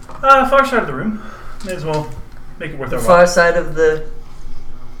 north? Far side of the room. May as well Make it worth The our far while. side of the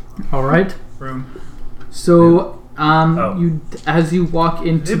All right. Room. So, Oh. you as you walk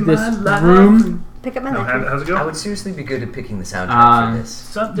into Live this my life. room, Pick up my Oh, lantern. how's it I going? would seriously be good at picking the soundtrack for this.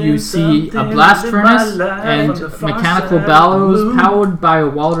 Something, you see a something, blast live my furnace life and on the far mechanical side bellows of the moon. powered by a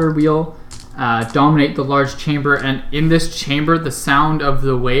water wheel dominate the large chamber. And in this chamber, the sound of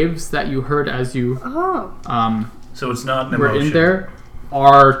the waves that you heard as you Oh. So it's not an were emotion. in there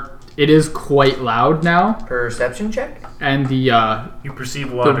it is quite loud now, Perception check? and the You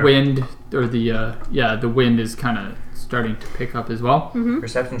perceive water. wind or the wind is kind of starting to pick up as well.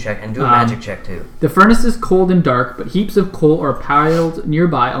 Perception check, and do a magic check too. The furnace is cold and dark, but heaps of coal are piled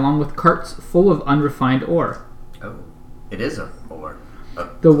nearby, along with carts full of unrefined ore. Oh, it is a 4.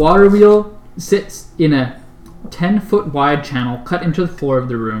 The water wheel sits in a 10-foot wide channel cut into the floor of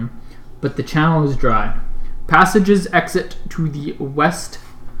the room, but the channel is dry. Passages exit to the west,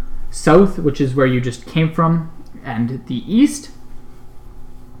 south, which is where you just came from, and the east.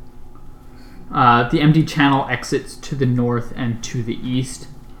 The empty channel exits to the north and to the east.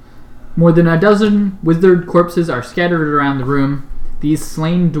 More than a dozen withered corpses are scattered around the room. These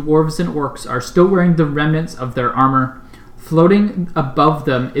slain dwarves and orcs are still wearing the remnants of their armor. Floating above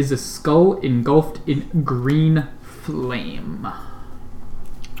them is a skull engulfed in green flame.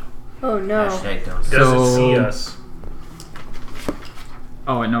 Oh no. Hashtag don't Does So- it see us?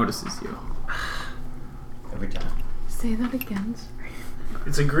 Oh, it notices you. every time. Say that again.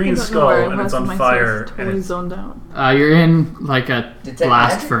 It's a I green don't know skull where I and was it's in on my fire. face. And Totally it's, zoned out. You're in like a Detect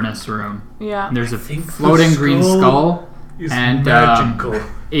blast magic? furnace room. Yeah. And there's a think the floating green skull it's and magical.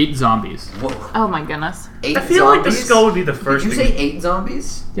 8 zombies. Whoa. Oh my goodness. 8 I feel like the zombies? skull would be the first Did you thing. say 8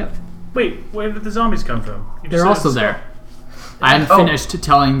 zombies? Yep. Wait, where did the zombies come from? You just They're said also it's a there. I hadn't Oh. finished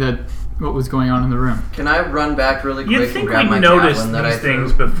telling what was going on in the room. Can I run back really quick You'd and think grab my we'd notice javelin that I these threw?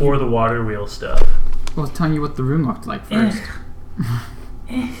 things before the water wheel stuff. I was telling you what the room looked like first.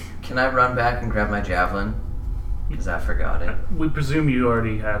 Can I run back and grab my javelin? Because I forgot it. We presume you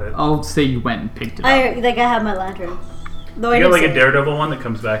already had it. I'll say you went and picked it up. I have my lantern. Though I You got didn't like say a it. Daredevil one that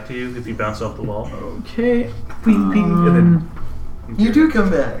comes back to you if you bounce off the wall. Okay. Ping, ping, and then You do come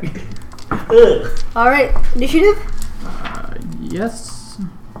back. All right, initiative. Yes.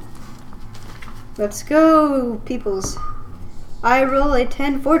 Let's go, peoples. I roll a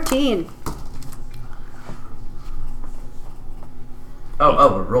 10-14.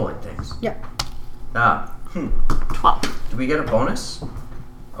 Oh, we're rolling things. Yep. 12. Do we get a bonus?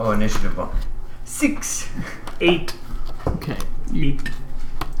 Oh, initiative bonus. 6. 8. Okay. You,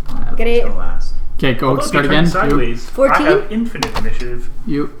 Get it. So last. okay, go Although if start you turn again. Sideways. 14? I have infinite initiative.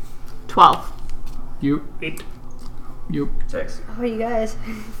 You. 12. You. 8. You. 6. Oh, you guys.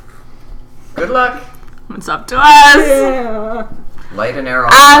 Good luck. It's up to us. Yeah. Light an arrow.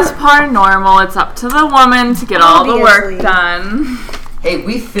 As per normal, it's up to the woman to get all the Obviously. work done. Hey,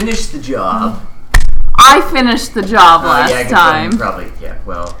 we finished the job. I finished the job last yeah, good time. point. Probably, yeah.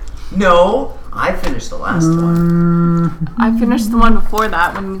 Well, no, I finished the last one. I finished the one before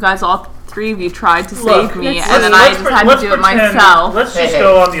that when you guys, all 3 of you, tried to Look, save me, let's- and then I just had to do it myself. Let's Hey, just hey.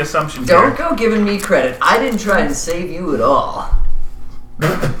 go on the assumption Don't here. go giving me credit. I didn't try and save you at all.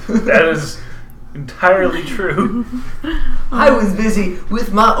 That is entirely true. I was busy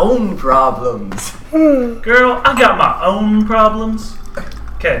with my own problems. Girl, I got my own problems.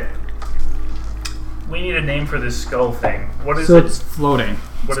 Okay. We need a name for this skull thing. What is So it? it's floating.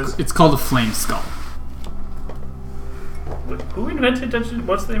 What is It's called a flame skull. Who invented Dungeons?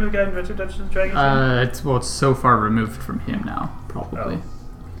 What's the name of the guy who invented Dungeons and Dragons? It's so far removed from him now, probably. Oh.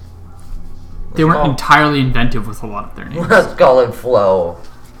 They weren't called? entirely inventive with a lot of their names. Let's call it Flow.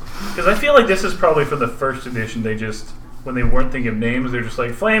 Because I feel like this is probably from the first edition. They just, when they weren't thinking of names, they're just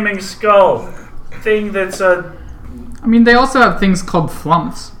like flaming skull thing that's I mean, they also have things called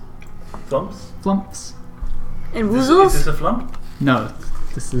flumps. flumps. Flumps. And Is woozles? this a flump? No,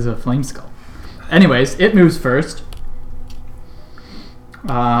 this is a flame skull. Anyways, it moves first.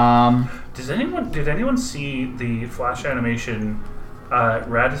 Did anyone see the flash animation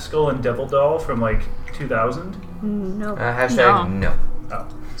Radiskull and Devil Doll from like 2000? No. Hashtag no. Oh.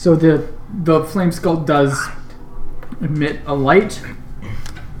 So the flame skull does emit a light.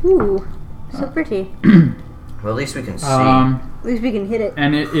 Ooh, so pretty. Well, at least we can see. At least we can hit it.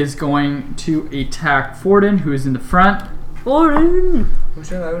 And it is going to attack Forden, who is in the front. Forden!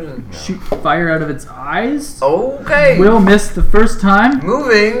 Shoot fire out of its eyes. Okay. Will miss the first time,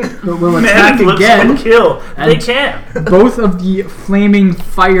 Moving. but will Man, attack it looks again. like kill. They And- can. Both of the flaming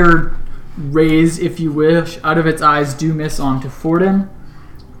fire rays, if you wish, out of its eyes do miss onto Forden.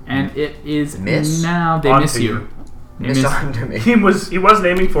 And it is Miss? now they Onto miss you. you. They Miss miss- onto me. He was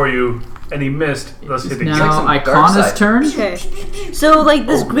aiming for you And he missed, thus It's hitting now like some dark Icana's side. turn. Okay. So like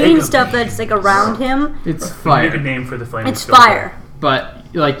this Oh, green make a- stuff that's like around him, It's Make a fire. name for the flaming it's skull. fire. But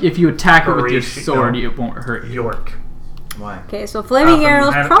like if you attack it with your Horatio- sword, no. it won't hurt you. York. Why? Okay, so flaming From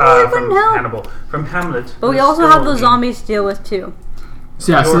arrows Han- probably from wouldn't help. Hannibal. From Hamlet. But we the also have skull those in zombies to deal with too.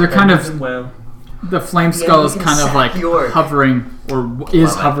 So yeah, so York they're kind and of well. the flame skull is we can kind of sack like York. hovering or is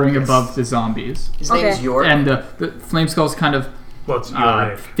Love it. hovering Yes. above the zombies, His Okay. name's York. and the flame skull is kind of Well, it's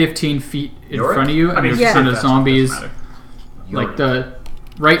Yorick. 15 feet in Yorick? front of you, I and mean, there's Yeah. kind of that's- zombies doesn't matter. like the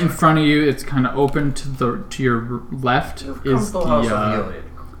right in front of you. It's kind of open to your left is the water Is it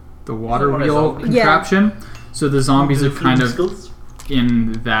one of wheel zombies? contraption. So the zombies are kind of Skulls?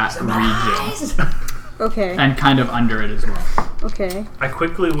 in that region Okay. and kind of under it as well. Okay. I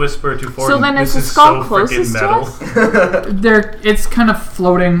quickly whisper to Ford. So then this is the is skull so closest freaking to metal. It's kind of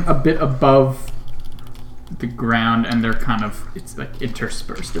floating a bit above the ground, and they're kind of it's like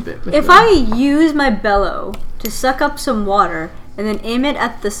interspersed a bit. With If the- I use my bellow to suck up some water and then aim it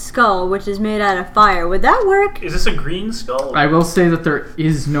at the skull, which is made out of fire, would that work? Is this a green skull? I will say that there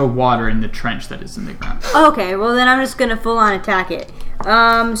is no water in the trench that is in the ground. Okay, well then I'm just gonna full on attack it.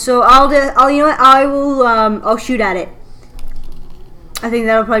 So I'll you know what? I'll shoot at it. I think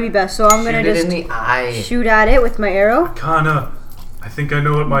that'll probably be best. So I'm gonna Shoot it just in the eye. shoot at it with my arrow Kana, I think I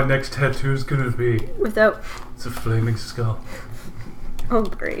know what my next tattoo is gonna be. without. It's a flaming skull. Oh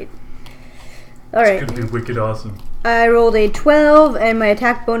great! All It's right, gonna be wicked awesome. I rolled a 12 and my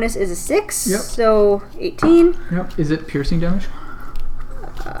attack bonus is a 6. Yep. So 18. Yep. Is it piercing damage?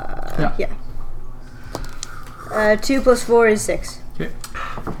 Yeah. 2 plus 4 is 6. Okay.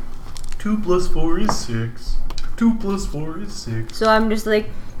 2 plus 4 is 6. 2 plus 4 is 6. So I'm just like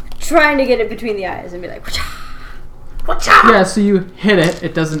trying to get it between the eyes and be like, Yeah. So you hit it.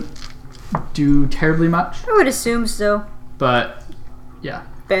 It doesn't do terribly much, I would assume so. but yeah.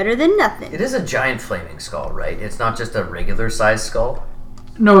 Better than nothing. It is a giant flaming skull, right? It's not just a regular sized skull.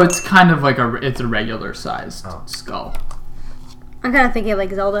 No, it's kind of like it's a regular sized Oh. skull. I'm kind of thinking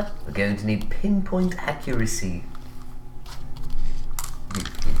like Zelda. We're going to need pinpoint accuracy.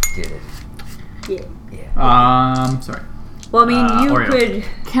 You did it. Yeah. Yeah. Sorry. Well, I mean, you Oreo. could.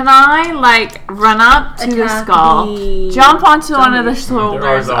 Can I like run up to the Attack skull, the jump onto one of the zombie.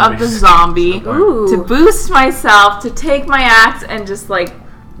 shoulders There are of the zombies. zombie Ooh. to boost myself, to take my axe and just like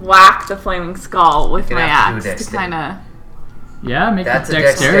whack the flaming skull with You're my gonna have to axe do to dexterity. kind of. Yeah, make That's a a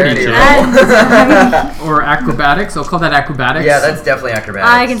dexterity dexterity check. roll. Or acrobatics. I'll call that acrobatics. Yeah, that's definitely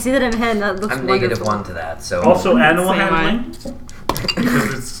acrobatics. I can see that in my head. And that looks I'm wonderful. -1 to that, so. Also, animal Same handling.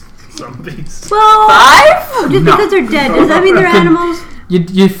 Because it's zombies. Well, 5? just No. because they're dead, does that mean they're animals?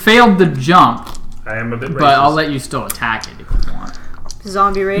 You failed the jump, I am a bit racist. but I'll let you still attack it if you want.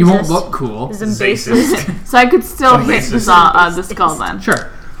 Zombie racist. You won't look cool. Zambasist. So I could still hit the, Racist. the skull then. Sure.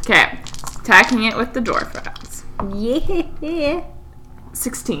 Okay, attacking it with the dwarf axe. Yeah.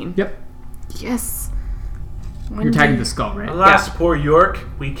 16. Yep. Yes. You're attacking the skull, right? Alas, poor York.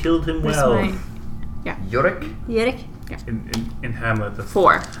 We killed him Where's well. my Yorick? Yerek. In Hamlet. That's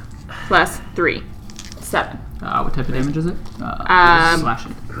 4 plus 3. 7. What type of damage is it?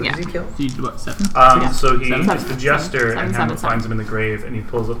 Slashing. Who Yeah. does he kill? So you do what, 7? So he Seven? is the jester, Seven, and seven, Hamlet seven. finds him in the grave, and he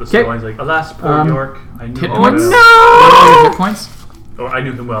pulls up the Okay. skull, and he's like, "Alas, poor York. I knew Hit him points? well." Hit points? Oh, I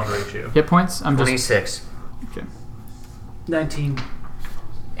knew him well, Horatio. Hit points? I'm just... 26. Okay. 19.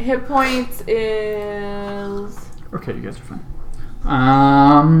 Hit points is. Okay, you guys are fine.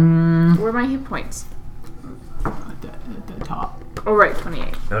 Where are my hit points? At the top. Oh, right,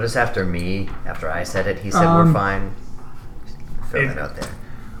 28. Notice after I said it, he said we're fine. Throw that out there.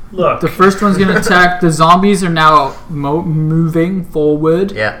 Look, The first one's gonna attack. The zombies are now moving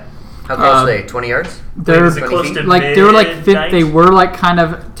forward. Yeah. How close Uh, are they? 20 yards? They're is it close to like they were like midnight? they were like kind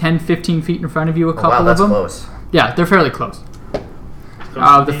of 10-15 feet in front of you. A Oh, couple wow, of that's them. close. Yeah, they're fairly close.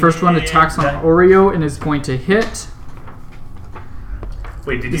 The first one attacks on Oreo and is going to hit.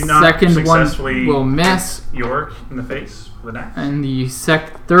 Wait, did The you not second one successfully will miss, York in the face with an axe? and the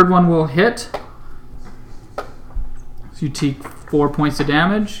third one will hit. So you take 4 points of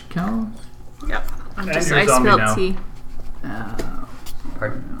damage, Cal. Yep. And I you're a zombie spilled now. tea.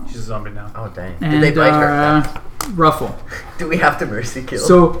 Pardon? She's a zombie now. Oh, dang. And Did they bite her? Ruffle. Do we have to mercy kill?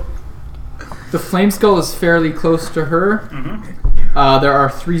 So the flame skull is fairly close to her. Mm-hmm. There are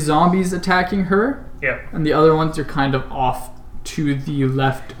 3 zombies attacking her, Yeah. and the other ones are kind of off to the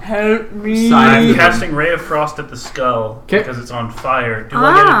left Help me. side of I'm the casting Ray of Frost at the skull 'Kay. because it's on fire. Do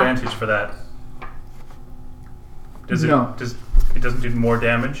I get Ah. advantage for that? Does it? No. Does it doesn't do more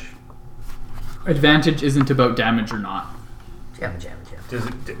damage? Advantage isn't about damage or not. Jam.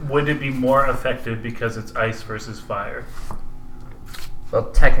 Would it be more effective because it's ice versus fire? Well,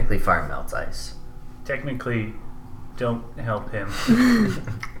 technically, fire melts ice. Technically, don't help him.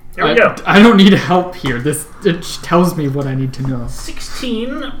 Here we go. I don't need help here. It tells me what I need to know.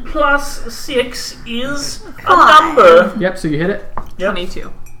 16 plus 6 is a 5. number. Yep, so you hit it. Yep.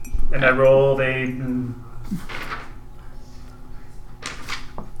 22. And I rolled a...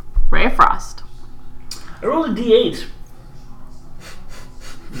 Ray of Frost. I rolled a d8.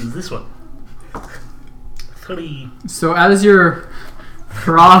 This one. 3. So as your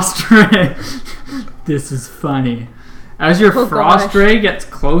frost ray... This is funny. As your Oh, frost gosh. ray gets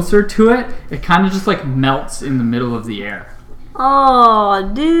closer to it, it kind of just like melts in the middle of the air.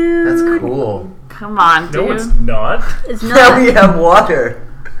 Oh, dude. That's cool. Come on, dude. No, it's not. It's Now not. we have water.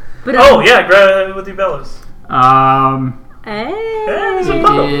 But Oh, yeah, grab it with your bellows. Hey. there's a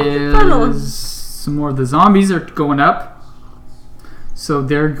puddle. Puddle. Some more of the zombies are going up. So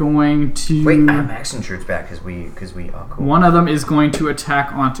they're going to... Wait, I have action shirts back because we. Oh, cool. One of them is going to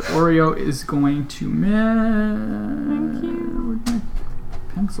attack onto Oreo, is going to miss. Where'd my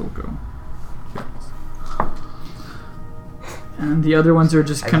pencil go? Here it is. And the other ones are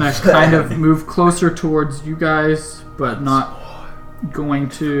just gonna kind of move closer towards you guys, but not going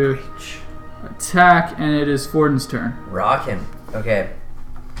to attack. And it is Forden's turn. Rockin'. Okay.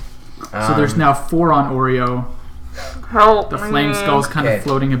 So there's now 4 on Oreo. Help The flame skull's kind of Okay.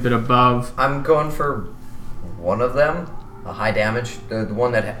 floating a bit above. I'm going for one of them. A high damage. The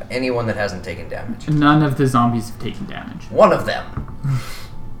one that anyone that hasn't taken damage. None of the zombies have taken damage. One of them.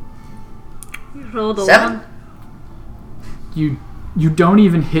 Rolled a 7. 1. You don't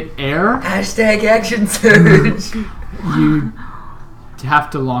even hit air. Hashtag action surge. You have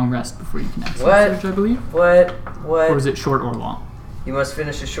to long rest before you can action What? surge, I believe. What? Or is it short or long? You must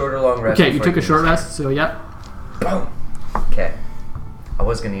finish a short or long rest. Okay, you before took a can short use rest, so yeah. it. Boom. Okay. I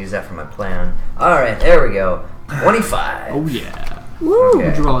was gonna use that for my plan. Alright, there we go. 25. Oh yeah. Woo. Okay.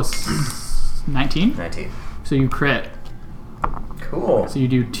 Did you roll a 19? 19. So you crit. Cool. So you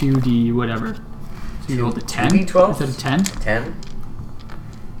do 2d whatever. So you rolled a 10 2d12? instead of 10. 10.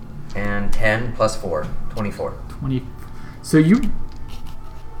 And 10 plus 4. 24. 20. So you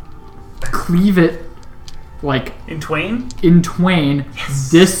cleave it like In twain? in twain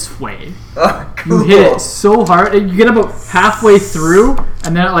this way. Oh, cool. You hit it so hard, you get about halfway through,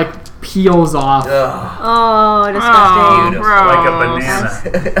 and then it like peels off. Ugh. Oh, disgusting. Like a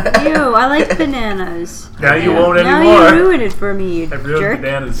banana. Ew, I like bananas. Now you won't Now anymore. you ruined it for me, you I ruined jerk.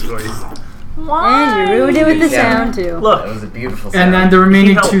 bananas for you. And you ruined it with the Yeah. sound, too. That Look, was a beautiful And sound. then the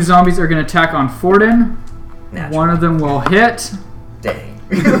remaining help. 2 zombies are going to attack on Forden. Natural. One of them will hit Dang.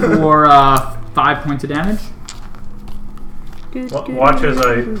 for 5 points of damage. watch as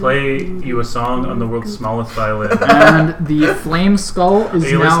I play you a song on the world's smallest violin. And the flame skull is Are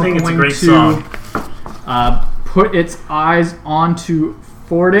you now listening? It's a going great to song. put its eyes onto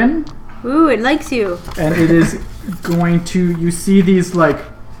Forden, Ooh, it likes you. and it is going to. You see these like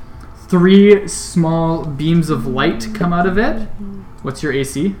 3 small beams of light come out of it. What's your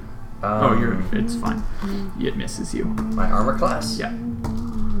AC? It's fine. It misses you. My armor class? Yeah.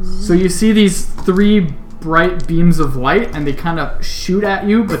 So you see these 3 bright beams of light, and they kind of shoot at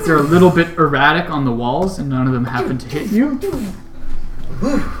you, but they're a little bit erratic on the walls, and none of them happen to hit you.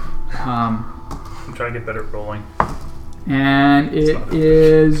 I'm trying to get better at rolling. And it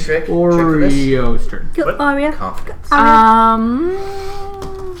is Trick for Oreo's turn. Go, What? Aria. Confidence.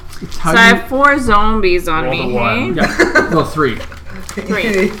 It's So how I you- have 4 zombies on Roll me, the one. hey? Yeah, well, 3. You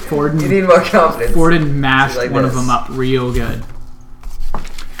need Forden, more confidence. Forden mashed Like one of this. them up real good.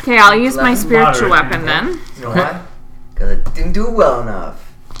 Okay, I'll use my Left spiritual moderate. weapon then. You know why? Because I didn't do well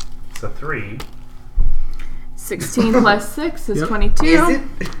enough. It's a 3. 16 plus 6 is Yep. 22. Is it?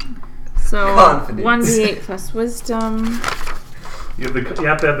 So Confidence. 1d8 plus wisdom. You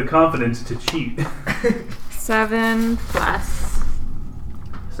have to have the confidence to cheat. 7 plus.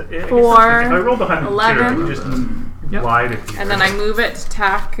 So, I guess 4, if I roll behind the 11. I could just Yep. lie to people. And then I move it to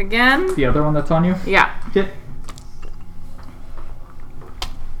attack again. The other one that's on you? Yeah. Hit.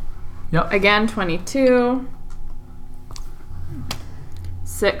 Again, 22.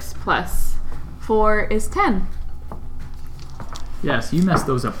 6 plus 4 is 10. Yeah, so you messed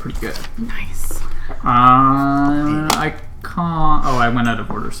those up pretty good. Nice. Icon. Oh, I went out of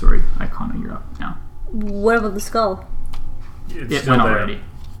order. Sorry. Icona, you're up now. What about the skull? It's It still went there. already.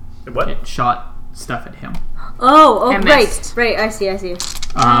 What? It shot stuff at him. Oh, And right. missed. Right, I see.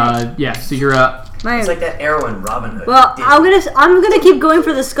 Yeah, so you're up. My, It's like that arrow in Robin Hood. well, Did- I'm gonna keep going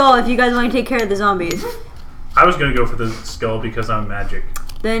for the skull if you guys want to take care of the zombies. I was gonna go for the skull because I'm magic.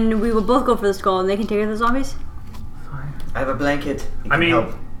 Then we will both go for the skull and they can take care of the zombies. I have a blanket. You I can mean-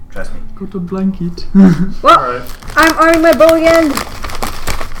 help. Trust me. Got a blanket. Well, Alright. I'm arming my bow again.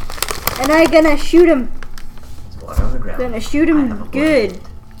 And I'm gonna shoot him. There's water on the ground. Gonna shoot I him have a good.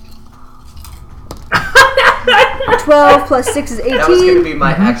 12 plus 6 is 18. That was gonna be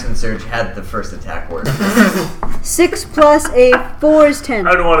my action surge had the first attack worked. 6 plus a 4 is 10.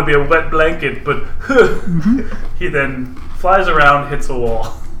 I don't want to be a wet blanket, but he then flies around, hits a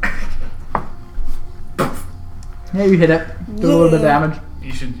wall. Yeah, you hit it. Do a little bit of damage.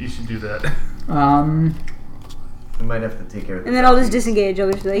 You should do that. We might have to take care of. And then I'll just disengage.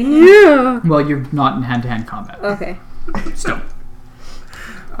 I'll just be like, yeah. Well, you're not in hand-to-hand combat. Okay. Still.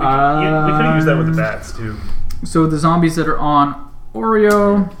 We could have used that with the bats too. So the zombies that are on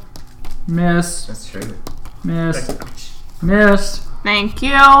Oreo, miss, That's true. miss, miss, Thank you.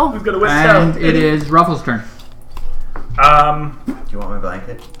 We've got a west and south. it is Ruffles' turn. Do you want my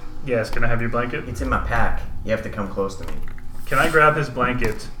blanket? Yes. Can I have your blanket? It's in my pack. You have to come close to me. Can I grab his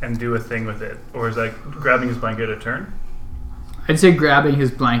blanket and do a thing with it, or is like grabbing his blanket a turn? I'd say grabbing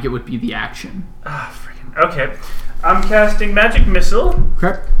his blanket would be the action. Ah, freaking. Okay. I'm casting Magic Missile.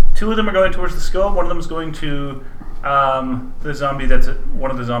 Okay. 2 of them are going towards the skull. One of them is going to the zombie one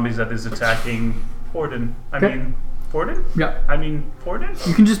of the zombies that is attacking Forden. Forden? Yeah. Forden?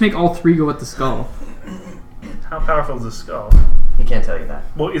 You can just make all 3 go at the skull. How powerful is the skull? He can't tell you that.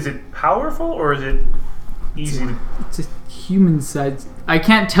 Well, is it powerful or is it easy to... It's a human size. I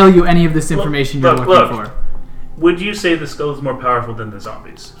can't tell you any of this information you're looking for. Would you say the skull is more powerful than the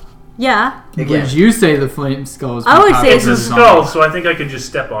zombies? Yeah. Again. Would you say the flame skull is I more would powerful say It's than a the skull, zombies? so I think I could just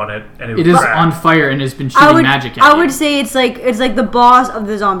step on it and It is crack. on fire and has been shooting magic at I you. would say it's like the boss of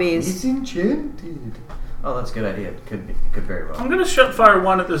the zombies. It's enchanted. Oh, that's a good idea. It could very well. I'm gonna shut fire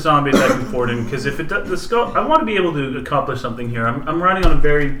 1 at the zombie attacking Forden because if it does, the skull, I want to be able to accomplish something here. I'm running on a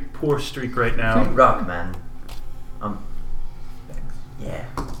very poor streak right now. Rock, man. Yeah.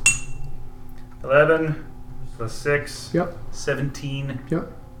 11 plus 6. Yep. 17.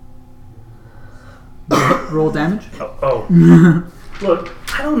 Yep. Roll damage. Oh. Look,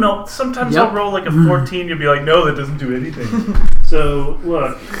 I don't know. Sometimes Yep. I'll roll like a 14. You'll be like, no, that doesn't do anything. So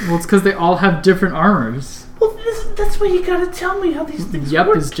look. Well, it's because they all have different armors. Well, that's why you gotta tell me how these things Yep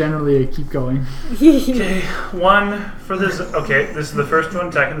work. is generally a keep going. Okay, 1 for this. Okay, this is the first one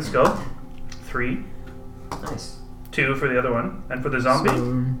attacking the skull. 3. Nice. 2 for the other one, and for the zombie,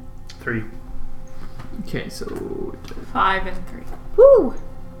 So, 3. okay, so 5 and 3. Woo!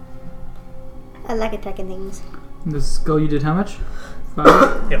 I like attacking things. the skull you did how much?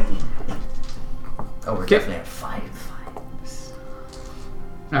 5. Yep. Oh, we're Okay. definitely at 5.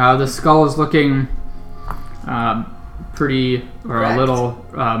 The skull is looking pretty, or Cracked?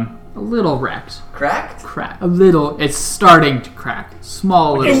 a little wrecked. Cracked? A little. It's starting to crack.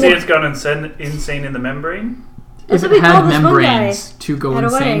 Small Would you little. say it's gone insane in the membrane? If That's it what we had call this one membranes to go at a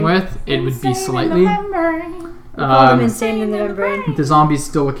insane wedding. with, it would be slightly. I'm insane in the membrane. The zombie's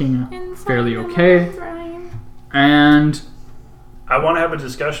still looking fairly okay, and I want to have a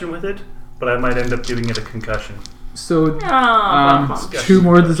discussion with it, but I might end up giving it a concussion. so Oh, 2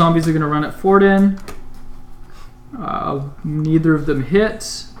 more of the zombies are going to run at Forden. Neither of them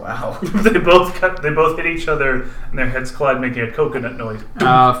hit. Wow. They both hit each other, and their heads collide, making a coconut noise.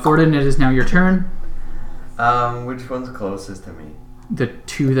 Forden, it is now your turn. Which one's closest to me? The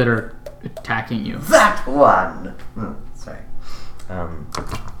 2 that are attacking you. That one! Sorry.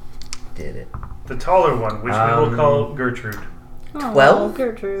 Did it. The taller one, which we will call Gertrude. 12?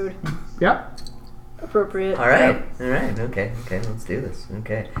 Gertrude. Yeah. Appropriate. Alright. Alright. Okay. Let's do this.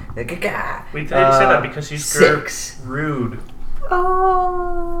 Okay. We didn't say that because she's 6. rude.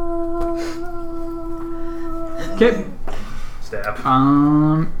 Okay. Stab.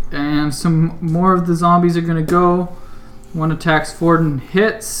 And some more of the zombies are gonna go. One attacks Forden,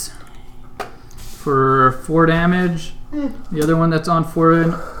 hits for 4 damage. The other one that's on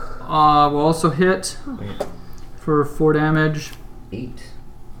Forden will also hit for 4 damage. 8.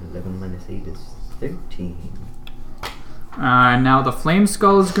 11 minus 8 is 13. Now the flame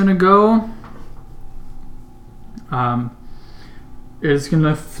skull is gonna go. It's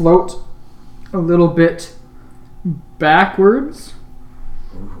gonna float a little bit backwards,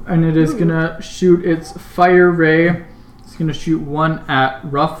 and it is gonna shoot its fire ray. It's gonna shoot 1 at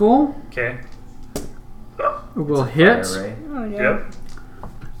Ruffle. Okay. It will hit. Fire ray. Oh, no. Yep.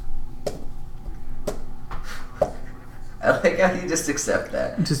 I like how you just accept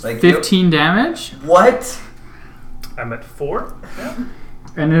that. Just like 15 damage, What? I'm at 4. Yeah.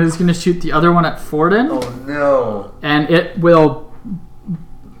 and it is gonna shoot the other one at Forden, Oh no. and it will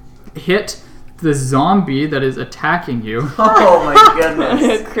hit the zombie that is attacking you. Oh my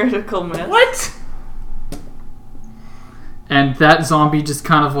goodness. Critical miss. What? And that zombie just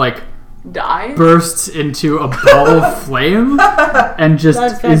kind of like Die? bursts into a ball of flame and just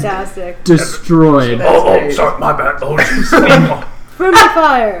That's is fantastic. destroyed. Sorry, my bad. Oh, jeez. Friendly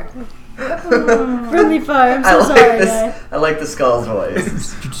fire. Friendly fire. I'm I so like sorry, this. guy. I like the skull's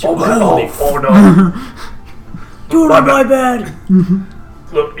voice. Oh, no. Dude, My my bad.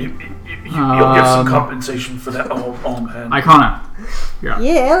 Look, you'll get some compensation for that. Oh man. Icona.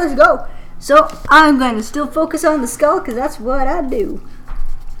 Yeah, let's go. So I'm going to still focus on the skull because that's what I do.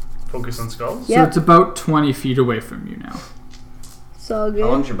 Focus on skulls? So Yep. it's about 20 feet away from you now. So How good.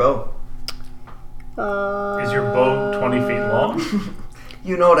 long's your bow? Is your bow 20 feet long?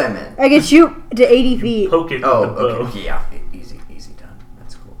 You know what I meant. I can shoot to 80 feet. Poke it Oh, with the bow. okay. Yeah, easy done.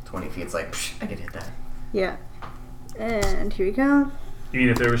 That's cool. 20 feet. It's like, I could hit that. Yeah. And here we go. You mean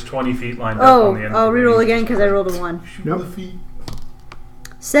if there was 20 feet lined up on Oh, the end I'll of the reroll range? again because I rolled a 1. Yep.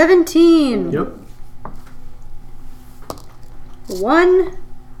 17. Yep. 1,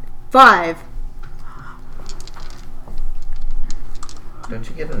 5. Don't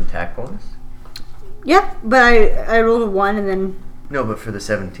you get an attack bonus? Yep, but I rolled a 1 and then... No, but for the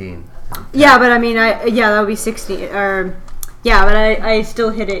 17. Yeah, but I mean, that would be 16. Or, yeah, but I still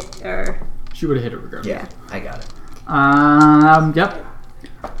hit it. Or, She would have hit it regardless. yeah. I got it. Yep.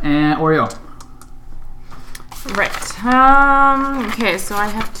 And Oreo. Right. Okay, so I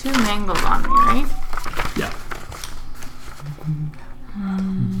have 2 mangles on me, right? Yeah.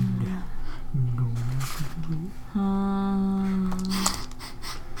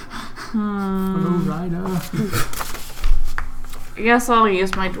 I guess I'll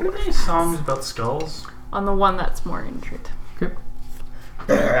use my Are there dwarf any songs about skulls? on the one that's more injured. Okay.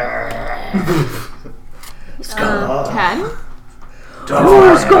 10?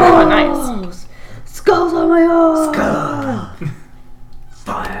 Oh, Nice. Skulls on my arm!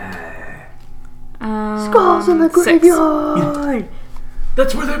 Fire. Skulls in the 6. graveyard!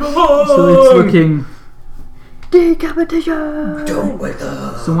 That's where they belong! So it's looking. Decapitation! Don't wake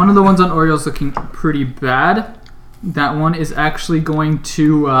up. So one of the ones on Oreo's looking pretty bad. That one is actually going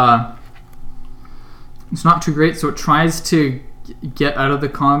to. It's not too great, so it tries to get out of the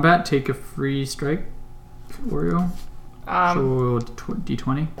combat, take a free strike. Oreo. So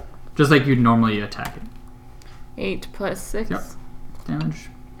d20. Just like you'd normally attack it. 8 plus 6. Yep. Damage.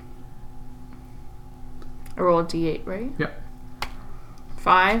 I roll a d8, right? Yep.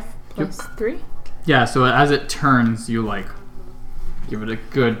 5 plus 3. Yeah, so as it turns, you like give it a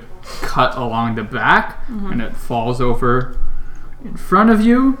good cut along the back, and it falls over in front of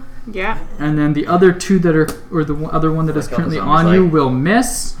you. Yeah. And then the other two that are, or the other one that is Like currently Elvis on Zombie's you like- will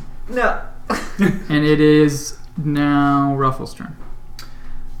miss, No. and it is now Ruffles' turn.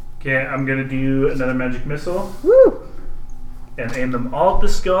 Okay, I'm gonna do another magic missile Woo! and aim them all at the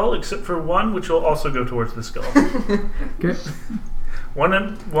skull, except for one, which will also go towards the skull. Okay.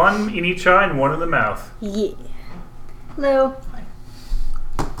 one in each eye and one in the mouth. Yeah. Hello.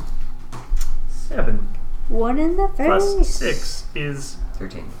 7 One in the face. plus 6 is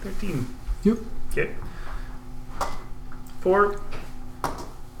 13. 13. Yep. Okay. 4,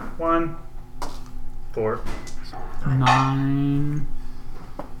 1, 4. 9.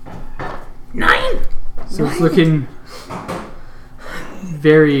 9! So it's looking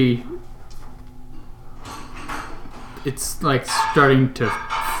very. It's like starting to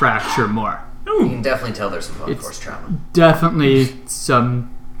fracture more. You can definitely tell there's some blunt It's- force trauma. Definitely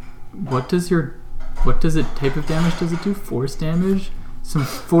some. What does it type of damage does it do? Force damage? Some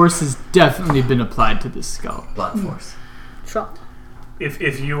force has definitely been applied to this skull. Blunt force. Trump.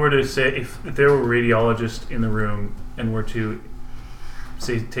 If you were to say, if there were a radiologist in the room and were to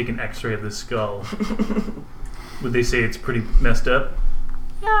say take an X-ray of the skull, would they say it's pretty messed up?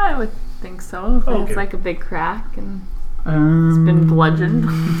 Yeah, I would think so. If Okay. it's like a big crack and It's been bludgeoned.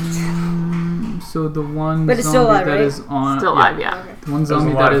 So the one But it's zombie still alive, that right? is on Still alive, yeah. the one As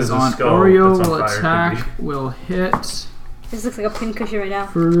zombie alive that as is a on skull Oreo that's on will fire could attack, will hit This looks like a pincushion right now.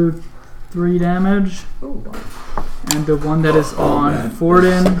 for 3 damage, Ooh. and the one that is on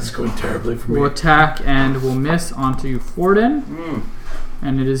Forden It's going terribly for will attack and will miss onto Forden,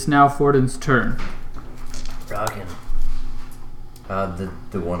 and it is now Forden's turn. Rockin'.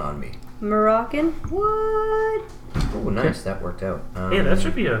 The one on me. Moroccan? What? Oh, nice. That worked out. Yeah, that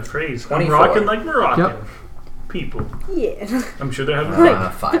should be a phrase. I'm 24. rocking like Moroccan. Yep. People. Yeah. I'm sure they're having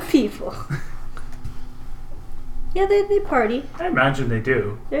Like fun. the 5. people. Yeah, they party. I imagine they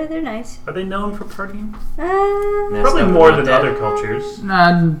do. They're nice. Are they known for partying? That's Probably not more what than that- other cultures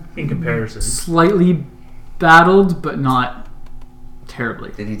in comparison. Slightly battled, but not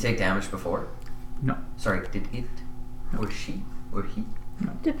terribly. Did he take damage before? No. Sorry, did it? Or she? Or he?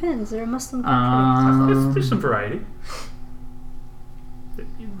 Depends. They're a Muslim country. There's some variety.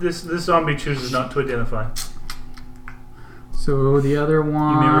 This zombie chooses not to identify. So the other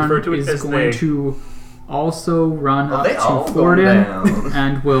one refer to it is as going they. to also run up they all to go Forden down.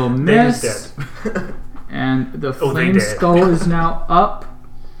 and will They is miss. dead. And the Oh, they flame dead. skull is now up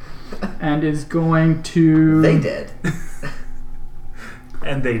and is going to They dead.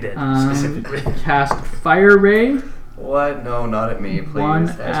 And they did, Um, specifically. cast Fire Ray. What? No, not at me, please. One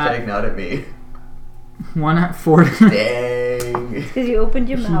Hashtag not at me. One at Forden. Dang. Because you opened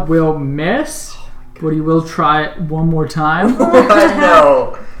your He mouth. will miss, but he will try it one more time. What?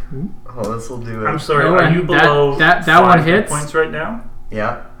 No. Oh, this will do it. I'm sorry, Oh, are and you below that 5 one hit hits? points right now?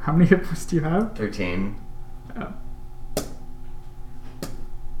 Yeah, How many hit points do you have? 13.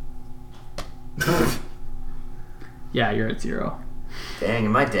 Yeah, you're at 0. Dang,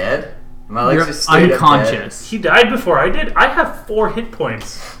 am I dead? My legs You're just straight up dead. unconscious. He died before I did. I have 4 hit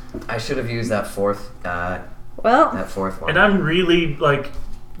points. I should have used that fourth Well, one. And I'm really, like,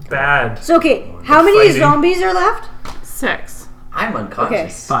 bad. so okay. How many Fighting. zombies are left? 6. I'm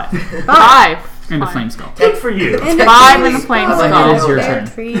unconscious. 5. 5. And a Fine. flame skull. Good for you. And Give 5 in the flame Oh, skull. It is your There, turn.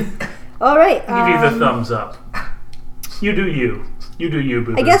 3. All right. you the thumbs up. You do you. You do you,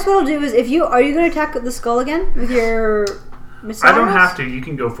 boo. I guess what I'll do is, are you going to attack the skull again with your missiles? I don't have to. You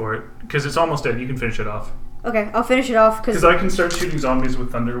can go for it. Because it's almost dead. You can finish it off. Okay, I'll finish it off Because because I can start shooting zombies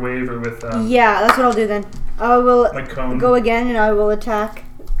with Thunder Wave or with yeah, that's what I'll do then. I will my cone. go again and I will attack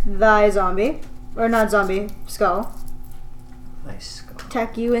thy zombie, or not zombie, skull. Nice skull.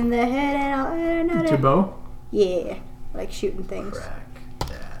 Attack you in the head and I'll add Your another. bow? Yeah, like shooting things. Crack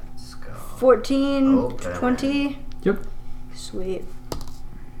that skull. 14, Oh, better. 20. Yep. Sweet.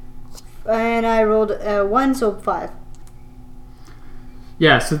 And I rolled 1, so 5.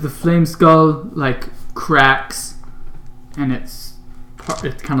 Yeah, so the flame skull like cracks, and it's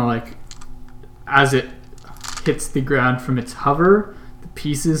kind of like as it hits the ground from its hover, the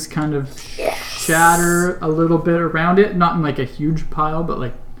pieces kind of shatter a little bit around it, not in like a huge pile, but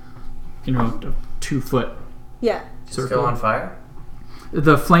like a 2-foot Yeah. Still circle. on fire?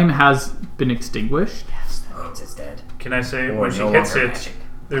 The flame has been extinguished. Yes, that means it's dead. Can I say, Or when she no hits longer it, magic.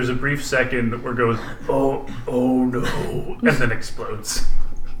 there's a brief second where it goes, oh no, and then explodes.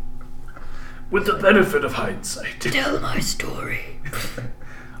 With the benefit of hindsight, Tell my story.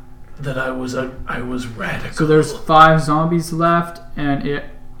 that I was radical. So there's 5 zombies left, and it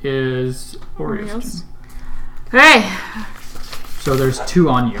is Oreos' turn. Hey! So there's 2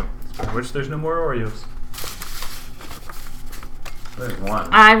 on you. I wish there's no more Oreos. There's one.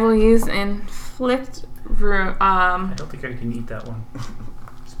 I will use inflict I don't think I can eat that one.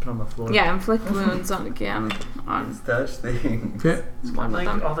 Just put it on the floor. inflict wounds on again on Touch things. Okay. one Like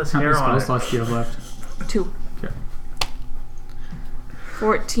of them. all this How many hair on spell it. slots do you have left? 2. Okay.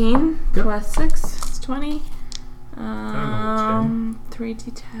 14 Yep. plus 6 is 20. know what's 3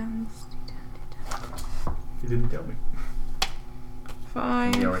 d10s. You didn't tell me.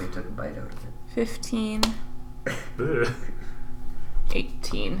 5, You already took a bite out of it. 15, Ugh.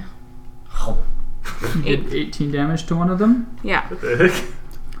 18. Oh, You did 18 damage to one of them. Yeah. What the heck?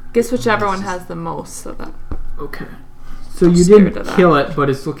 Guess whichever one has the most, so that. Okay. So you scared didn't of that. kill it, but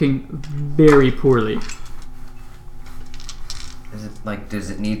it's looking very poorly. is it like? Does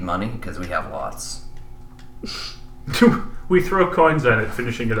it need money? Because we have lots. We throw coins at it,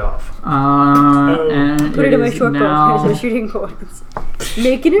 finishing it off. And Put it in my is short bow. now. There's shooting coins.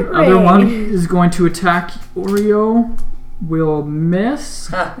 Making it rain. Other one is going to attack Oreo. Will miss,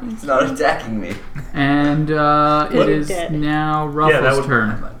 Ha! It's not attacking me. and it you're is dead. now that Ruffles' would- I'm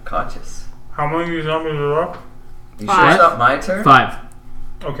turn. unconscious. How many zombies are up? You sure 5. it's not my turn? 5.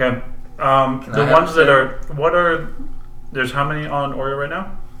 Okay. The I have ones that to- are. What are. There's how many on Oreo right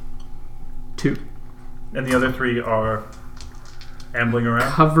now? 2. And the other 3 are ambling around?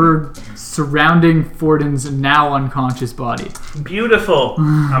 Covered, surrounding Forden's now unconscious body. Beautiful!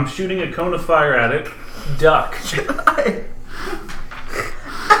 I'm shooting a cone of fire at it. Duck.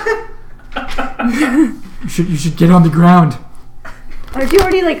 You should get on the ground. Aren't you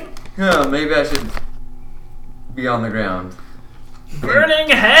already like? Oh, maybe I should be on the ground. Burning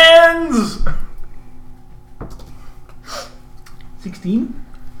hands! 16?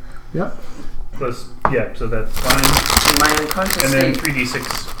 Yep. Plus, yeah, so that's fine. In my unconscious And then state.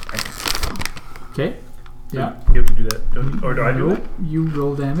 3d6. Okay. Yeah. You have to do that. Don't you? Or do I do it? Nope. You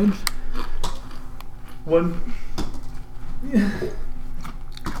roll damage. 1.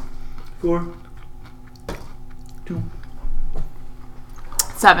 4. 2.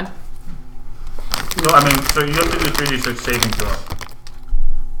 7. No, I mean, so you have to do 3d6 saving throw.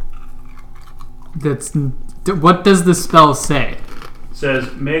 What does the spell say?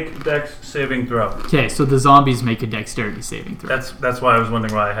 says make Dex saving throw. Okay, so the zombies make a dexterity saving throw. That's why I was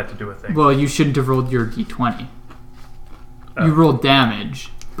wondering why I had to do a thing. Well, you shouldn't have rolled your d20. Oh. You rolled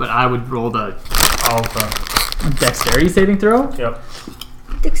damage, but I would roll the Alpha. dexterity saving throw. Yep.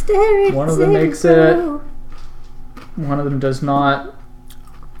 Dexterity. One of them saving makes it. throw. One of them does not.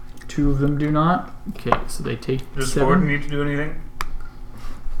 Two of them do not. Okay, so they take Does 7. Gordon need to do anything?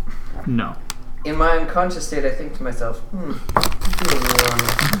 No. In my unconscious state, I think to myself,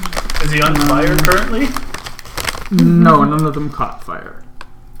 Is he on fire currently? No, none of them caught fire.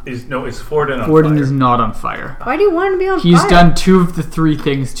 Is Forden on Gordon fire? is not on fire. Why do you want him to be on He's fire? done 2 of the 3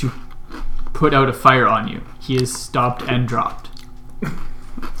 things to put out a fire on you. He is stopped and dropped.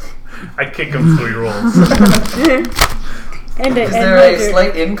 I kick him 3 rolls. is there a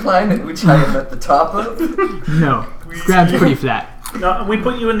slight incline at which I am at the top of? No. Ground's pretty flat. No, we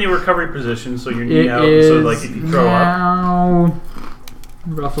put you in the recovery position, so your It knee out, is so like if you throw up. now...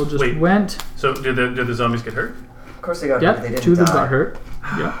 Ruffle just Wait. went. So did the zombies get hurt? Of course they got hurt. They Yep, didn't 2 of them die. got hurt.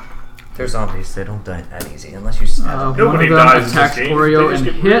 Yeah. They're zombies. They don't die that easy unless you stab them. One Nobody of them dies in this attacks game. Oreo They just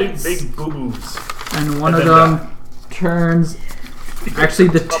and get really hits. big boo-boos. And one And of then them turns... Actually,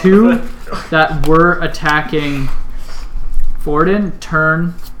 the 2 that were attacking Forden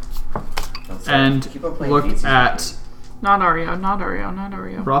turn So and keep on playing look pizza. at Not Oreo, not Oreo, not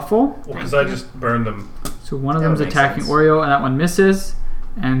Oreo. Ruffle. Because I just burned them. So one of That them's would make attacking sense. Oreo, and that one misses.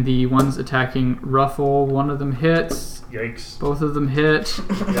 And the one's attacking Ruffle. One of them hits. Yikes. Both of them hit.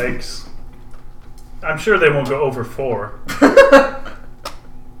 Yikes. I'm sure they won't go over 4.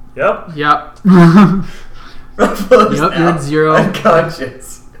 Yep. Yep. Ruffalo's Yep, you're now at 0.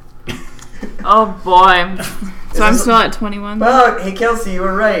 unconscious. Oh boy. So I'm this- still at 21. Well, hey Kelsey, you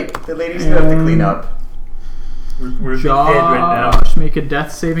were right. The ladies do have to clean up. We're dead right now. Josh, make a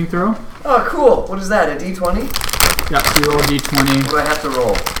death saving throw. Oh, cool. What is that? A D20? Yep, so you roll a d20. What do I have to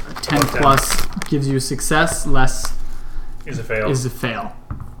roll? 10 Okay. plus gives you a success, less Is a fail. is a fail.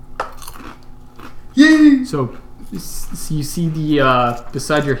 Yay! So you see the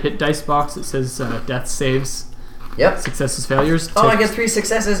beside your hit dice box, it says death saves, Yep. successes, failures. Oh, I Tick. get 3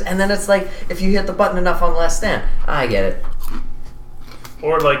 successes, and then it's like if you hit the button enough on Last Stand. I get it.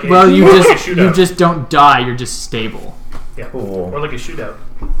 Or like a, Well, you or like a just shootout. you just don't die. You're just stable. Yeah. Cool. Or like a shootout.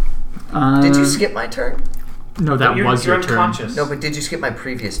 Did you skip my turn? No, that you're, was you're your turn. unconscious. No, but did you skip my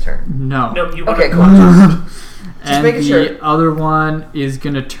previous turn? No. No, you Okay, were cool. unconscious. And making the sure. other one is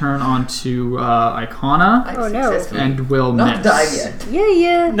gonna turn onto Icona I Oh, no. successfully and will not miss. died yet.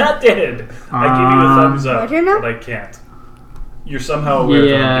 Yeah. Not dead. I give you a thumbs My up, turn now? but I can't. You're somehow aware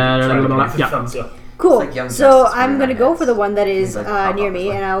Yeah, that I'm trying to give you the yeah. thumbs up. Cool. It's like Young So Justice I'm for gonna go Young for the one that is He's like, pop near up me,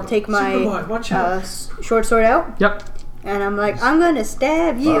 with and I'll take my Superboy, watch out. short sword out, Yep. and I'm like, I'm gonna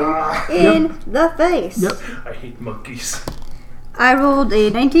stab you Ah. in the face. Yep. I hate monkeys. I rolled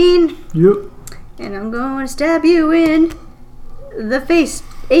a 19, Yep. and I'm going to stab you in the face.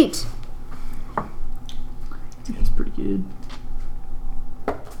 8. That's pretty good.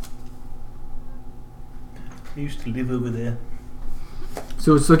 I used to live over there.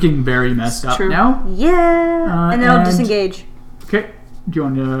 So it's looking very messed up true. now. Yeah. And then I'll and- disengage. Okay. Do you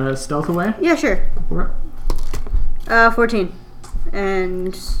want to stealth away? Yeah, sure. Go for it. 14.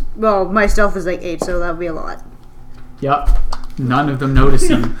 And, well, my stealth is like 8, so that would be a lot. Yep. None of them notice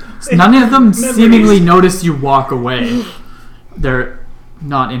you. None of them seemingly notice you walk away. They're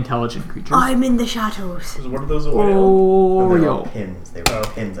not intelligent creatures. I'm in the shadows. Was one of those a whale? Oh, They were all yo. pins. They were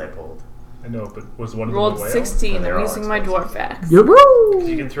Oh. pins I pulled. I know, but was one of them Rolled a whale? 16. They're I'm all using my explosive. dwarf axe. Yep.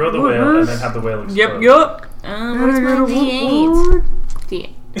 You can throw the whale and then have the whale explode. Yep, yep. Where's my D8?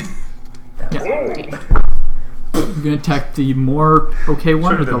 D8. You're gonna attack the more okay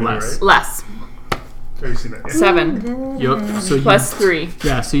one Should've or the been me, less? right? Less. Have you seen that? Yeah. 7. Yep. So you, Plus 3.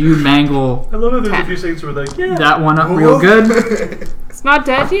 yeah. So you mangle I love it. There's a 10. few things where like, yeah. that one up real good. It's not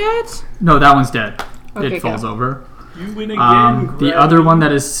dead yet? No, that one's dead. Okay, It falls good. over. You win again. The other one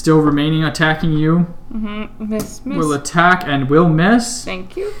that is still remaining attacking you Miss. will attack and will miss.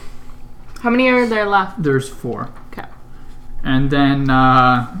 Thank you. How many are there left? There's 4. Okay. And then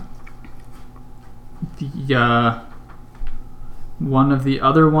the one of the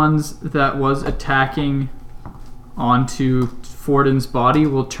other ones that was attacking onto Forden's body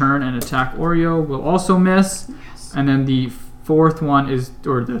will turn and attack Oreo. Will also miss. Yes. And then the fourth one is,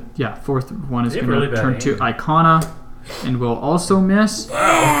 fourth one is They have going to really bad turn to aim. Icona and will also miss.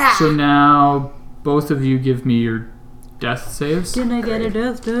 Wow. So now both of you give me your death saves. Didn't I get a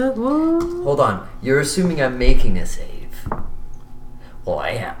death stab? Whoa. Hold on. You're assuming I'm making a save. Well, I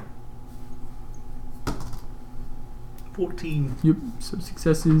am. 14. Yep. So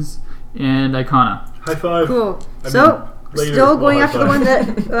successes and Icona. High five. Cool. I So, Later, still going we'll after the one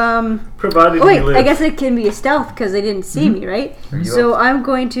that. Provided Oh wait, we live. I guess it can be a stealth because they didn't see me, right? Are you So up? I'm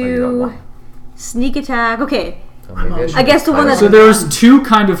going Are you up to one? sneak attack. Okay, So maybe should I guess the one fire that's- So there's two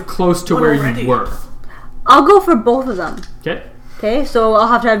kind of close to One where already. you were. I'll go for both of them. Okay. Okay, so I'll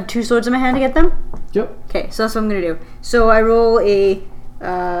have to have 2 swords in my hand to get them. Yep. Okay, so that's what I'm gonna do. So I roll a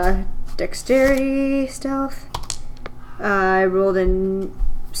dexterity stealth. I rolled a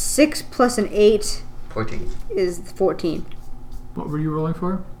 6 plus an 8 14. is 14. What were you rolling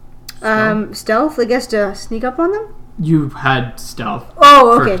for? Stealth, I guess, to sneak up on them. You had stealth.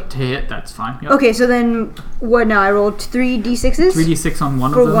 Oh, For okay. to hit, that's fine. Yep. Okay, so then what now? I rolled 3d6s. 3d6 on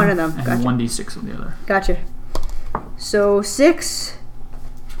one For of them. one of them, And gotcha. 1d6 on the other. Gotcha. So 6.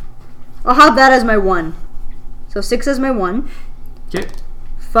 I'll have that as my 1. So 6 as my 1. Okay.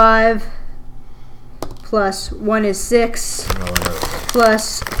 5 plus 1 is 6.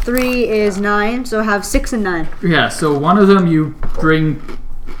 Plus 3 is 9. So I have 6 and 9. Yeah, so one of them you bring.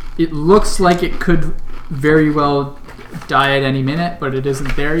 It looks like it could very well die at any minute, but it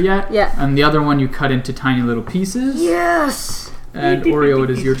isn't there yet. Yeah. And the other one you cut into tiny little pieces. Yes! And Oreo, it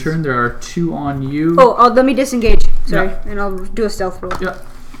is your turn. There are 2 on you. Oh, let me disengage. Sorry. Yeah. And I'll do a stealth roll.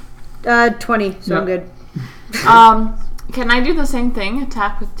 Yeah. 20, so I'm Yeah. good. Can I do the same thing?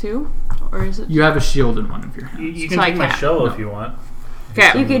 Attack with 2, or is it? You have a shield in one of your You, hands. you can So I take my can't. shovel if you want.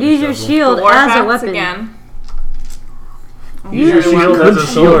 Okay. You could use your shield War as a bats weapon. again. Use your shield as a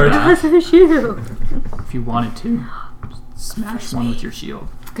sword. As a shield. If you wanted to. Smash one with your shield.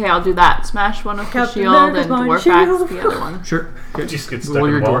 Okay, I'll do that. Smash one with the Captain shield America's and my dwarf shield. axe the other one. Sure. Okay. Just get stuck Roll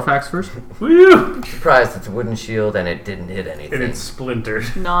in your the wall. dwarf axe first. Woo! Surprised it's a wooden shield and it didn't hit anything. And it's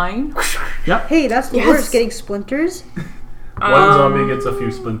splintered. 9. Hey, that's the Yes. worst, getting splinters One zombie gets a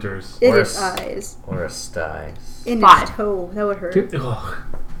few splinters. in Or its s- eyes. Or a sty. In 5. its toe. That would hurt. Okay. Ugh.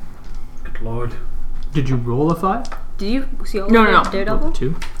 Good lord. Did you roll a 5? Did you see all No, of no, the no. Rolled Daredevil? a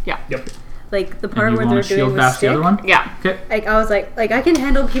 2. Yep. Like the And part you where want they're to doing shield with bash the stick? other one? Yeah. Okay. Like I was like I can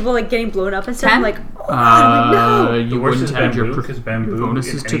handle people like getting blown up and stuff. 10? I'm like, oh god, I'm like, no. The You worst wouldn't is have your, bamboo because bamboo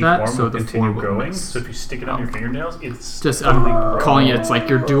bonuses in to any that, form so will the continue 4 will growing. miss. So if you stick it on your fingernails, it's Just totally I'm grow. calling it, it's like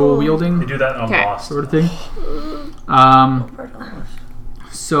you're dual They wielding do that on Okay. Lost. sort of thing.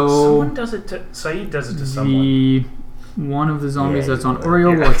 So Someone does it to Saeed does it to someone. the one of the zombies Yeah, that's on you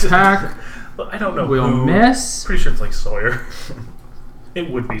Oreo Yeah. will attack, Well, I don't know will who. miss, Pretty sure it's like Sawyer. It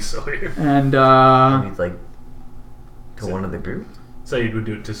would be Sawyer. and Maybe like to one of the group. Saeed would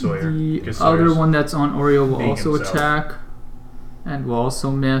do it to Sawyer. the 'cause other Sawyer's one that's on Oreo will being also himself. attack, and will also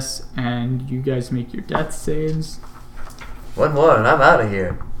miss. And you guys make your death saves. One more and I'm out of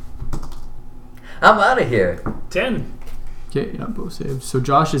here. I'm out of here. 10. Okay, yeah, both saves. So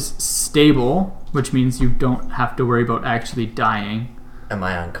Josh is stable, which means you don't have to worry about actually dying. Am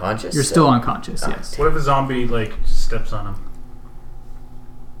I unconscious? You're still unconscious, yes. What if a zombie like steps on him?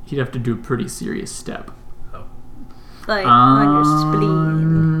 He'd have to do a pretty serious step. Like on your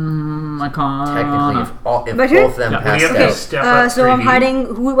spleen. I can't. Technically, if My turn? both of them Yeah. We pass have Okay, to step up so I'm 3D.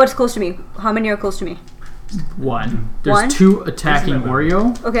 hiding. What's close to me? How many are close to me? One. There's One? 2 attacking Isn't that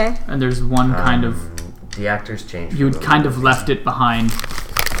Oreo, Okay. and there's one kind of. the actors change. You had kind of left it behind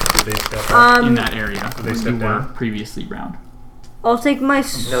Did they step up? in that area they where step you were down? previously round. I'll take my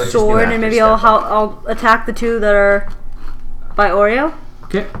just new sword and actors maybe step up. I'll attack the 2 that are by Oreo.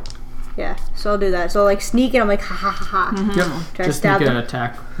 Okay. Yeah, so I'll do that. So like sneak and I'm like ha ha ha ha. Yep. Try to Just stab make an them.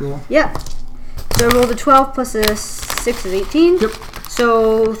 attack roll. Yeah. So I rolled a 12 plus a 6 is 18. Yep.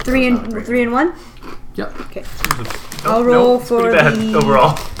 So 3 and 1. Yep. Okay. Nope, I'll roll it's pretty for bad the-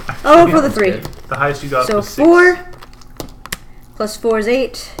 overall. Oh, for the 3. The highest you got So was 6. 4 plus 4 is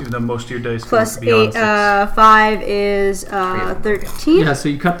 8. Even though most of your dice Plus go beyond 8, 6. 5 is 13. Yeah, so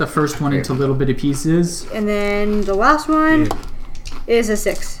you cut the first one into little bitty pieces. And then the last one is a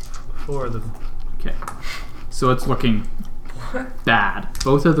 6. 4 of them. Okay. So it's looking bad.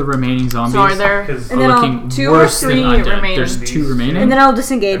 Both of the remaining zombies So are there? Because And are then I'll- looking 2 or worse than 3 undead. remaining. There's 2 remaining. And then I'll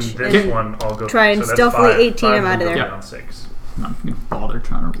disengage. and this And one, I'll go try and so that's stealthily 5. 18 5 him out of will go there. beyond 6. I'm not gonna bother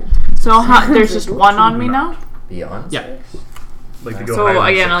trying to roll. So there's just 1 on me now. Beyond. Yeah. Like to go So higher than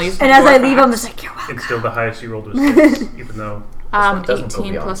again, 6. I'll use. And as I dwarf leave, I'm axe. just like, you're welcome. It's still the highest you rolled was 6, even though It doesn't go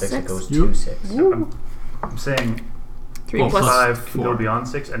 18 beyond plus 6. It 6. goes You- to 6. I'm saying 3 Well, plus. plus 5 can go 4. beyond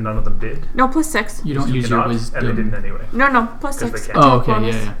 6, and none of them did. No, plus 6. You don't You use your cannot, wisdom. and they didn't anyway. No, plus 'Cause they 6. can't. Oh, okay,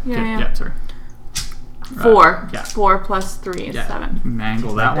 Bonus. yeah. Yeah, Okay, yeah. sorry. 4. Yeah. 4 plus 3 is Yeah. 7.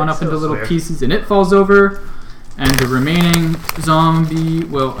 Mangle that one up So into little swear. pieces, and it falls over. And the remaining zombie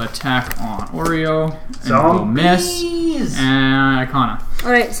will attack on Oreo and will miss. And Icona.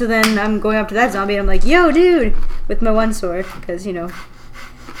 Alright, so then I'm going up to that zombie and I'm like, yo, dude, with my one sword. Because, you know.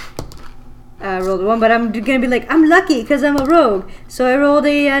 rolled a 1, but I'm gonna be like, I'm lucky because I'm a rogue. So I rolled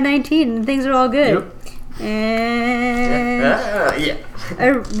a 19 and things are all good. Yep. And Yeah. I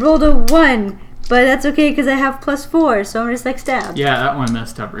rolled a 1, but that's okay because I have +4, so I'm just like stabbed. Yeah, that one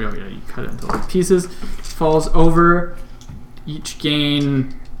messed up real. Yeah, you cut it into like pieces. Falls over. Each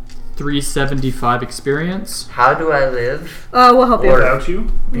gain 375 experience. How do I live? We'll help you. Without you?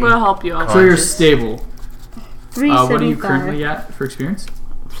 We'll help you. So you're Conscious? stable. 375. What are you currently at for experience?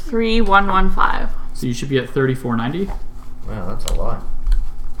 3115. So you should be at 3490. Wow, that's a lot.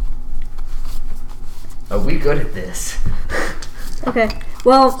 Are we good at this? Okay.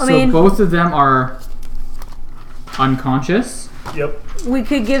 Well, I mean, So both of them are unconscious. Yep. we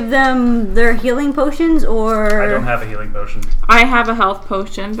could give them their healing potions, or I don't have a healing potion. I have a health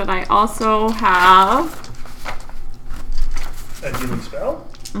potion, but I also have. A healing spell?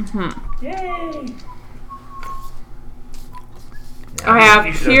 Mm-hmm. Yay! I You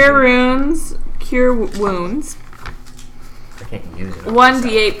have should cure have runes, cure wounds, I can't use it. on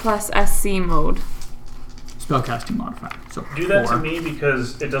 1d8 plus SC mode. Spellcasting modifier. So Do that to 4. me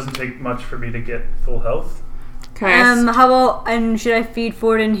because it doesn't take much for me to get full health. Okay. how about, and should I feed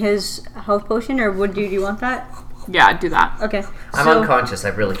Forden his health potion, or do you want that? Yeah, do that. Okay. I'm so unconscious. I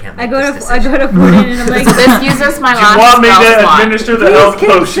really can't I make go this to decision. Forden and I'm like, This uses my Do you last want me spell to slot. administer the please health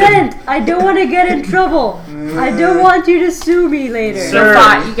potion? consent. I don't want to get in trouble. I don't want you to sue me later. Sir.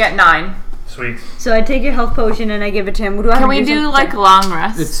 Fine, you get 9. Sweet. So I take your health potion and I give it to him. Do I have Can to we do something? like long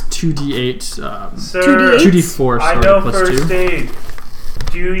rest? It's 2d8. Sir, 2d8? 2d4. I Sorry, know plus first 2. aid.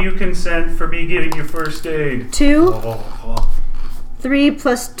 Do you consent for me getting your first aid? 2? Oh. 3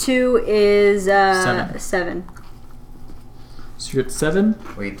 plus 2 is 7. 7. So you get 7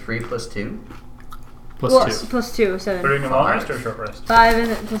 Wait, 3 plus 2? plus Well, 2. plus 2, We're 7. doing a long rest or a short rest? 5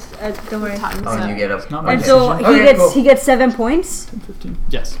 and plus, don't worry. Times Oh, and you it. get up. Not my And so decision. he Okay, gets cool. he gets 7 points. 10, 15.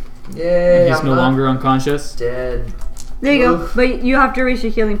 Yes. Yay! He's I'm no not longer unconscious. dead. There you go. But you have to reach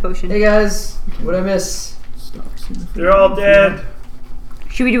your healing potion. Hey guys, what'd I miss? Stop seeing the They're all dead.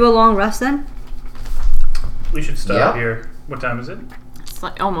 Should we do a long rest then? We should stop Yeah. here. What time is it? It's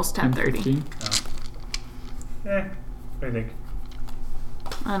like almost 10, 10:30. 15. What do you think?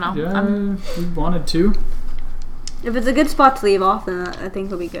 I don't know. Yeah, we wanted to. If it's a good spot to leave off, then I think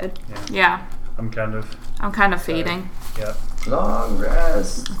it'll be good. Yeah, I'm kind of fading. yeah. Long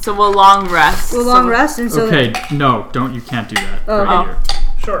rest. So we'll long rest. We'll long rest, and so Okay, no, don't. You can't do that. Oh. right Oh. here.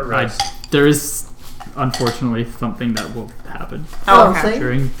 Short rest. There is, unfortunately, something that will happen Oh, okay. Something?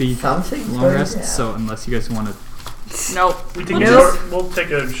 during the Something's long going rest. down. So unless you guys want to, Nope. We'll take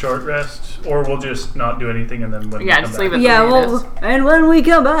a short rest, or we'll just not do anything, and then when Yeah, we come just back. leave it. yeah, the way it well, is. and when we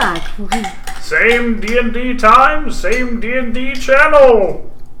come back, Same D&D time, same D&D channel.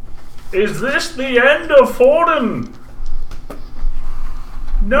 Is this the end of Forden?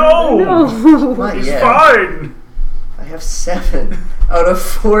 No. no. Not He's yet. fine. I have 7 out of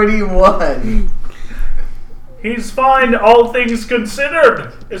 41. He's fine, all things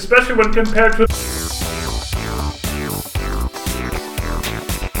considered, especially when compared to.